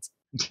his hands,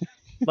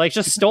 like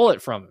just stole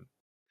it from him.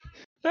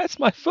 That's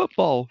my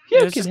football.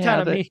 You can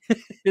have it.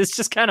 It's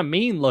just kind of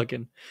mean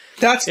looking.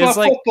 That's my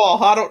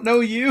football. I don't know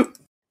you.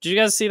 Did you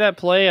guys see that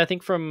play? I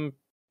think from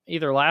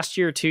either last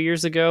year or 2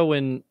 years ago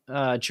when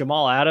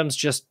Jamal Adams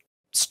just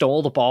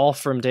stole the ball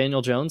from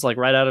Daniel Jones, like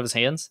right out of his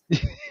hands.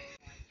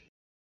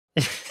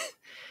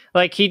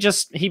 Like he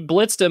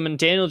blitzed him, and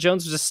Daniel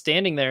Jones was just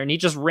standing there, and he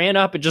just ran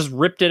up and just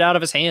ripped it out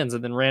of his hands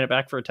and then ran it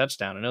back for a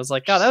touchdown. And I was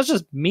like, God, that was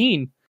just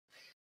mean.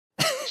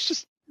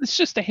 It's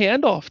just a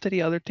handoff to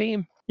the other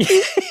team.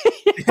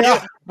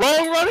 Yeah,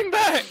 wrong running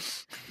back.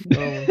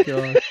 Oh my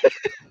God.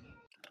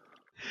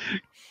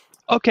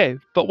 Okay,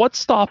 but what's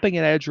stopping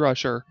an edge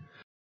rusher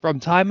from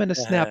timing a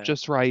snap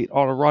just right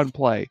on a run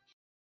play,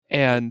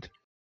 and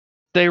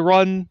they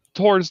run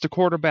towards the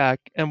quarterback,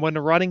 and when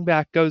the running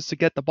back goes to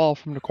get the ball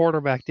from the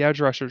quarterback, the edge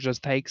rusher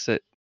just takes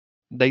it.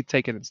 They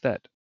take it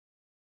instead.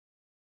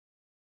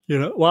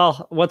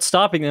 Well, what's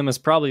stopping them is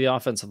probably the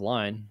offensive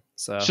line.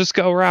 So just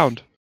go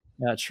around.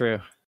 Yeah, true.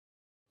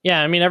 Yeah,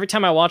 I mean, every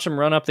time I watch them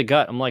run up the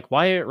gut, I'm like,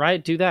 why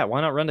do that?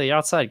 Why not run to the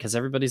outside? Because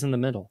everybody's in the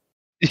middle.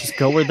 Just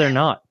go where they're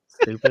not.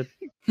 Stupid.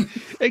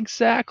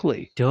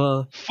 Exactly.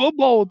 Duh.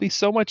 Football would be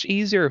so much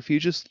easier if you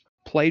just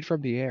played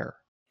from the air.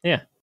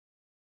 Yeah.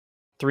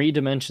 3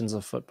 dimensions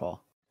of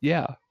football.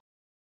 Yeah.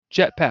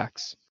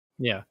 Jetpacks.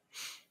 Yeah.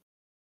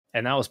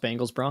 And that was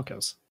Bengals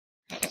Broncos.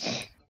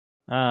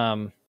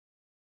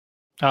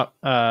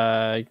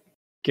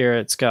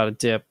 Garrett's got a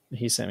dip.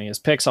 He sent me his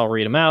picks. I'll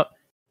read them out.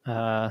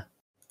 All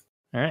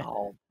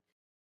right.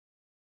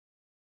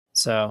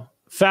 So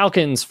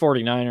Falcons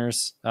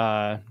 49ers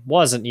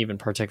wasn't even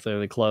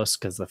particularly close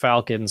because the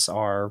Falcons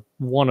are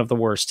one of the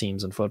worst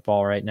teams in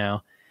football right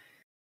now.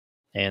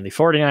 And the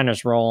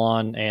 49ers roll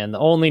on. And the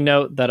only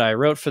note that I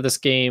wrote for this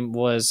game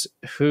was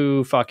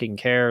who fucking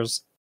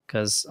cares?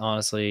 Because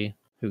honestly,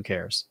 who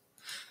cares?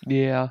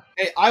 Yeah.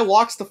 Hey, I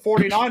watched the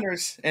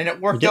 49ers and it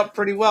worked out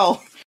pretty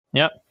well.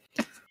 Yep.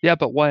 Yeah,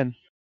 but when?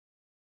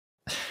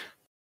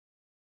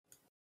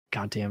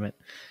 God damn it.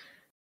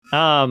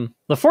 The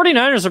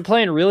 49ers are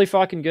playing really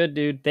fucking good,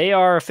 dude. They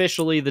are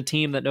officially the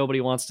team that nobody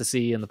wants to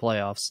see in the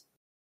playoffs.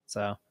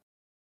 So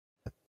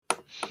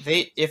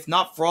if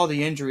not for all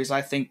the injuries,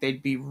 I think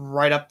they'd be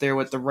right up there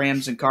with the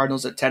Rams and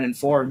Cardinals at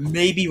 10-4,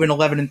 maybe even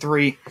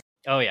 11-3.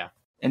 Oh yeah.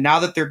 And now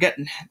that they're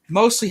getting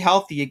mostly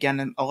healthy again,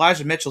 and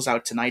Elijah Mitchell's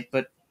out tonight,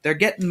 but they're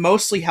getting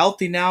mostly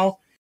healthy now.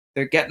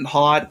 They're getting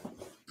hot.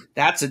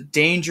 That's a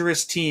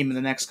dangerous team in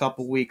the next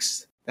couple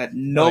weeks that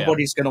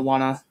nobody's going to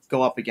want to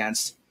go up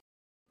against.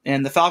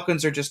 And the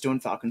Falcons are just doing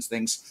Falcons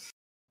things.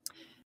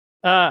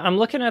 I'm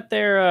looking at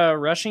their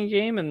rushing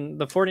game, and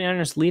the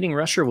 49ers leading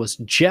rusher was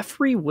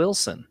Jeffrey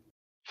Wilson.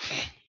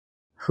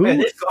 Who? Man,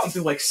 they've gone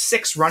through like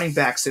 6 running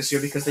backs this year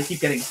because they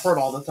keep getting hurt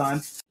all the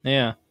time.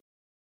 Yeah.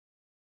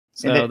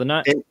 So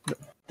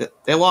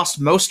they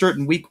lost Mostert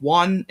in week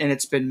 1, and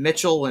it's been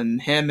Mitchell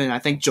and him, and I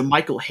think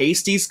JaMychal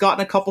Hasty's gotten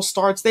a couple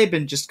starts. They've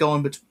been just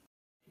going between.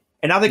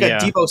 And now they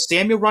got Deebo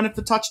Samuel running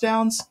for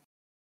touchdowns. I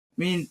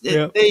mean,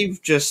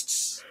 they've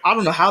just... I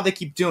don't know how they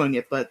keep doing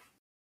it, but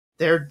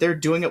they're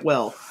doing it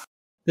well.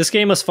 This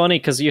game was funny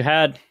because it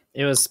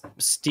was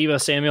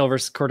Deebo Samuel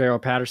versus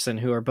Cordero Patterson,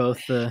 who are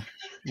both the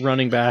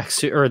running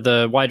backs or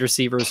the wide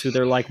receivers who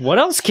they're like, what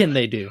else can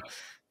they do?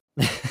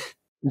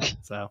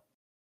 So,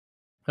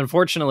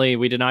 unfortunately,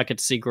 we did not get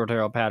to see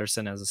Cordero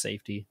Patterson as a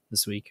safety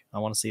this week. I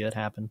want to see that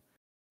happen.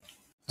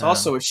 It's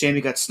also a shame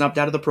he got snubbed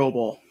out of the Pro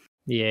Bowl.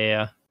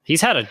 Yeah.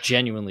 He's had a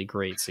genuinely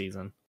great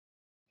season.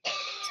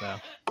 So,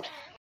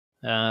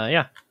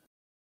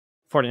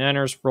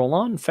 49ers roll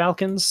on.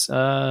 Falcons,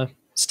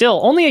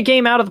 still only a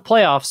game out of the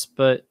playoffs,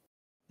 but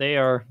they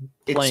are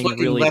playing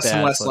really bad. It's looking less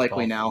and less football.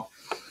 Likely now.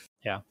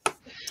 Yeah.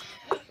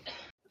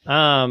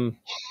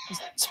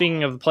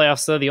 Speaking of the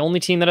playoffs, though, the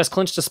only team that has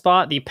clinched a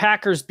spot, the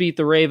Packers beat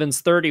the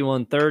Ravens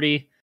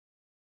 31-30.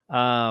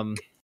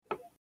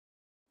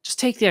 Just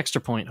take the extra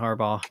point,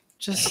 Harbaugh.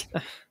 It's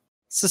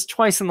just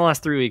twice in the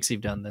last 3 weeks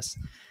you've done this.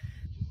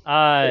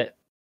 Aaron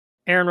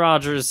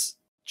Rodgers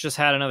just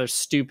had another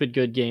stupid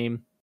good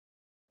game.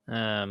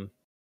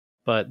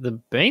 But the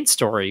main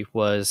story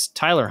was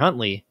Tyler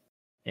Huntley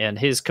and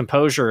his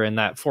composure in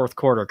that fourth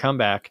quarter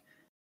comeback.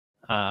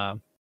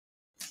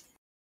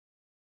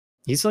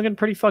 He's looking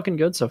pretty fucking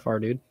good so far,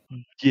 dude.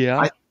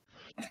 Yeah.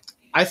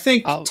 I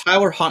think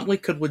Tyler Huntley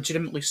could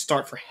legitimately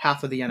start for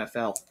half of the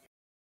NFL.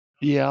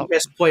 Yeah. He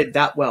has played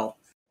that well.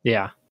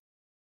 Yeah.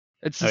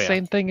 It's the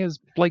same thing as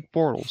Blake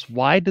Bortles.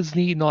 Why does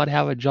he not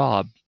have a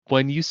job?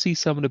 When you see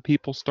some of the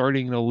people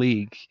starting in the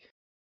league,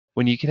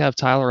 when you can have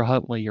Tyler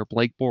Huntley or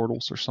Blake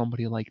Bortles or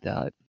somebody like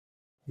that.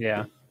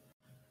 Yeah.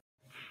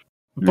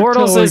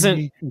 Bortles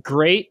isn't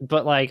great,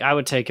 but like I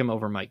would take him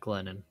over Mike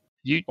Glennon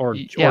or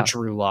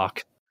Drew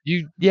Lock.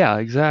 Yeah,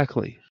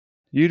 exactly.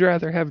 You'd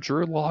rather have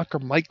Drew Lock or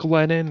Mike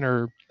Glennon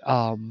or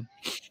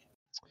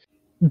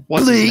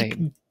what's his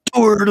name?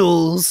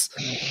 Bortles.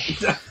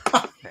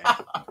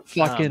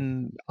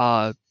 Fucking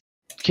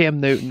Cam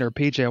Newton or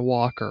PJ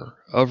Walker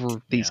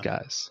over these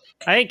guys.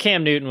 I think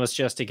Cam Newton was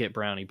just to get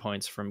brownie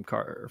points from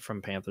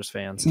Panthers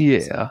fans.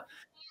 Yeah.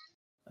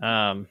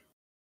 So,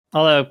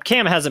 although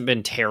Cam hasn't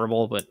been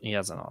terrible, but he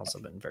hasn't also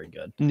been very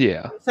good.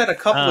 Yeah. He's had a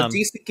couple of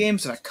decent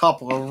games and a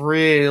couple of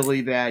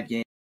really bad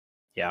games.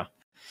 Yeah.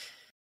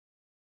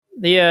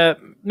 The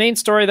main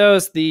story, though,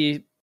 is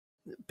the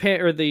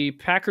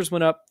Packers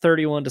went up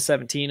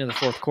 31-17 in the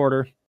fourth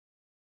quarter.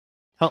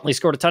 Huntley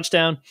scored a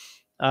touchdown.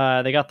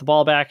 They got the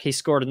ball back. He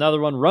scored another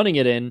one, running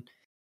it in,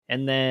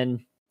 and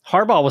then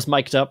Harbaugh was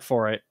mic'd up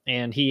for it,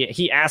 and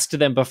he asked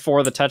them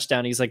before the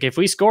touchdown. He's like, "If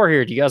we score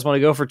here, do you guys want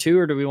to go for 2,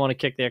 or do we want to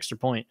kick the extra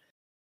point?"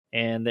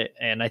 And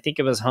I think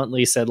it was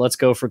Huntley said, "Let's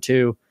go for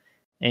 2."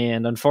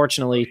 And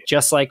unfortunately,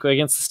 just like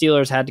against the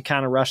Steelers, had to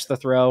kind of rush the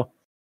throw.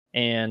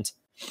 And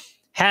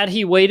had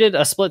he waited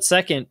a split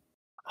second,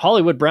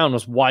 Hollywood Brown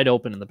was wide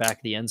open in the back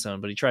of the end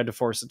zone, but he tried to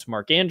force it to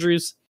Mark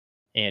Andrews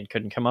and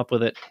couldn't come up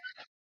with it.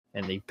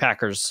 And the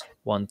Packers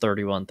won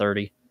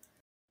 31-30.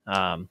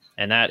 And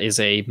that is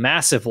a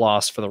massive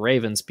loss for the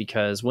Ravens,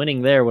 because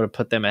winning there would have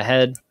put them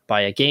ahead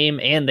by a game,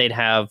 and they'd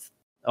have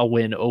a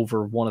win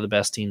over one of the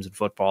best teams in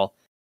football.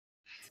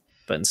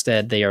 But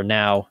instead, they are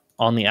now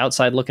on the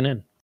outside looking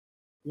in.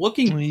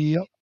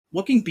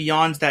 Looking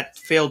beyond that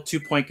failed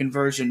 2-point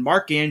conversion,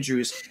 Mark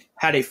Andrews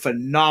had a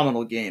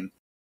phenomenal game.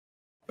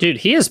 Dude,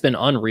 he has been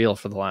unreal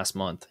for the last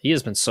month. He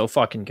has been so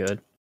fucking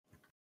good.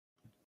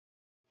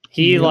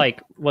 He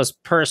was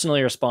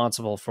personally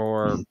responsible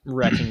for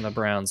wrecking the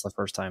Browns the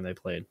first time they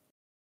played.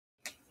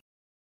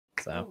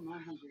 So,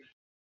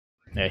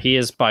 yeah, he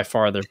is by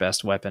far their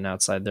best weapon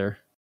outside their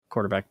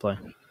quarterback play.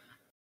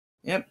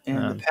 Yep,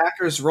 and the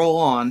Packers roll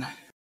on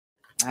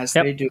as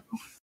they do.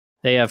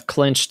 They have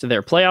clinched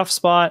their playoff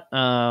spot.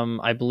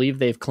 I believe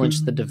they've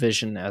clinched the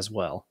division as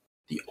well.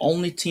 The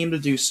only team to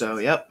do so.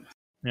 Yep.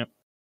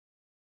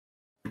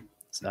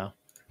 So,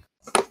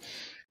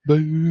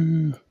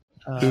 boo.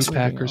 Boo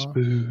Packers,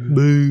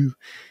 boo.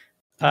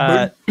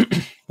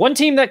 One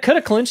team that could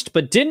have clinched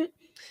but didn't.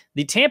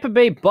 The Tampa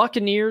Bay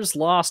Buccaneers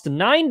lost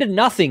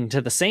 9-0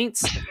 to the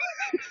Saints.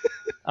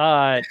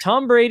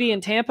 Tom Brady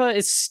in Tampa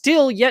is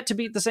still yet to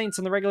beat the Saints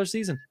in the regular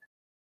season.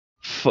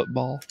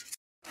 Football.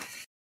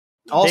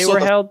 Also, they were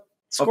held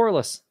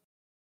scoreless.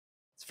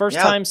 It's the first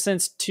time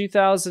since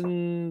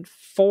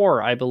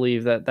 2004, I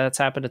believe, that's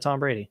happened to Tom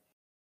Brady.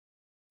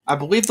 I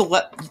believe the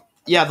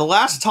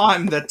last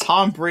time that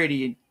Tom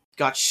Brady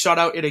got shut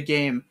out in a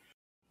game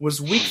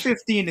was Week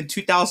 15 in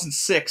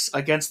 2006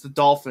 against the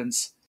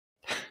Dolphins.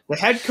 The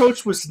head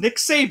coach was Nick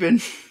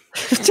Saban.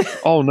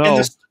 Oh,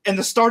 no. And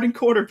the starting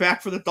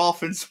quarterback for the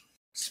Dolphins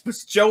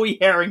was Joey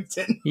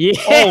Harrington. Yeah.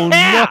 Oh,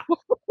 no.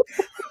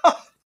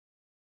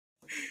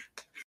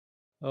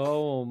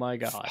 Oh, my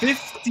God.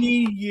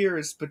 15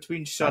 years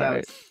between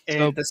shutouts.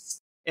 Right.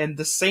 And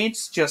the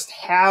Saints just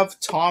have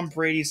Tom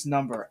Brady's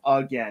number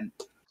again.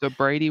 So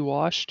Brady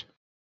washed?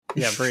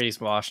 Yeah, Brady's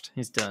washed.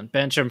 He's done.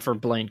 Bench him for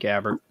Blaine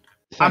Gabbert.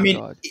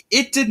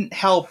 It didn't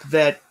help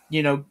that,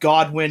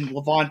 Godwin,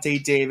 Levante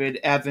David,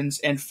 Evans,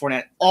 and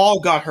Fournette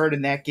all got hurt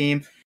in that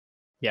game.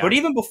 Yeah. But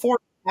even before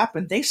it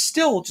happened, they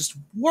still just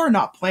were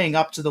not playing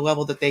up to the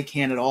level that they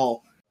can at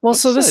all. Well,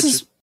 so this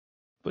is...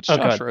 What's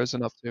Josh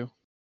Rosen up to?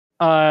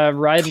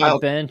 Riding the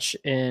bench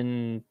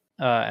in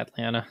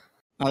Atlanta.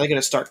 Oh, they're going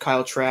to start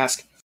Kyle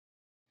Trask.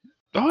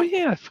 Oh,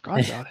 yeah, I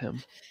forgot about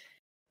him.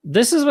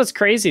 This is what's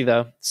crazy,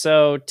 though.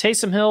 So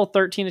Taysom Hill,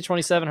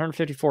 13-27,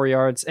 154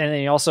 yards, and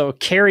then he also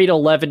carried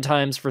 11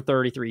 times for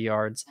 33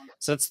 yards.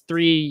 So that's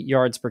 3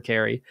 yards per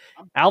carry.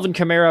 Alvin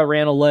Kamara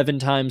ran 11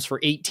 times for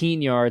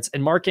 18 yards,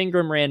 and Mark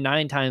Ingram ran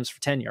 9 times for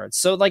 10 yards.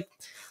 So,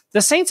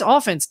 the Saints'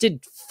 offense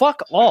did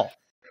fuck all.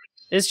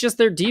 It's just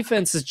their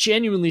defense is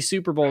genuinely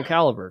Super Bowl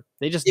caliber.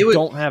 They just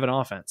don't have an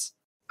offense.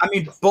 I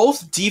mean,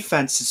 both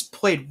defenses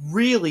played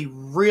really,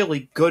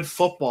 really good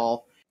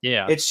football.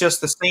 Yeah. It's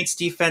just the Saints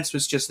defense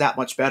was just that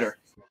much better.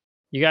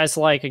 You guys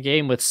like a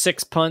game with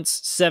 6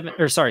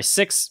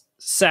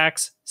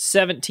 sacks,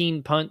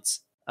 17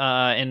 punts,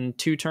 and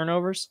 2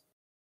 turnovers?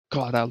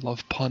 God, I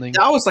love punting.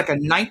 That was like a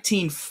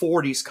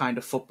 1940s kind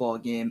of football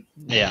game.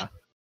 Yeah.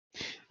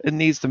 It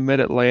needs the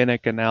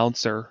Mid-Atlantic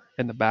announcer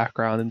in the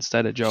background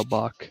instead of Joe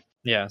Buck.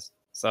 Yes.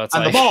 So it's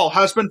and the ball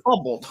has been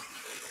fumbled.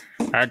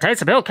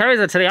 Taysom Hill carries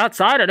it to the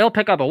outside, and he'll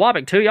pick up a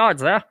whopping 2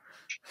 yards there.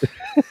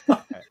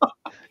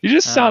 You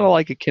just sounded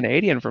like a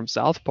Canadian from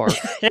South Park.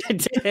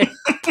 It did.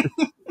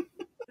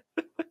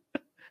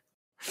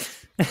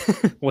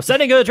 We're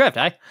setting a drift,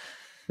 eh?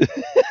 All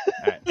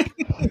right.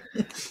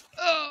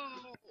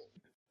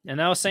 And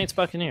now Saints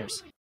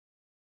Buccaneers.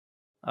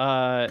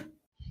 Well,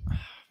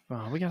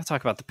 we got to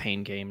talk about the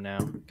pain game now.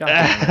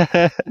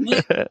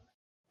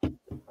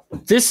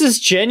 This is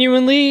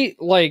genuinely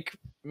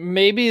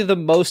maybe the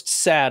most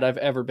sad I've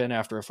ever been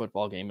after a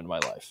football game in my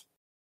life.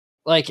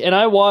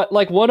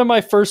 One of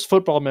my first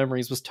football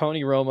memories was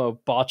Tony Romo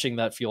botching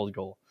that field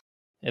goal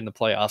in the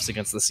playoffs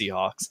against the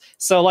Seahawks.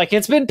 So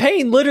it's been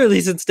pain literally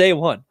since day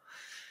one.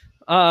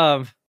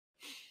 It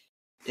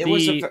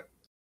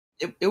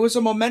It was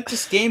a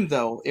momentous game,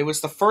 though. It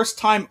was the first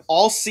time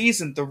all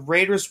season the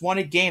Raiders won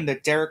a game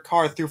that Derek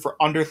Carr threw for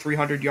under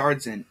 300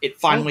 yards in. It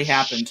finally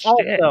happened.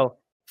 Also,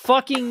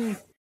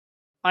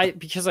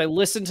 because I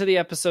listened to the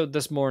episode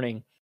this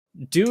morning,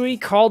 Dewey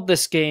called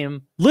this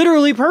game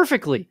literally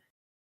perfectly.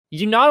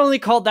 You not only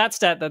called that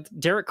stat that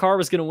Derek Carr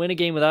was going to win a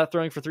game without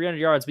throwing for 300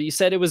 yards, but you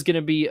said it was going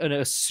to be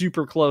a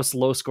super close,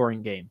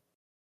 low-scoring game.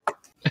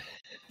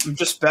 I'm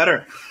just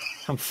better.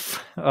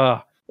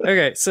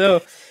 Okay,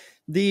 so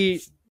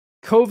the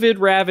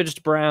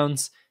COVID-ravaged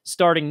Browns,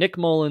 starting Nick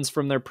Mullins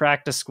from their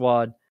practice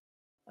squad,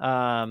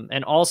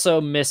 and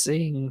also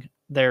missing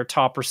their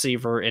top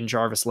receiver in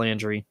Jarvis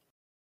Landry,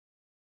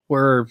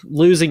 were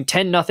losing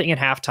 10-0 at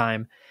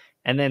halftime,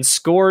 and then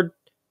scored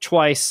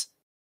twice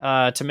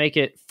to make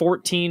it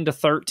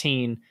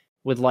 14-13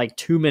 with like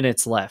 2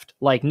 minutes left.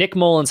 Like, Nick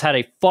Mullins had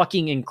a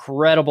fucking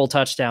incredible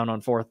touchdown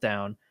on 4th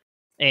down,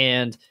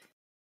 and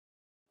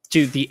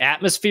dude, the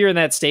atmosphere in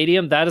that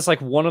stadium, that is like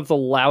one of the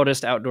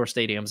loudest outdoor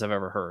stadiums I've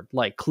ever heard.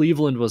 Like,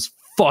 Cleveland was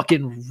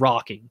fucking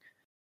rocking.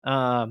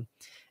 And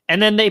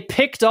then they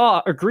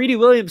Greedy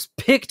Williams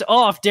picked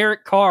off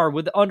Derek Carr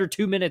with under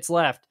 2 minutes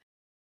left.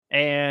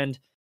 And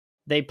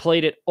they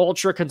played it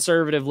ultra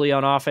conservatively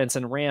on offense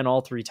and ran all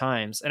 3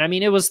 times. And I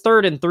mean, it was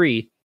 3rd and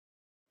 3.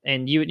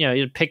 And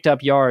you picked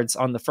up yards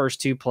on the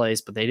first 2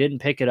 plays, but they didn't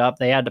pick it up.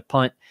 They had to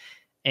punt.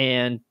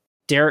 And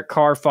Derek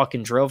Carr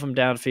fucking drove him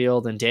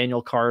downfield, and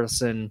Daniel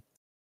Carlson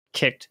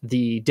kicked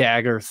the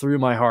dagger through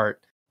my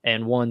heart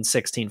and won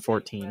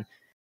 16-14.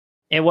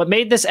 And what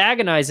made this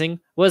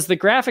agonizing was the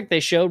graphic they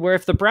showed where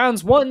if the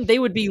Browns won, they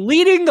would be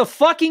leading the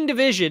fucking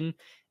division,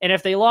 and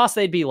if they lost,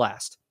 they'd be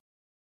last.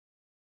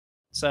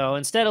 So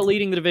instead of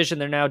leading the division,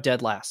 they're now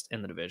dead last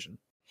in the division.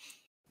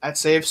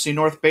 That's AFC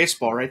North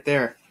baseball right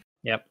there.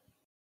 Yep.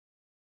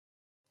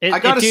 I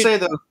gotta say,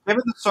 though,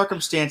 given the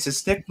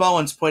circumstances, Nick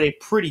Mullins played a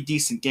pretty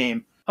decent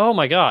game. Oh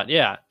my god,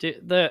 yeah.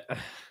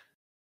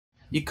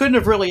 You couldn't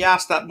have really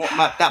asked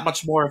that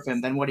much more of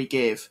him than what he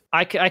gave.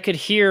 I could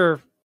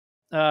hear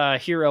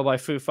Hero by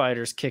Foo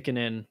Fighters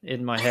kicking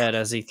in my head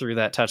as he threw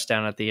that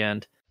touchdown at the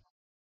end.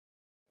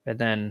 And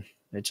then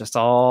it just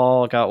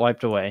all got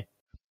wiped away.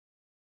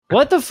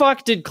 What the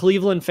fuck did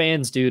Cleveland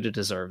fans do to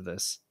deserve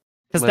this?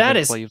 Because that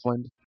is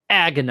Cleveland.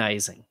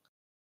 Agonizing.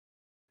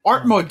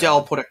 Art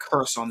Modell put a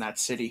curse on that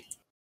city.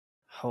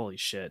 Holy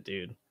shit,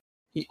 dude.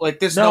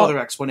 There's no other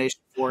explanation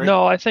for it.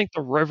 No, I think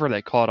the river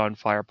they caught on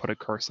fire put a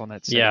curse on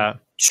that city. Yeah,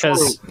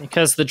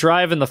 because the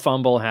drive and the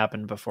fumble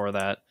happened before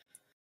that.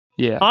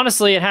 Yeah.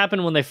 Honestly, it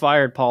happened when they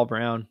fired Paul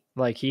Brown.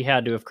 Like, he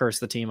had to have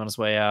cursed the team on his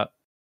way out.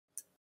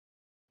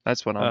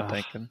 That's what I'm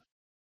thinking.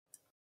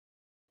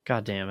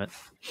 God damn it.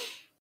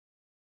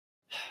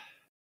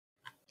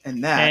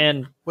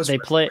 And was they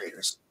play.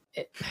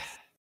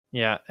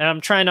 Yeah, and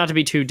I'm trying not to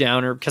be too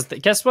downer because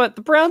guess what?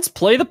 The Browns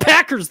play the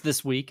Packers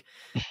this week.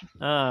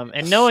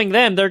 And knowing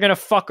them, they're going to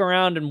fuck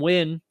around and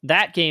win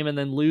that game and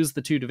then lose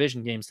the 2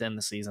 division games to end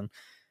the season.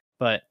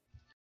 But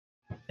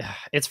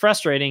it's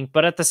frustrating.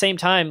 But at the same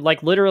time,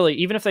 like, literally,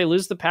 even if they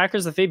lose the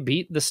Packers, if they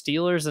beat the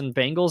Steelers and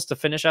Bengals to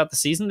finish out the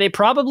season, they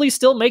probably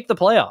still make the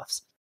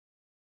playoffs.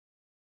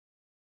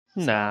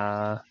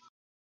 Nah.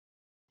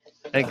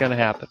 Ain't going to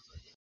happen.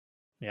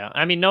 Yeah,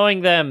 I mean,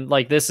 knowing them,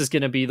 like, this is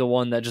going to be the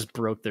one that just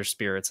broke their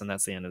spirits, and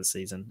that's the end of the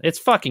season. It's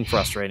fucking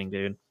frustrating,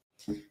 dude.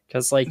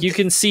 Because, like, you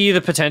can see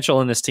the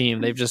potential in this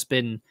team. They've just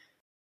been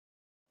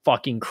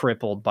fucking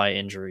crippled by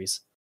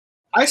injuries.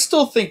 I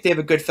still think they have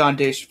a good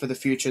foundation for the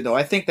future, though.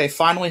 I think they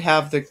finally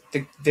have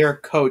their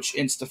coach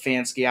in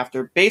Stefanski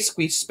after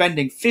basically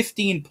spending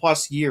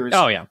 15-plus years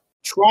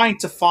trying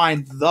to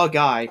find the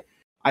guy.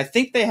 I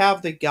think they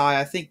have the guy.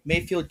 I think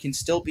Mayfield can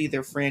still be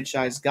their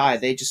franchise guy.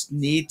 They just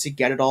need to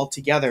get it all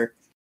together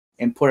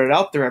and put it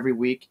out there every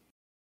week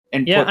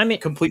and put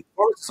complete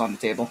performances on the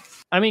table.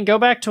 I mean, go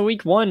back to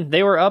week 1.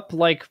 They were up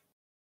like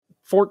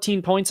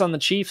 14 points on the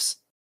Chiefs.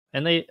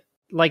 And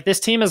this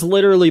team has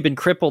literally been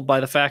crippled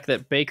by the fact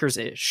that Baker's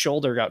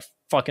shoulder got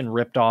fucking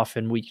ripped off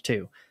in week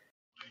 2.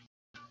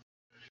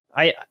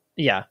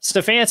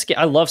 Stefanski,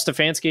 I love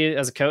Stefanski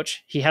as a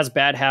coach. He has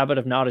bad habit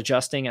of not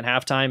adjusting at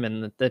halftime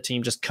and the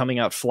team just coming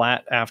out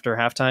flat after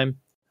halftime.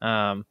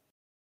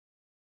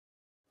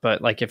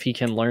 But like, if he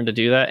can learn to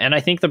do that, and I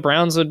think the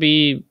Browns would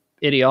be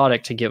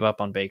idiotic to give up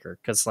on Baker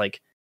because,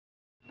 like,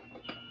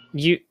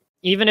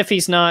 even if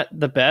he's not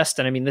the best,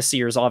 and I mean, this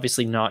year's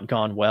obviously not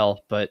gone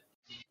well, but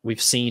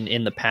we've seen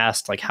in the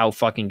past like how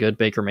fucking good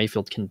Baker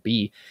Mayfield can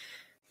be.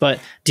 But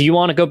do you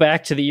want to go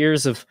back to the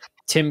years of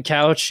Tim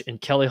Couch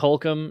and Kelly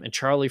Holcomb and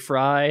Charlie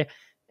Fry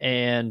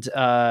and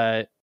Trent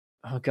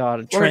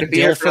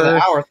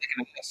Dilfer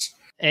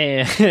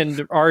and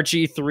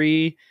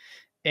RG3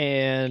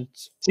 and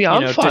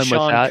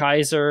Deshaun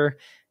Kaiser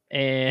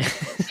and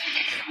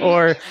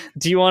or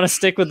do you want to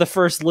stick with the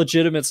first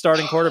legitimate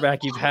starting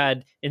quarterback you've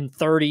had in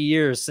 30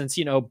 years since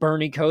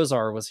Bernie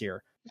Kosar was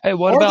here? Hey,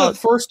 what about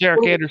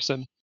Derek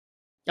Anderson?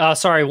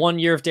 1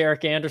 year of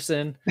Derek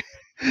Anderson.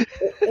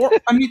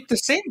 I mean, the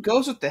same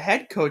goes with the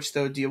head coach,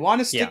 though. Do you want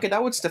to stick it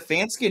out with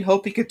Stefanski and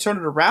hope he could turn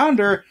it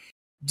around, or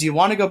do you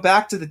want to go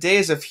back to the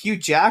days of Hugh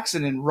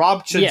Jackson and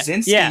Rob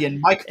Chudzinski and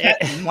Mike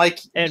Pettin?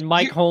 And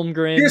Mike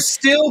Holmgren. You're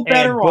still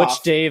better and Butch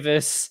off.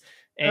 Davis.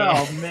 And,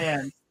 oh,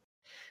 man.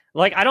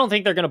 I don't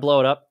think they're going to blow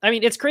it up. I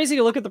mean, it's crazy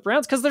to look at the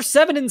Browns because they're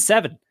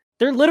 7-7.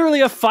 They're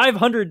literally a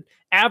 500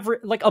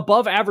 average,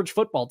 above average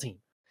football team.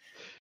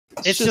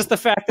 It's just the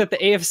fact that the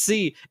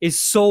AFC is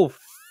so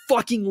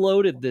fucking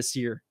loaded this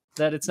year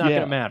that it's not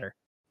going to matter.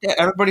 Yeah,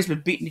 everybody's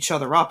been beating each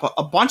other up.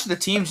 A bunch of the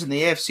teams in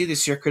the AFC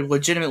this year could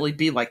legitimately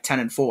be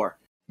 10-4.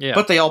 Yeah,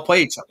 but they all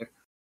play each other.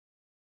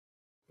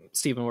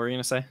 Steven, what were you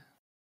going to say?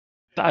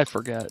 I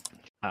forget.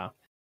 Oh.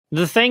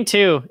 The thing,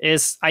 too,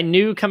 is I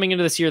knew coming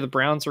into this year the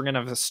Browns were going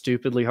to have a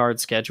stupidly hard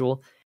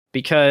schedule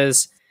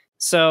because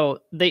the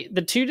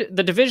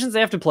divisions they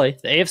have to play,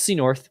 the AFC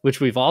North, which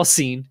we've all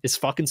seen is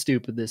fucking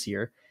stupid this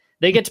year.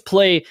 They get to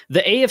play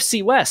the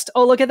AFC West.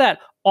 Oh, look at that.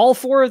 All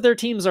 4 of their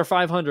teams are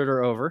 500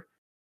 or over.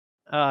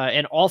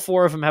 And all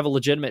 4 of them have a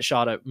legitimate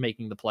shot at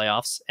making the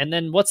playoffs. And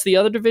then what's the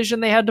other division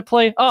they had to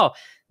play? Oh,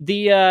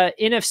 the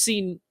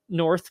NFC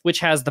North,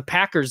 which has the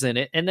Packers in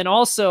it. And then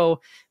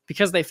also,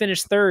 because they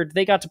finished 3rd,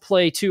 they got to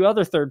play 2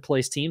 other 3rd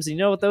place teams. And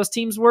you know what those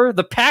teams were?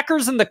 The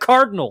Packers and the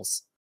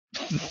Cardinals.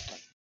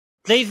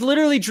 They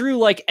literally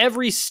drew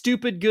every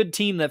stupid good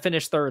team that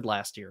finished 3rd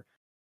last year.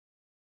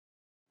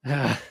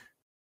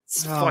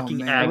 It's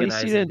fucking agonizing. At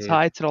least you didn't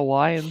tie to the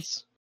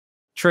Lions.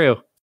 True.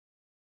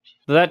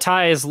 But that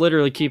tie is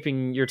literally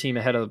keeping your team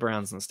ahead of the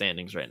Browns in the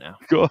standings right now.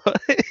 Good.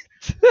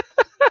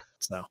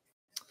 So,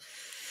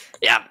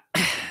 yeah,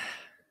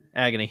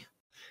 agony.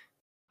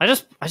 I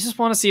just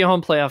want to see a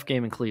home playoff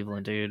game in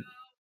Cleveland, dude.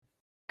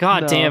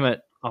 God damn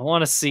it! I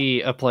want to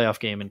see a playoff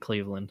game in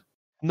Cleveland.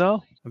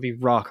 No, it'd be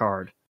rock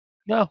hard.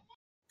 No,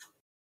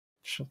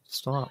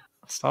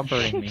 stop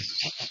hurting me.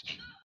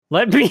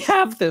 Let me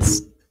have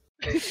this.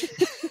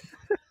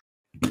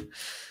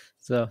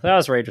 So that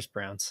was Raiders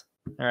Browns.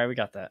 All right, we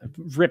got that.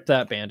 Rip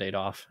that Band-Aid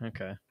off.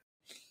 Okay.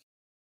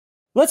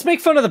 Let's make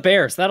fun of the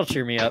Bears. That'll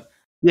cheer me up.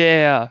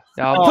 Yeah.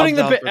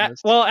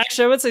 Well,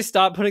 actually, I would say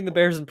stop putting the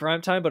Bears in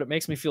primetime, but it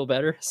makes me feel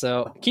better.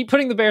 So keep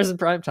putting the Bears in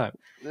primetime.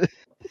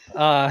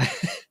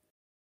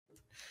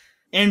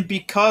 And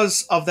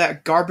because of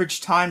that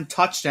garbage time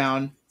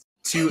touchdown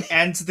to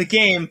end the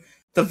game,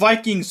 the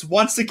Vikings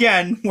once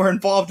again were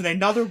involved in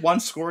another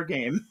one-score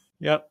game.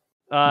 Yep.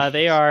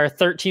 They are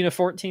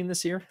 13-14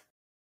 this year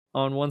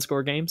on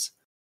one-score games.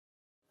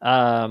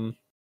 I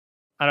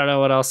don't know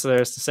what else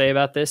there is to say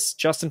about this.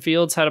 Justin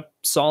Fields had a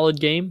solid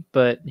game,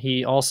 but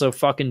he also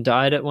fucking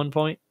died at one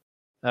point,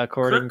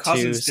 according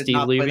to Steve did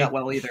not Levy. Play that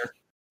well either.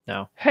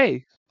 No.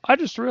 Hey, I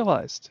just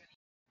realized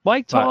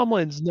Mike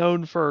Tomlin's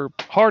known for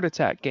heart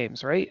attack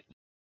games, right?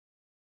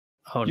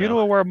 Oh no. You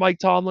know where Mike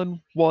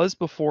Tomlin was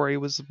before he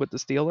was with the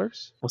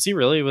Steelers? Was he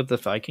really with the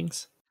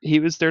Vikings? He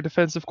was their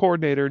defensive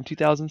coordinator in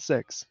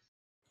 2006.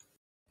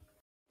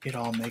 It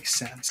all makes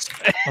sense.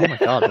 Oh my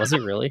god, was he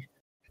really?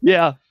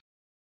 Yeah.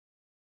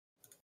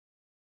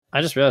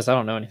 I just realized I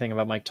don't know anything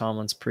about Mike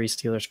Tomlin's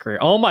pre-Steelers career.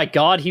 Oh my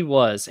god, he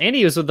was. And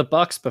he was with the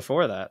Bucks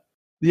before that.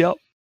 Yep.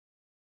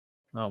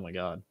 Oh my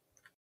god.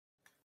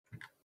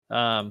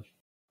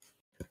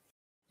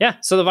 Yeah,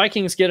 so the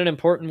Vikings get an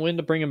important win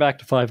to bring him back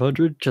to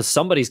 500 because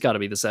somebody's got to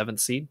be the 7th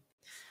seed.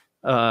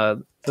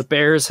 The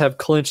Bears have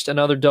clinched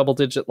another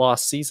double-digit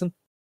loss season.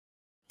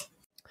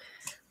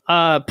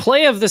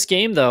 Play of this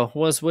game, though,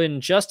 was when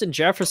Justin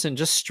Jefferson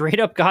just straight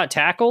up got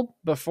tackled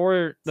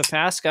before the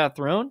pass got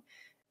thrown.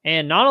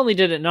 And not only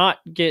did it not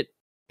get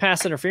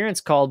pass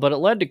interference called, but it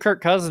led to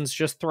Kirk Cousins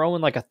just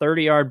throwing a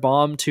 30-yard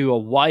bomb to a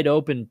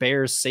wide-open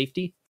Bears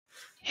safety.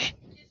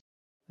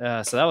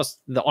 So that was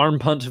the arm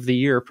punt of the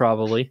year,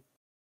 probably.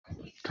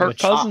 Kirk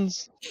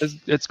Cousins,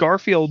 it's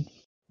Garfield.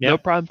 Yep. No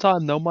prime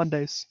time, no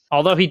Mondays.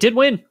 Although he did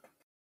win,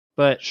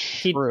 but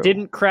he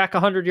didn't crack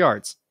 100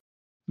 yards.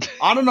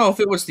 I don't know if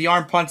it was the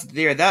arm punt of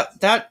the year.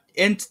 That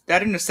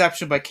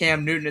interception by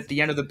Cam Newton at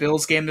the end of the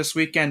Bills game this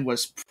weekend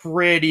was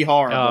pretty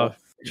horrible. Oh,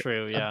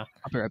 true, yeah.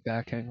 I'll be right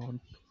back. Hang on.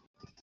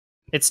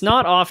 It's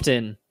not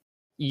often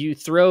you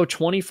throw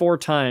 24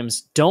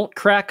 times, don't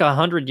crack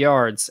 100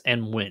 yards,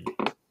 and win.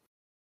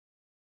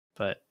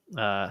 But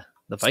the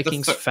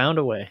Vikings found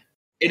a way.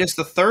 It is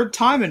the 3rd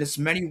time in as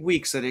many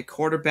weeks that a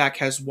quarterback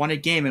has won a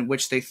game in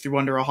which they threw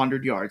under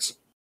 100 yards.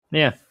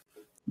 Yeah.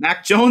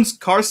 Mac Jones,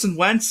 Carson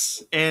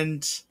Wentz,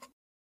 and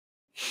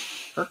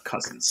Kirk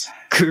Cousins.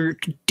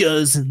 Kirk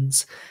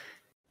Cousins.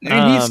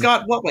 I mean, he's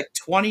got,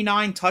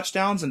 29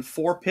 touchdowns and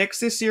 4 picks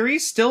this year?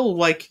 He's still,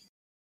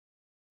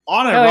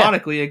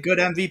 unironically a good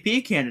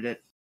MVP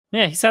candidate.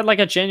 Yeah, he's had,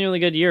 a genuinely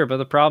good year, but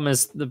the problem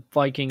is the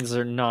Vikings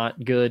are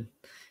not good.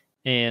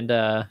 And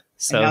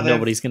so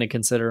nobody's going to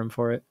consider him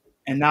for it.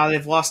 And now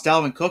they've lost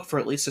Dalvin Cook for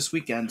at least this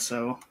weekend,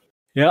 so...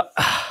 Yeah.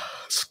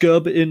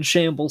 Scub in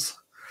shambles.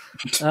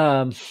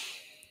 No,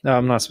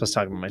 I'm not supposed to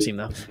talk about my team,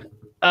 though.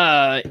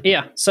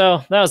 Yeah,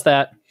 so that was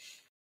that.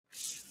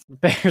 The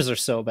Bears are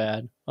so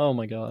bad. Oh,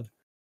 my God.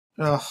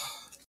 Ugh.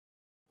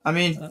 I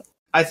mean,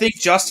 I think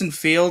Justin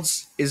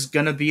Fields is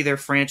going to be their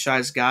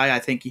franchise guy. I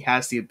think he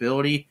has the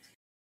ability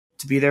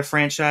to be their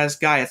franchise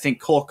guy. I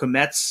think Cole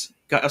Kmet's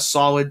got a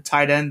solid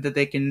tight end that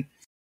they can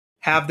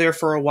have there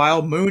for a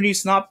while.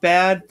 Mooney's not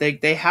bad.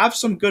 They have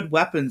some good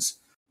weapons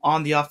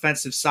on the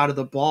offensive side of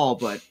the ball,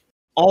 but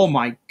oh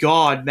my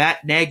God,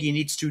 Matt Nagy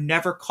needs to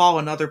never call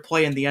another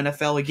play in the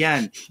NFL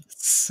again.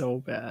 It's so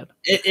bad.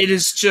 It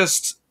is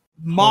just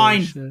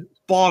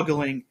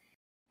mind-boggling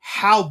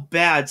how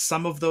bad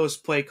some of those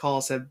play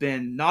calls have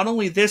been, not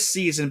only this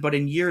season, but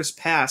in years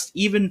past,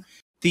 even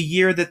the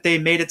year that they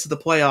made it to the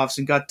playoffs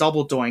and got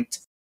double doinked.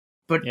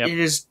 But It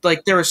is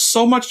like there is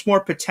so much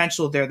more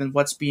potential there than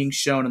what's being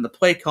shown, and the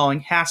play calling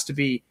has to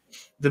be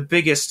the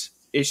biggest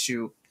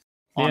issue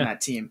on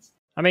that team.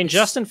 I mean,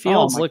 Justin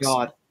Fields looks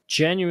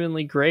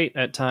genuinely great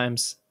at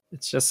times.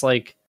 It's just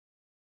like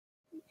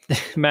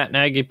Matt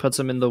Nagy puts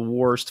him in the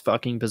worst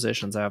fucking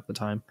positions half the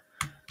time.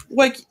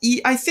 Like,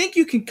 I think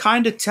you can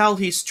kind of tell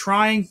he's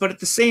trying, but at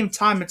the same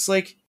time, it's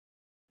like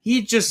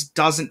he just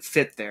doesn't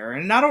fit there.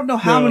 And I don't know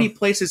how many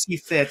places he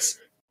fits.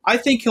 I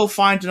think he'll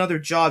find another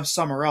job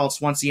somewhere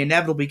else once he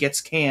inevitably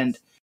gets canned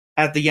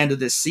at the end of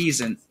this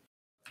season.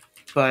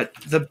 But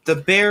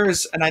the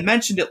Bears, and I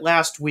mentioned it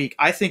last week,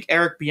 I think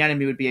Eric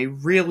Bieniemy would be a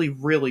really,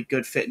 really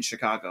good fit in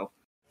Chicago.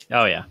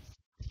 Oh, yeah.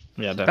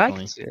 Yeah,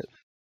 definitely.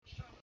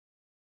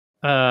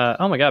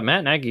 Oh, my God.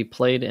 Matt Nagy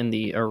played in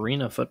the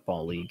Arena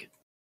Football League.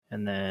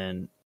 And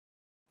then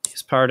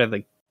he's part of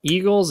the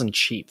Eagles and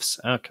Chiefs.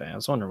 Okay, I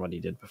was wondering what he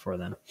did before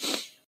then.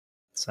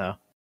 So,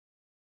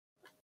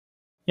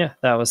 yeah,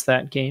 that was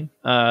that game.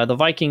 The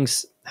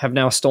Vikings have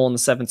now stolen the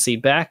 7th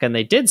seed back, and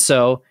they did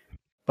so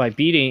by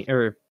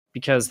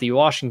because the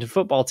Washington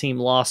football team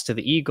lost to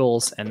the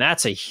Eagles, and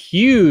that's a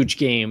huge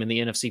game in the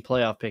NFC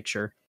playoff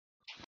picture.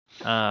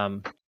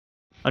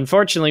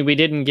 Unfortunately, we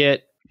didn't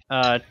get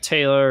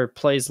Taylor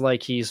plays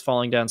like he's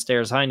falling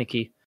downstairs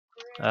Heineke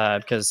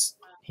because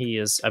he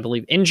is, I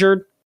believe,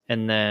 injured,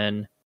 and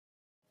then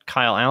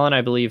Kyle Allen,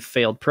 I believe,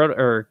 failed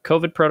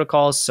COVID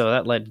protocols, so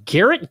that led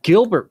Garrett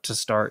Gilbert to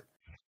start.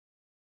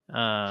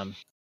 And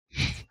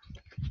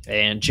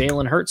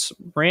Jalen Hurts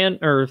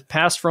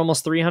passed for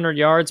almost 300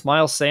 yards.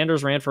 Miles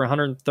Sanders ran for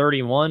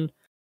 131.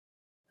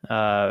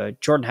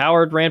 Jordan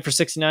Howard ran for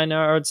 69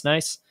 yards.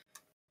 Nice.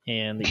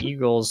 And the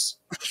Eagles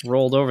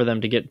rolled over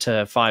them to get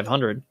to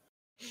 500.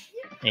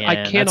 And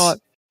I cannot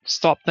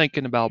stop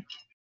thinking about,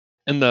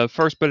 in the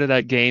first bit of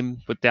that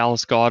game with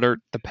Dallas Goedert,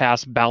 the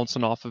pass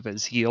bouncing off of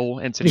his heel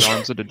into the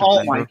arms of the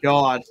defender. Oh my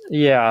God.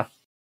 Yeah.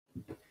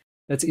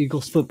 That's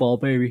Eagles football,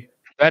 baby.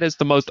 That is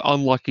the most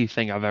unlucky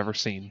thing I've ever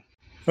seen.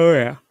 Oh,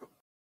 yeah.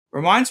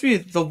 Reminds me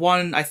of the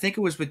one, I think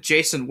it was with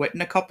Jason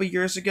Witten a couple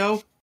years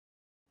ago,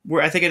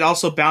 where I think it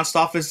also bounced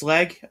off his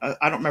leg.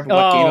 I don't remember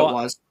what game it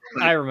was.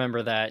 I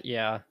remember that,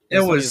 yeah. It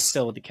was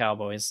still with the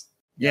Cowboys.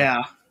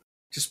 Yeah.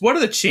 Just what are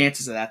the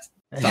chances of that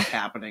stuff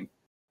happening?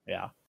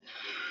 Yeah.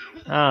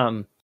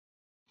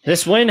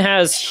 This win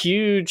has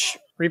huge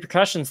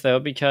repercussions, though,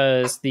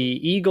 because the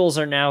Eagles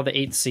are now the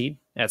 8th seed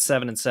at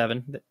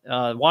 7-7.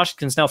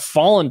 Washington's now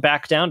fallen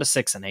back down to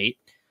 6-8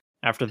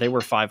 after they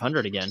were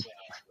 500 again.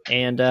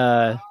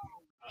 And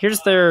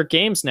here's their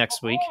games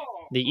next week.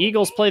 The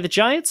Eagles play the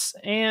Giants,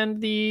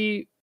 and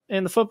the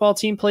football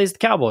team plays the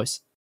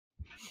Cowboys.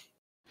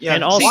 Yeah,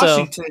 and also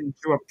Washington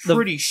threw a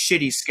pretty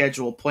shitty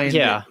schedule playing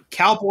the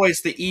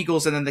Cowboys, the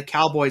Eagles, and then the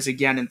Cowboys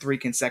again in 3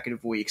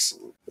 consecutive weeks.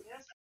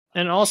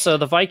 And also,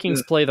 the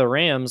Vikings play the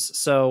Rams,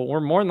 so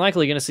we're more than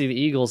likely going to see the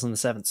Eagles in the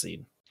 7th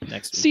seed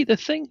next week. See, the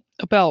thing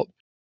about,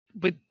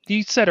 but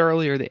you said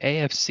earlier, the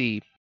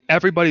AFC,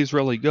 everybody's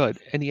really good,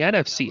 and the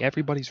NFC,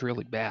 everybody's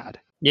really bad.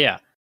 Yeah.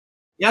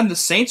 Yeah, and the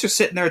Saints are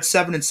sitting there at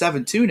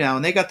 7-7 too now,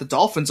 and they got the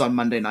Dolphins on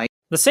Monday night.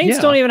 The Saints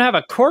don't even have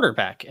a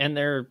quarterback, and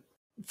they're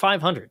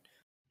 500.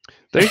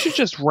 They should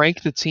just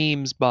rank the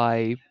teams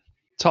by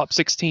top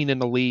 16 in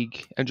the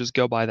league and just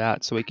go by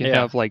that, so we can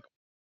have like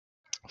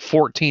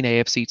 14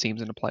 AFC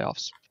teams in the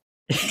playoffs.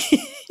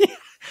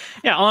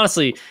 Yeah,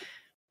 honestly,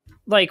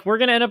 like we're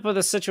gonna end up with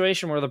a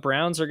situation where the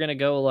Browns are gonna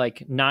go like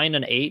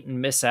 9-8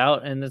 and miss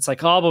out, and it's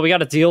like, oh, but we got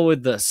to deal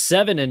with the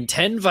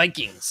 7-10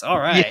 Vikings. All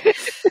right.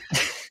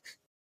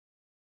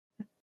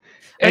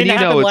 And that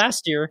happened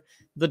last year.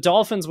 The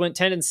Dolphins went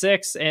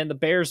 10-6, and the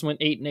Bears went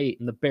 8-8,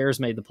 and the Bears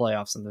made the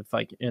playoffs, and the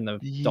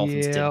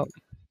Dolphins didn't.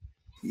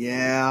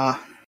 Yeah.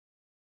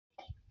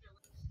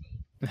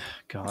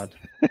 God.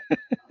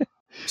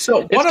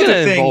 So it's going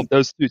to involve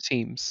those two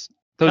teams,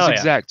 those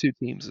exact two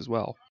teams as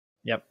well.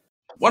 Yep.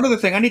 One other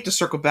thing, I need to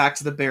circle back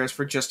to the Bears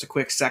for just a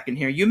quick second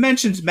here. You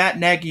mentioned Matt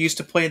Nagy used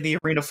to play in the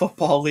Arena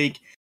Football League.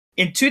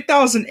 In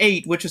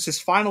 2008, which was his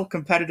final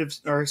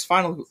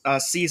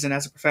season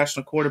as a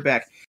professional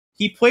quarterback,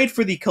 he played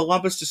for the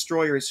Columbus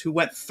Destroyers, who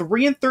went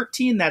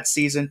 3-13 that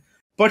season,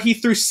 but he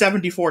threw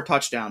 74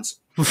 touchdowns.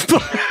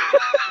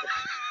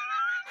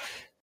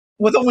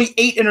 With only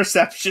 8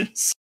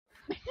 interceptions.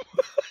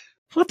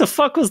 What the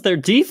fuck was their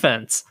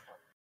defense?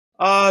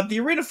 The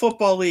Arena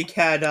Football League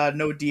had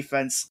no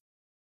defense.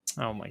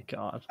 Oh my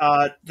God.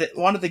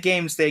 One of the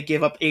games they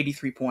gave up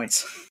 83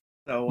 points.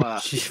 So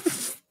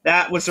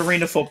that was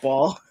Arena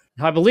Football.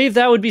 I believe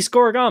that would be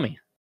Scorigami.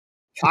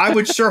 I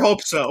would sure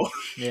hope so.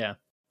 Yeah.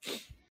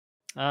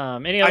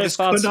 Any other I just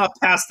thoughts? could not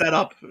pass that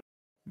up.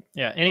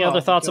 Yeah. Any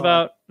other thoughts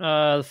about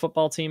the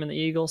football team and the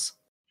Eagles?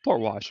 Poor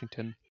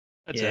Washington.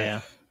 That's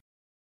it.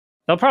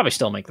 They'll probably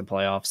still make the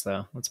playoffs,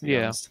 though. Let's be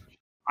honest.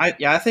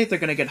 I think they're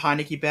going to get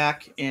Heineke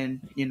back, and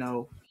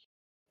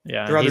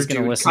their other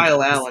dude,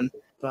 Kyle Allen.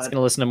 He's going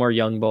to listen to more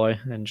Young Boy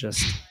and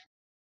just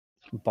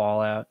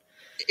ball out.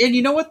 And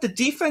you know what? The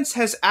defense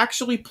has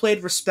actually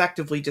played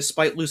respectively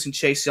despite losing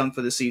Chase Young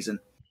for the season.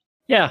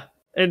 Yeah,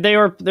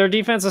 their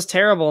defense was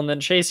terrible, and then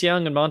Chase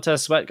Young and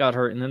Montez Sweat got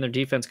hurt, and then their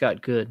defense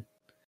got good.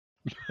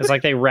 It's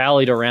like they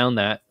rallied around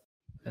that.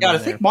 Yeah, I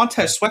think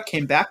Montez Sweat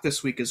came back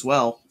this week as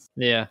well.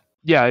 Yeah.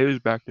 Yeah, he was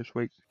back this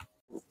week.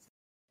 I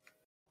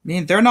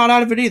mean, they're not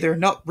out of it either.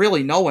 No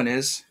one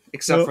is,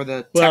 except for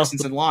the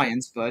Texans and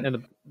Lions, but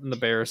and the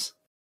Bears.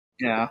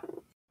 Yeah.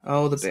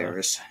 Oh, the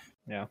Bears.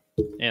 Yeah,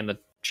 and the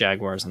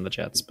Jaguars and the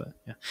Jets, but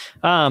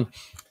yeah.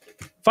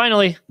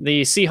 Finally,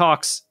 the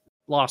Seahawks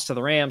lost to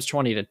the Rams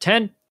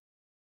 20-10.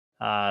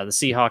 The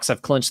Seahawks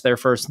have clinched their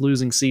first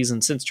losing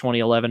season since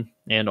 2011,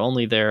 and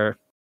only their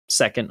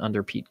second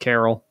under Pete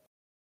Carroll.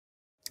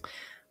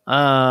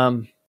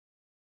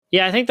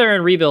 Yeah, I think they're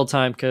in rebuild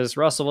time because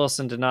Russell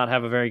Wilson did not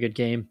have a very good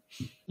game.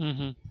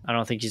 Mm-hmm. I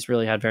don't think he's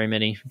really had very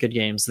many good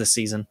games this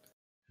season.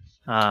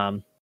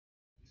 More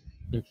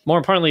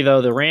importantly,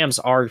 though, the Rams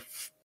are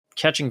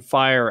catching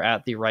fire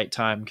at the right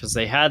time because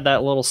they had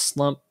that little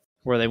slump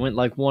where they went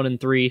like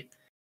 1-3,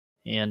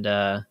 and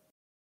now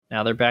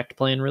they're back to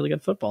playing really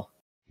good football.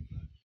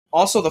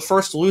 Also, the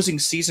first losing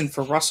season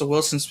for Russell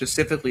Wilson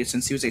specifically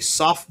since he was a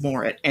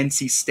sophomore at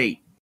NC State.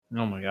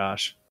 Oh my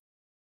gosh.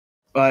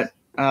 But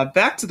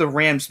back to the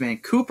Rams, man.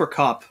 Cooper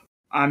Kupp.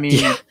 I mean,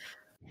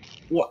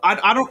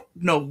 I don't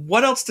know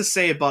what else to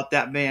say about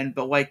that man,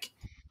 but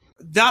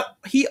that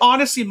he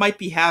honestly might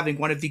be having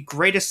one of the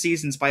greatest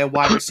seasons by a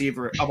wide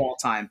receiver of all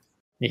time.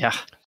 Yeah.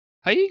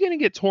 How are you going to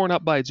get torn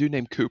up by a dude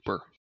named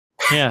Cooper?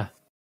 Yeah.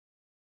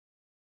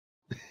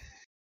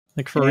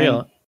 Like, for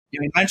real.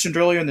 We mentioned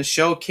earlier in the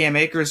show, Cam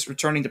Akers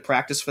returning to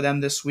practice for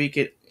them this week.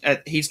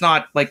 He's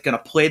not going to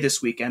play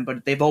this weekend,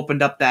 but they've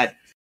opened up that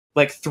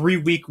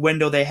 3-week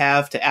window they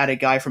have to add a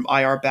guy from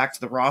IR back to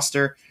the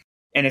roster.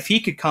 And if he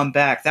could come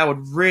back, that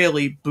would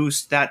really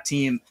boost that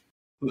team,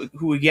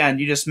 who again,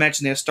 you just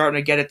mentioned they're starting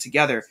to get it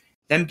together.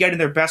 Them getting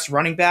their best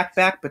running back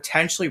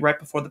potentially right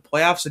before the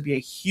playoffs would be a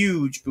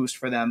huge boost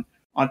for them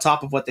on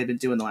top of what they've been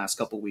doing the last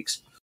couple of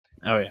weeks.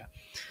 Oh, yeah.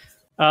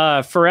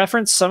 For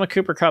reference, some of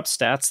Cooper Kupp's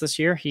stats this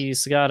year,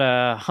 he's got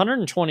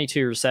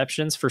 122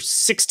 receptions for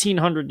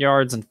 1,600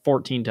 yards and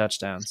 14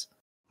 touchdowns.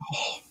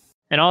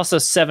 And also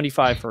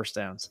 75 first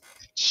downs.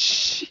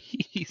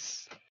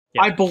 Jeez.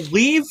 Yeah. I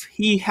believe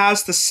he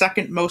has the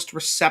second most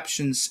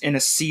receptions in a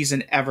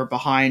season ever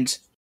behind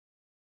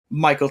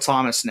Michael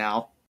Thomas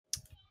now.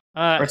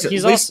 Or it's at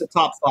least the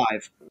top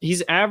 5.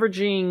 He's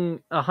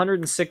averaging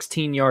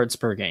 116 yards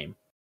per game.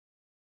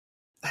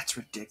 That's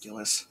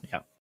ridiculous.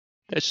 Yeah.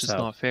 That's just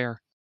not fair.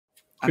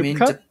 Cooper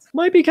Kupp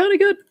might be kind of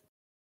good.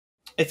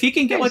 If he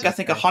can get I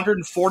think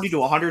 140 to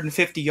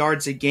 150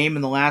 yards a game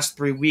in the last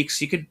 3 weeks,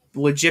 he could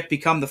legit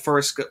become the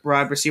first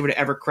wide receiver to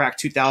ever crack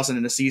 2,000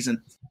 in a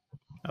season.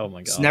 Oh my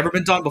god. It's never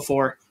been done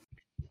before.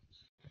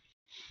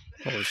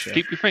 Holy shit.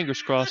 Keep your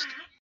fingers crossed.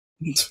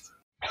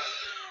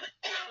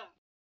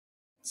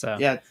 So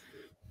yeah.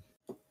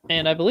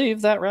 And I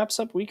believe that wraps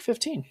up week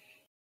 15.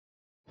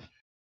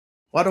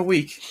 What a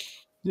week.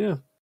 Yeah.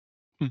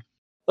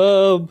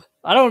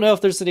 I don't know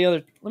if there's any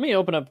other. Let me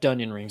open up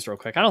Dunyan Rings real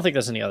quick. I don't think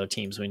there's any other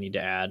teams we need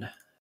to add,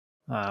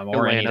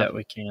 or any that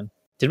we can.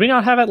 Did we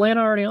not have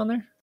Atlanta already on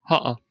there?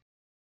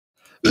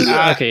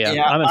 Okay,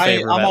 yeah. I'm in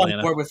favor of Atlanta. I'm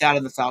on board with that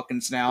in the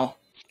Falcons now.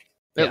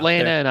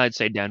 Atlanta, and I'd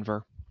say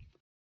Denver.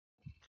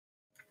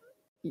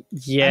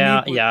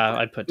 Yeah,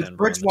 I'd put Denver.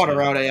 Bridgewater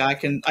out, I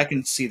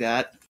can see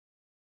that.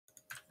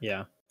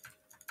 Yeah.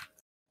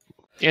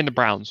 And the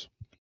Browns.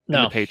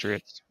 No. And the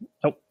Patriots.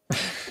 Nope.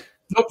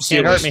 Nope.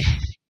 Can't hurt me.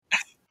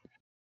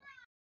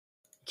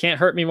 Can't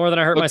hurt me more than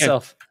I hurt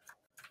myself.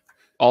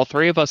 All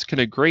three of us can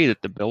agree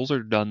that the Bills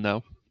are done,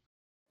 though.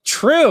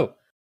 True.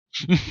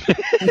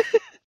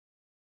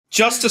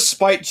 Just to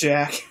spite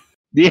Jack.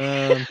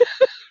 Yeah.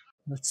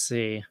 Let's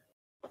see.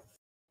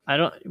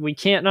 We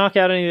can't knock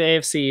out any of the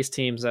AFC East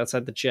teams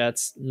outside the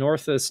Jets.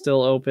 North is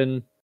still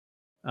open.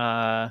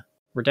 We're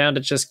down to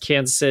just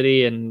Kansas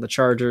City and the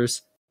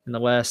Chargers in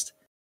the West.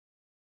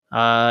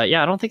 I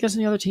don't think there's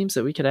any other teams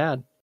that we could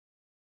add.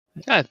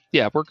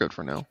 Yeah, we're good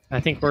for now. I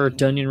think we're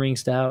Dunyan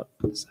Ringed out.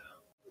 So.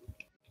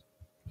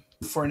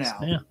 For now.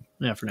 So,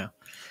 yeah, for now.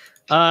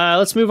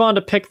 Let's move on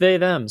to pick they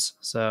thems.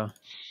 So.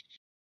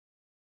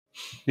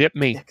 Yep,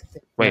 me.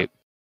 Wait.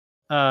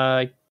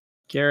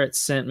 Garrett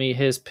sent me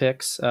his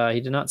picks. He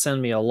did not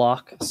send me a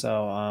lock,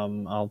 so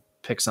I'll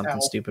pick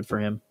something stupid for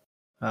him.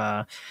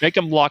 Make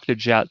him lock the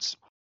Jets.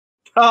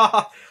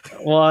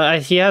 Well,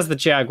 he has the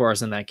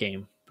Jaguars in that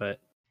game, but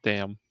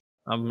damn.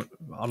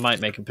 I might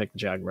make him pick the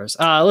Jaguars.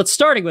 Let's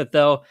starting with,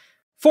 though,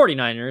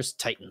 49ers,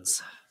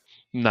 Titans.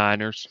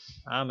 Niners.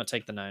 I'm going to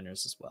take the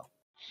Niners as well.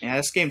 Yeah,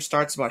 this game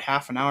starts about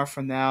half an hour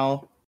from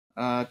now.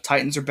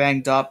 Titans are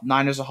banged up.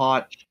 Niners are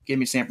hot. Give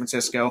me San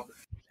Francisco.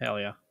 Hell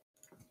yeah.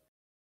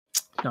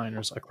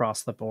 Niners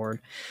across the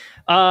board.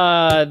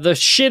 The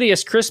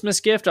shittiest Christmas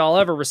gift I'll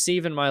ever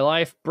receive in my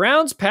life.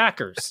 Browns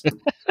Packers.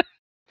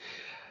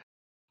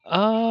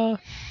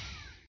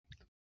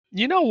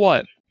 You know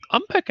what?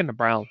 I'm picking the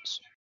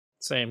Browns.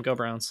 Same. Go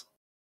Browns.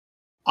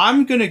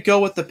 I'm going to go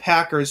with the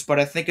Packers, but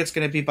I think it's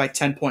going to be by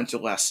 10 points or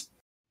less.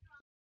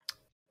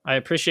 I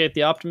appreciate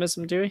the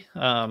optimism, Dewey.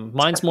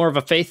 Mine's more of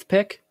a faith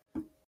pick,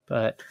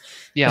 but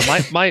yeah,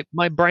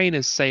 my brain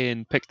is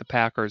saying pick the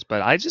Packers,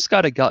 but I just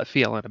got a gut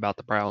feeling about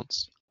the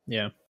Browns.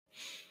 Yeah.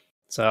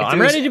 So I'm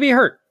ready to be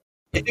hurt.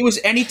 If it was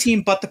any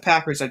team but the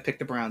Packers, I'd pick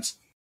the Browns.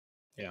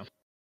 Yeah.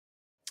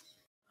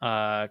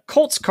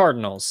 Colts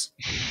Cardinals.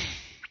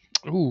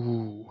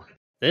 Ooh.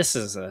 This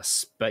is a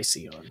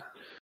spicy one.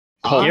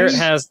 Garrett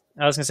has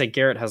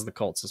the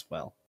Colts as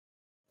well.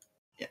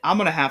 I'm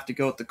going to have to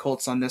go with the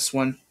Colts on this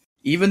one.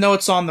 Even though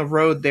it's on the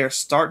road, they're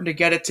starting to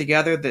get it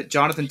together. That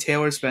Jonathan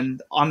Taylor's been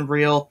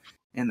unreal,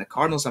 and the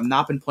Cardinals have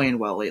not been playing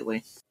well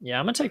lately. Yeah,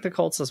 I'm going to take the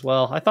Colts as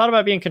well. I thought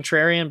about being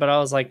contrarian, but I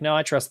was like, no,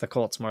 I trust the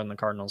Colts more than the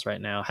Cardinals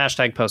right now. #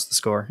 post the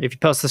score. If you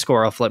post the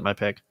score, I'll flip my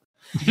pick.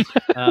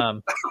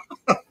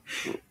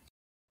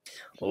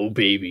 Oh,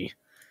 baby.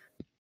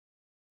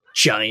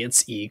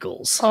 Giants,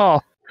 Eagles.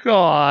 Oh,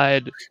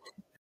 God.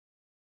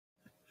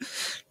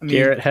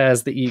 Garrett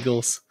has the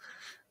Eagles.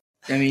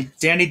 I mean,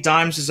 Danny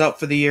Dimes is out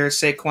for the year.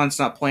 Saquon's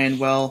not playing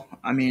well.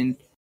 I mean,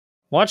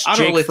 I don't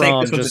really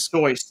think this was a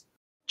choice.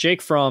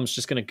 Jake Fromm's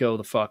just going to go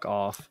the fuck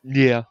off.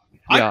 Yeah.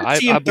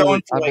 I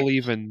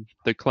believe like, in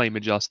the claim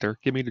adjuster.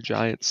 Give me the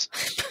Giants.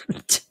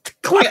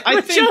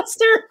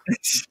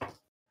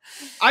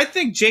 I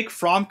think Jake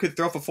Fromm could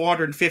throw for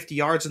 450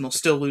 yards and they'll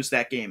still lose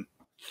that game.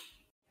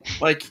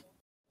 Like,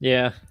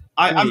 yeah,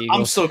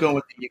 I'm still going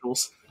with the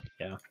Eagles.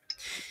 Yeah,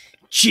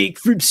 Jake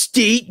from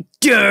State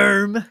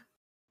Derm.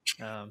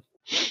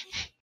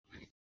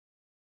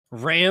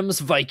 Rams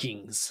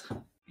Vikings.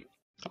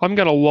 I'm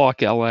gonna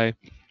lock LA.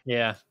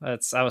 Yeah,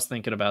 I was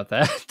thinking about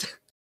that.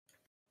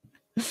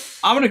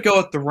 I'm gonna go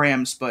with the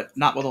Rams, but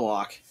not with a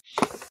lock.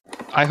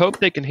 I hope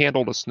they can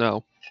handle the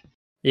snow.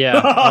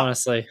 Yeah,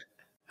 honestly.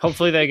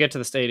 Hopefully they get to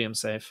the stadium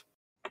safe.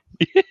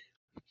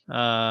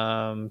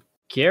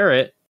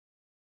 Garrett.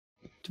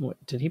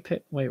 Did he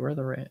pick? Wait, where are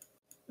the Rams?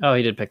 Oh,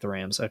 he did pick the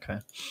Rams. Okay.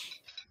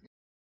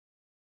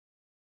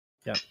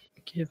 Yep.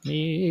 Give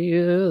me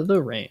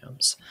the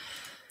Rams.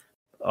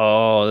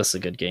 Oh, this is a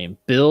good game.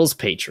 Bills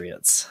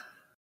Patriots.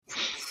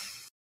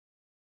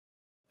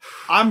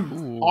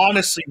 I'm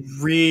honestly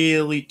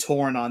really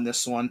torn on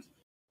this one.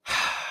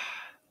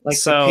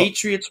 Like, the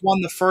Patriots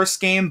won the first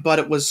game, but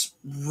it was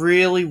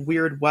really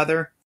weird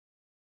weather.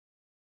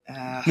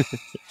 I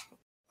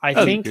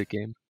think a good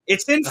game.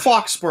 It's in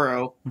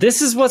Foxborough.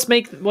 This is what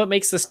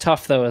makes this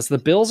tough, though, is the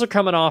Bills are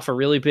coming off a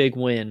really big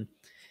win,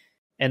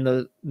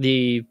 and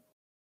the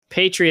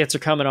Patriots are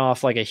coming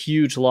off like a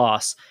huge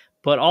loss.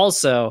 But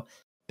also,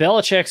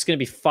 Belichick's going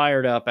to be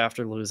fired up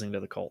after losing to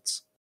the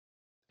Colts.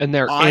 And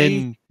they're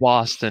in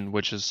Boston,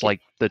 which is like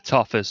the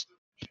toughest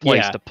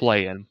place to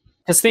play in.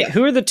 Because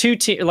who are the two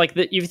teams? Like,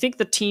 you think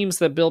the teams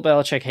that Bill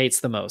Belichick hates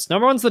the most?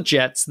 Number one's the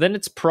Jets, then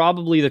it's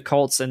probably the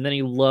Colts, and then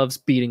he loves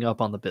beating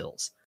up on the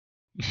Bills.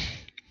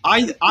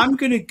 I'm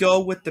going to go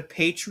with the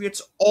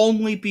Patriots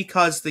only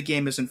because the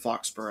game is in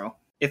Foxborough.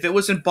 If it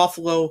was in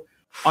Buffalo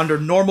under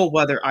normal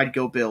weather, I'd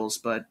go Bills,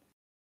 but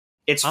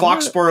it's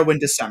Foxborough in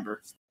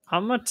December.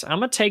 I'm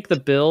gonna take the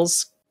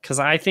Bills because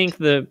I think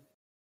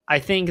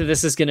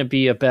this is going to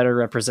be a better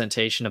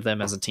representation of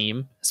them as a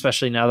team,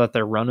 especially now that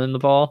they're running the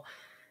ball.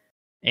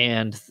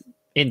 And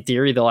in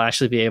theory, they'll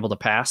actually be able to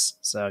pass.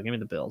 So give me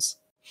the Bills.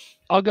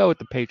 I'll go with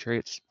the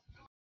Patriots.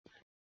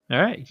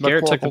 All right.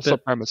 Garrett took the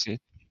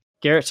supremacy.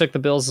 Garrett took the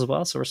Bills as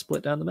well, so we're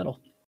split down the middle.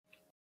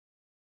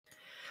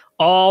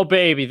 Oh,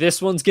 baby. This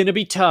one's going to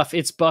be tough.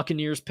 It's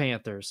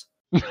Buccaneers-Panthers.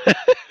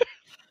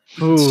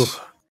 Ooh.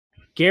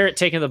 Garrett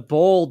taking the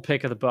bold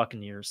pick of the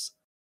Buccaneers.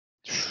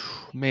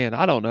 Man,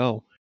 I don't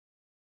know.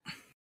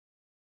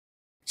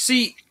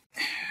 See,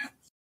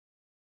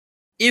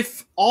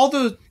 if all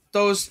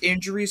those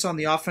injuries on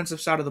the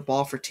offensive side of the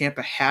ball for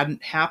Tampa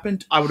hadn't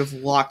happened, I would have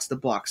locked the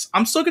Bucs.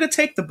 I'm still going to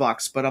take the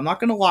Bucs, but I'm not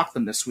going to lock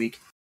them this week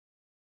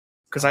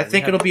because I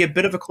think it'll be a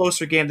bit of a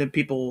closer game than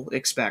people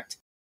expect.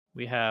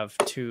 We have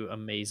 2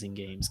 amazing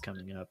games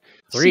coming up.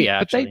 3,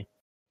 actually.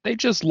 They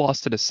just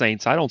lost to the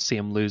Saints. I don't see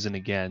them losing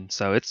again,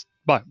 so it's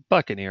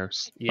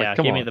Buccaneers. Yeah,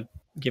 give me the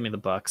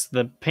Bucs.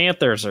 The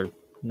Panthers are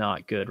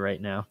not good right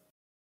now.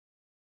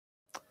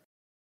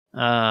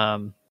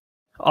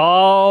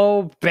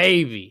 Oh,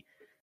 baby.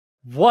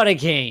 What a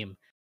game.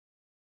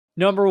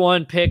 Number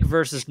 1 pick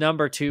versus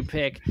number 2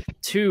 pick.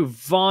 2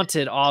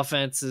 vaunted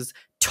offenses.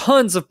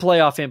 Tons of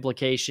playoff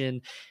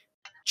implication.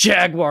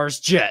 Jaguars,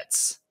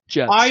 Jets.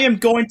 I am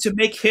going to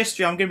make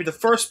history. I'm going to be the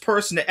first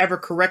person to ever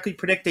correctly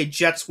predict a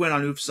Jets win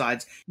on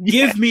Oofsides.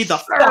 Give me the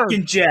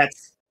fucking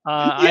Jets.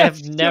 I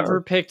have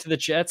never picked the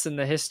Jets in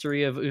the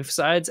history of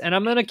Oofsides, and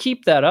I'm going to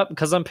keep that up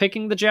because I'm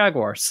picking the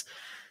Jaguars.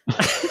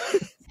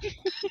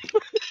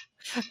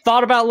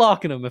 Thought about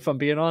locking them, if I'm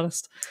being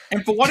honest.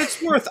 And for what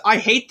it's worth, I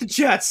hate the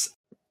Jets,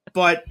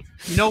 but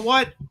you know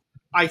what?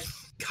 I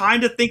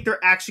kind of think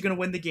they're actually going to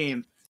win the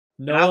game.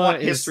 And I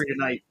want history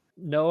tonight.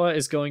 Noah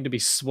is going to be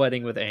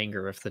sweating with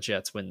anger if the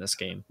Jets win this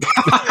game.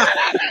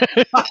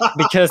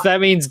 Because that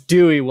means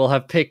Dewey will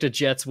have picked a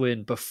Jets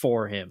win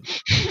before him.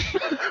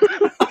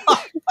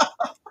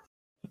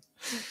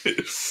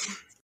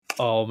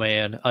 Oh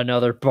man,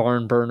 another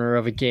barn burner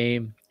of a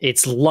game.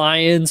 It's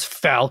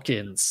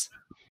Lions-Falcons.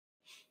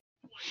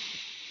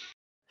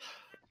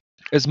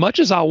 As much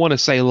as I want to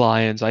say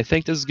Lions, I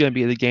think this is going to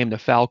be the game the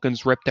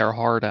Falcons rip their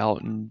heart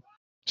out and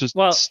just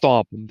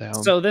stomp them down.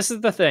 So this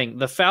is the thing.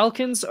 The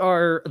Falcons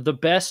are the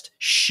best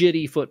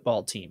shitty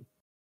football team.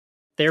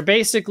 They're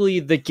basically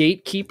the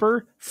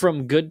gatekeeper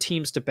from good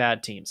teams to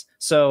bad teams.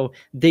 So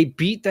they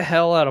beat the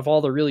hell out of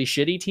all the really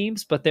shitty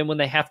teams, but then when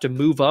they have to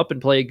move up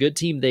and play a good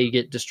team, they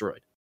get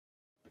destroyed.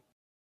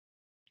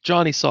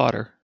 Johnny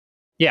Sauter.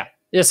 Yeah,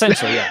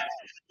 essentially, yeah.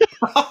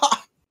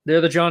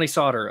 They're the Johnny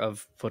Sauter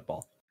of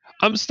football.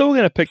 I'm still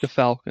going to pick the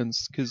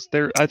Falcons because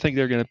I think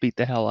they're going to beat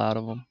the hell out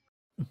of them.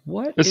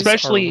 What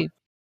especially is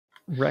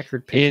our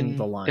record picking in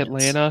the Lions?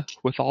 Atlanta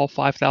with all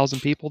 5,000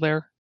 people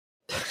there.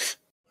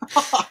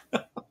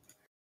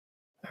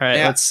 All right,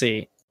 let's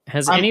see.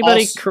 Has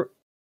anybody?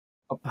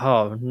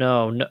 Oh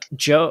no,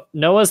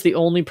 Noah's the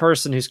only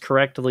person who's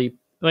correctly.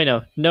 Wait,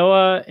 no,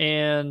 Noah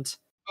and.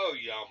 Oh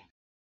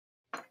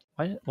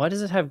yum. Why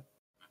does it have?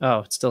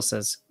 Oh, it still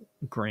says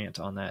Grant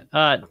on that.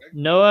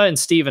 Noah and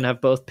Steven have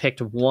both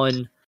picked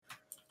one.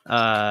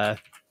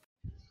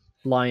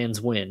 Lions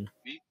win.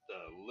 Beat the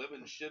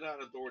living shit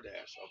out of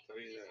DoorDash. I'll tell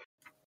you that.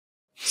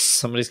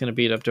 Somebody's gonna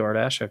beat up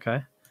DoorDash.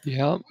 Okay.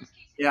 Yeah.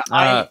 Yeah.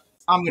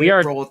 I'm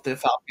gonna roll with the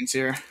Falcons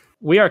here.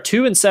 We are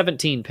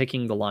 2-17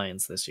 picking the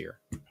Lions this year,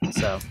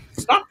 so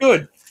it's not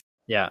good.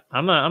 Yeah,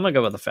 I'm gonna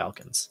go with the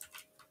Falcons.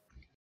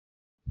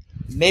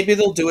 Maybe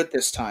they'll do it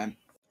this time.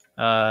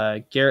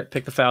 Garrett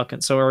picked the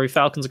Falcons. So are we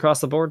Falcons across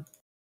the board?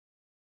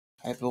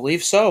 I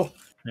believe so.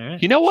 All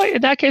right. You know what?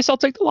 In that case, I'll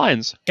take the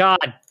Lions.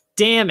 God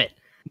damn it.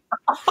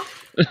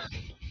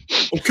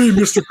 Okay,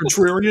 Mr.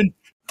 Contrarian.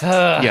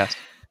 Yes.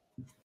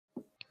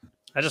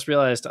 I just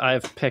realized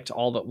I've picked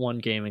all but one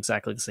game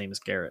exactly the same as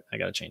Garrett. I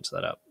got to change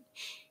that up.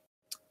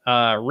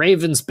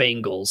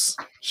 Ravens-Bengals.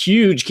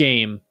 Huge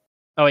game.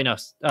 Oh, wait, no.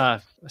 I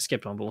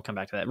skipped one, but we'll come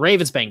back to that.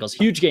 Ravens-Bengals.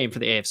 Huge game for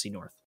the AFC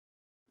North.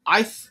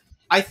 I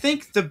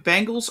think the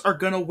Bengals are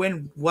going to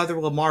win whether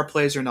Lamar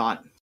plays or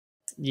not.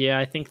 Yeah,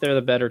 I think they're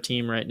the better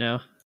team right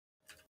now.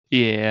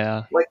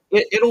 Yeah. Like,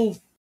 it'll...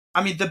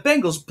 I mean, the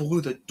Bengals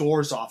blew the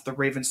doors off the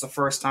Ravens the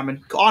first time,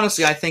 and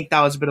honestly, I think that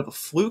was a bit of a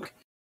fluke.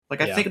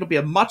 Like, I think it'll be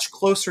a much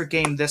closer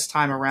game this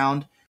time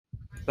around,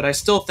 but I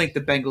still think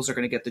the Bengals are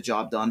going to get the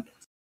job done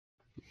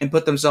and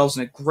put themselves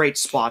in a great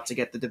spot to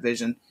get the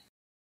division.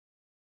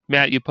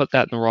 Matt, you put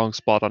that in the wrong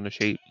spot on the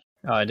sheet.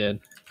 Oh, I did.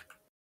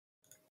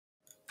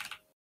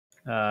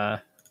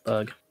 Bug.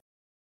 All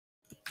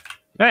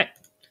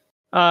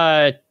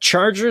right.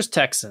 Chargers,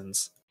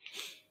 Texans.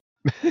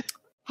 I'm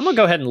going to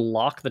go ahead and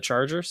lock the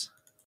Chargers.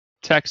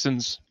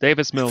 Texans,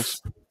 Davis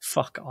Mills.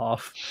 Fuck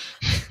off.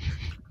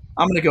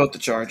 I'm going to go with the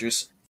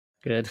Chargers.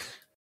 Good.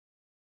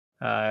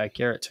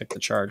 Garrett took the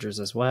Chargers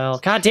as well.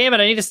 God damn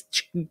it! I need to.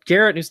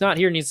 Garrett, who's not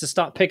here, needs to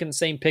stop picking the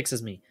same picks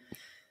as me.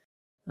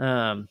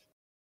 Oh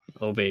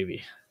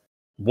baby,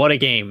 what a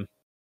game!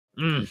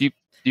 You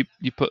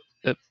put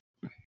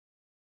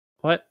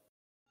what?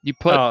 You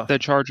put the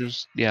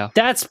Chargers. Yeah,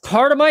 that's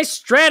part of my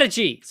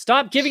strategy.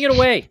 Stop giving it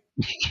away.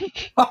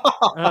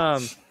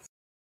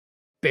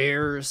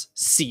 Bears,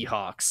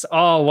 Seahawks.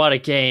 Oh, what a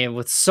game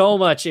with so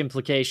much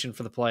implication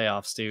for the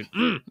playoffs, dude.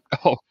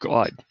 Oh,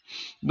 God.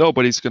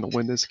 Nobody's going to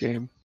win this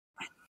game.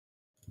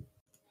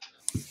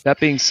 That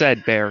being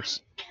said,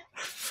 Bears.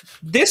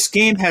 This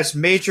game has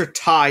major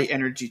tie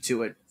energy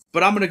to it,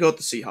 but I'm going to go with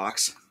the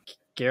Seahawks.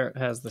 Garrett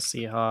has the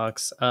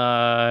Seahawks.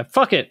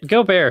 Fuck it.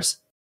 Go Bears.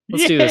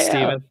 Let's do this,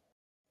 Steven.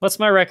 What's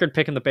my record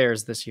picking the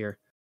Bears this year?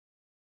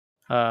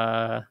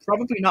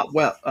 Probably not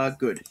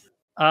good.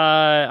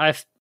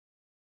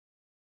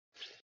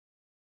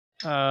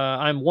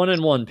 I'm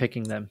 1-1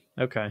 picking them.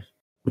 Okay.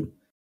 All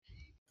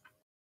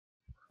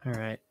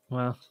right.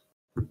 Well,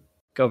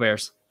 go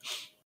Bears.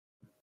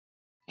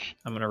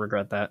 I'm gonna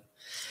regret that.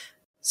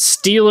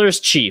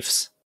 Steelers,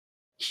 Chiefs.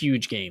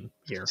 Huge game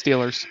here.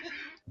 Steelers.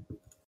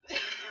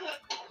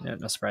 Yeah,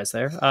 no surprise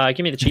there.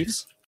 Give me the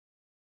Chiefs.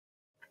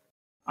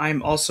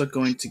 I'm also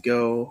going to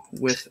go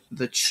with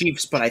the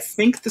Chiefs, but I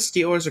think the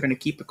Steelers are going to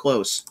keep it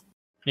close.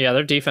 Yeah,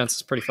 their defense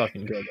is pretty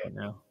fucking good right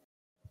now.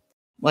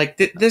 Like,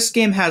 this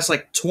game has,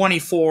 like,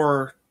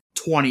 24-20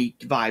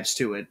 vibes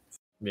to it.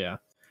 Yeah.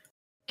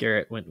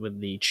 Garrett went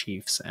with the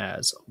Chiefs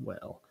as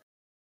well.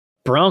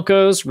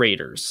 Broncos,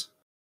 Raiders.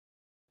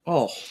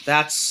 Oh,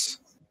 that's...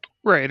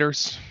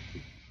 Raiders.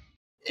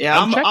 Yeah,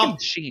 I'm checking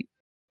the sheet.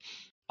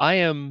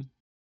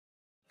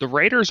 The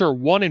Raiders are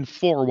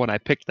 1-4 when I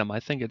picked them.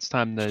 I think it's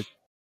time to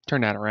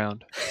turn that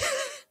around.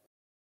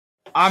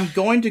 I'm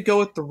going to go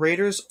with the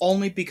Raiders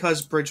only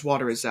because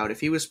Bridgewater is out. If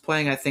he was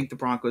playing, I think the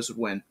Broncos would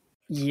win.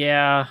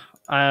 Yeah,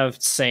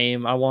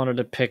 same. I wanted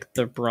to pick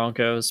the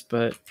Broncos,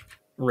 but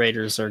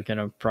Raiders are going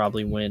to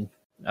probably win.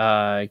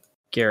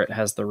 Garrett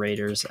has the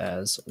Raiders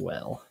as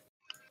well.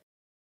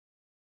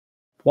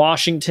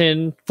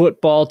 Washington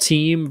football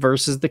team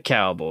versus the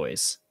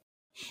Cowboys.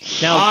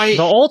 Now, the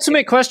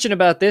ultimate question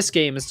about this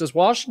game is, does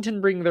Washington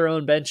bring their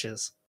own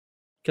benches?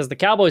 Because the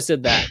Cowboys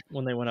did that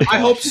when they went up. I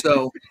hope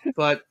so,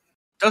 but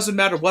doesn't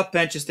matter what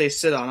benches they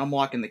sit on. I'm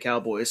locking the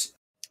Cowboys.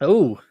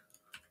 Oh,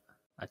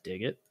 I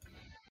dig it.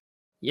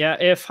 Yeah,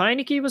 if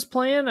Heineke was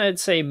playing, I'd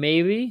say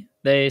maybe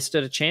they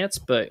stood a chance,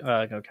 but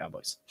go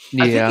Cowboys.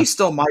 Yeah. I think he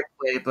still might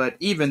play, but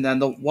even then,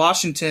 the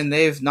Washington,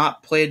 they've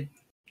not played.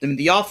 I mean,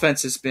 the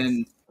offense has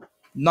been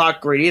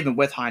not great, even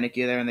with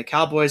Heineke there, and the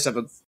Cowboys have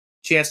a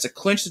chance to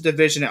clinch the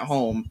division at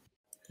home.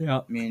 Yeah.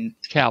 I mean,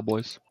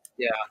 Cowboys.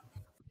 Yeah.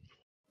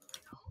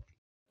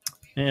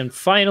 And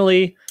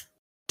finally,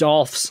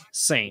 Dolphs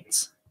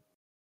Saints.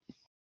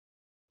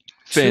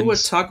 Tua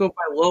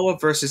Tagovailoa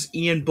versus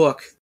Ian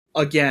Book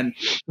again.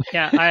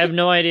 Yeah, I have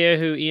no idea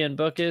who Ian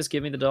Book is.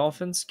 Give me the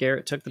Dolphins.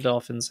 Garrett took the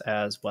Dolphins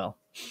as well.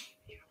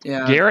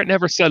 Yeah. Garrett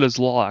never set his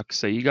lock,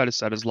 so you got to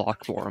set his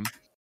lock for him.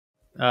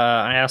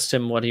 I asked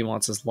him what he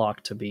wants his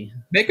lock to be.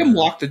 Make him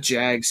lock the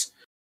Jags.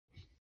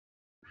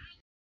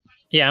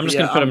 Yeah, I'm just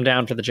going to put him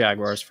down for the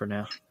Jaguars for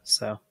now.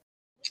 So.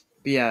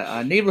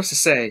 Yeah, needless to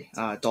say,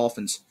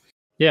 Dolphins.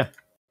 Yeah.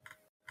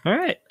 All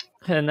right.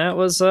 And that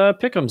was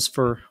Pick'ems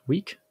for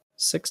week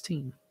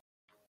 16.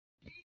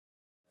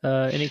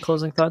 Any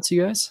closing thoughts,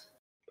 you guys?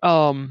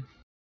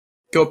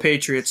 Go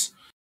Patriots.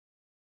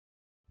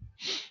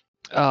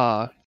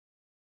 All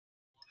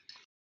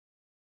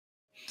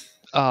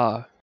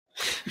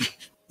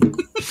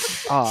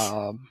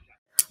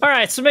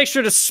right, so make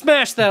sure to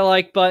smash that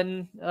like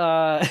button.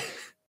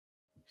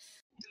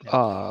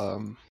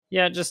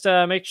 Yeah, just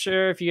make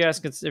sure if you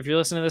guys if you're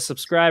listening to this,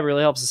 subscribe. It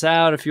really helps us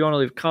out. If you want to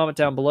leave a comment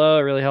down below,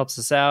 it really helps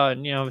us out.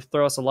 And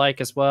throw us a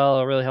like as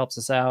well. It really helps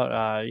us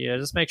out.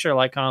 Just make sure to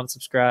like, comment,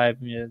 subscribe.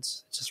 It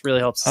just really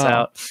helps us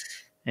out.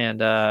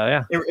 And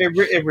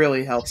it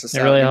really helps us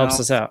out. It really helps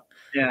us out.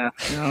 Yeah.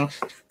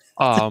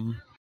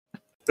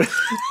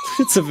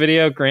 It's a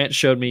video Grant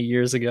showed me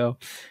years ago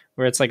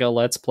where it's like a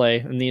let's play,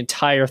 and the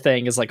entire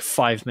thing is like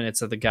 5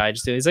 minutes of the guy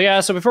just doing. He's like, yeah.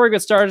 So before we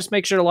get started, just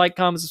make sure to like,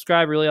 comment,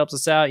 subscribe. It really helps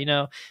us out,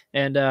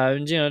 and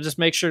just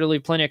make sure to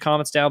leave plenty of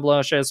comments down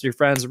below. Share this with your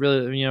friends. It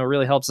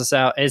really helps us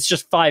out. It's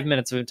just 5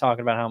 minutes of him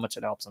talking about how much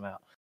it helps them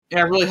out.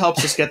 Yeah, it really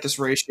helps us get this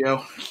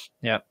ratio.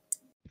 Yeah.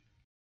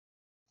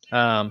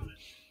 Yeah.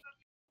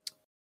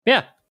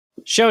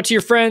 Show it to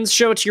your friends.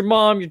 Show it to your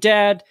mom, your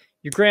dad,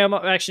 your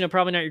grandma. Actually, no,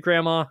 probably not your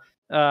grandma.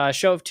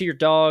 Show it to your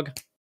dog,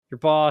 your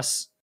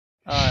boss.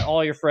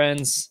 All your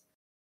friends.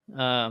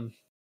 Yeah.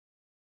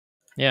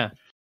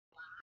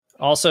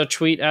 Also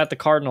tweet at the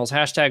Cardinals. #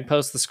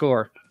 post the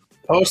score.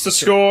 Post the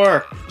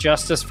score.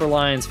 Justice for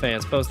Lions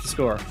fans. Post the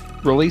score.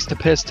 Release the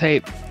piss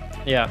tape.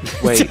 Yeah.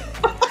 Wait.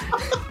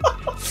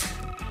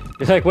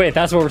 You're like, wait,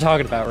 that's what we're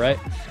talking about, right?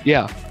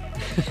 Yeah.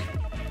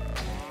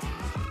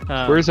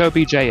 Where's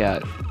OBJ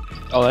at?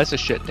 Oh, that's a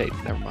shit tape.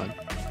 Never mind.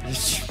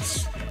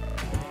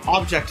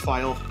 Object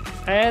file.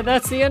 And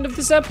that's the end of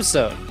this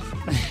episode.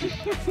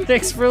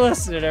 Thanks for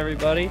listening,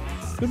 everybody.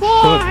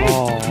 Goodbye.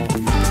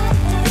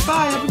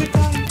 Goodbye. Have a good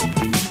time.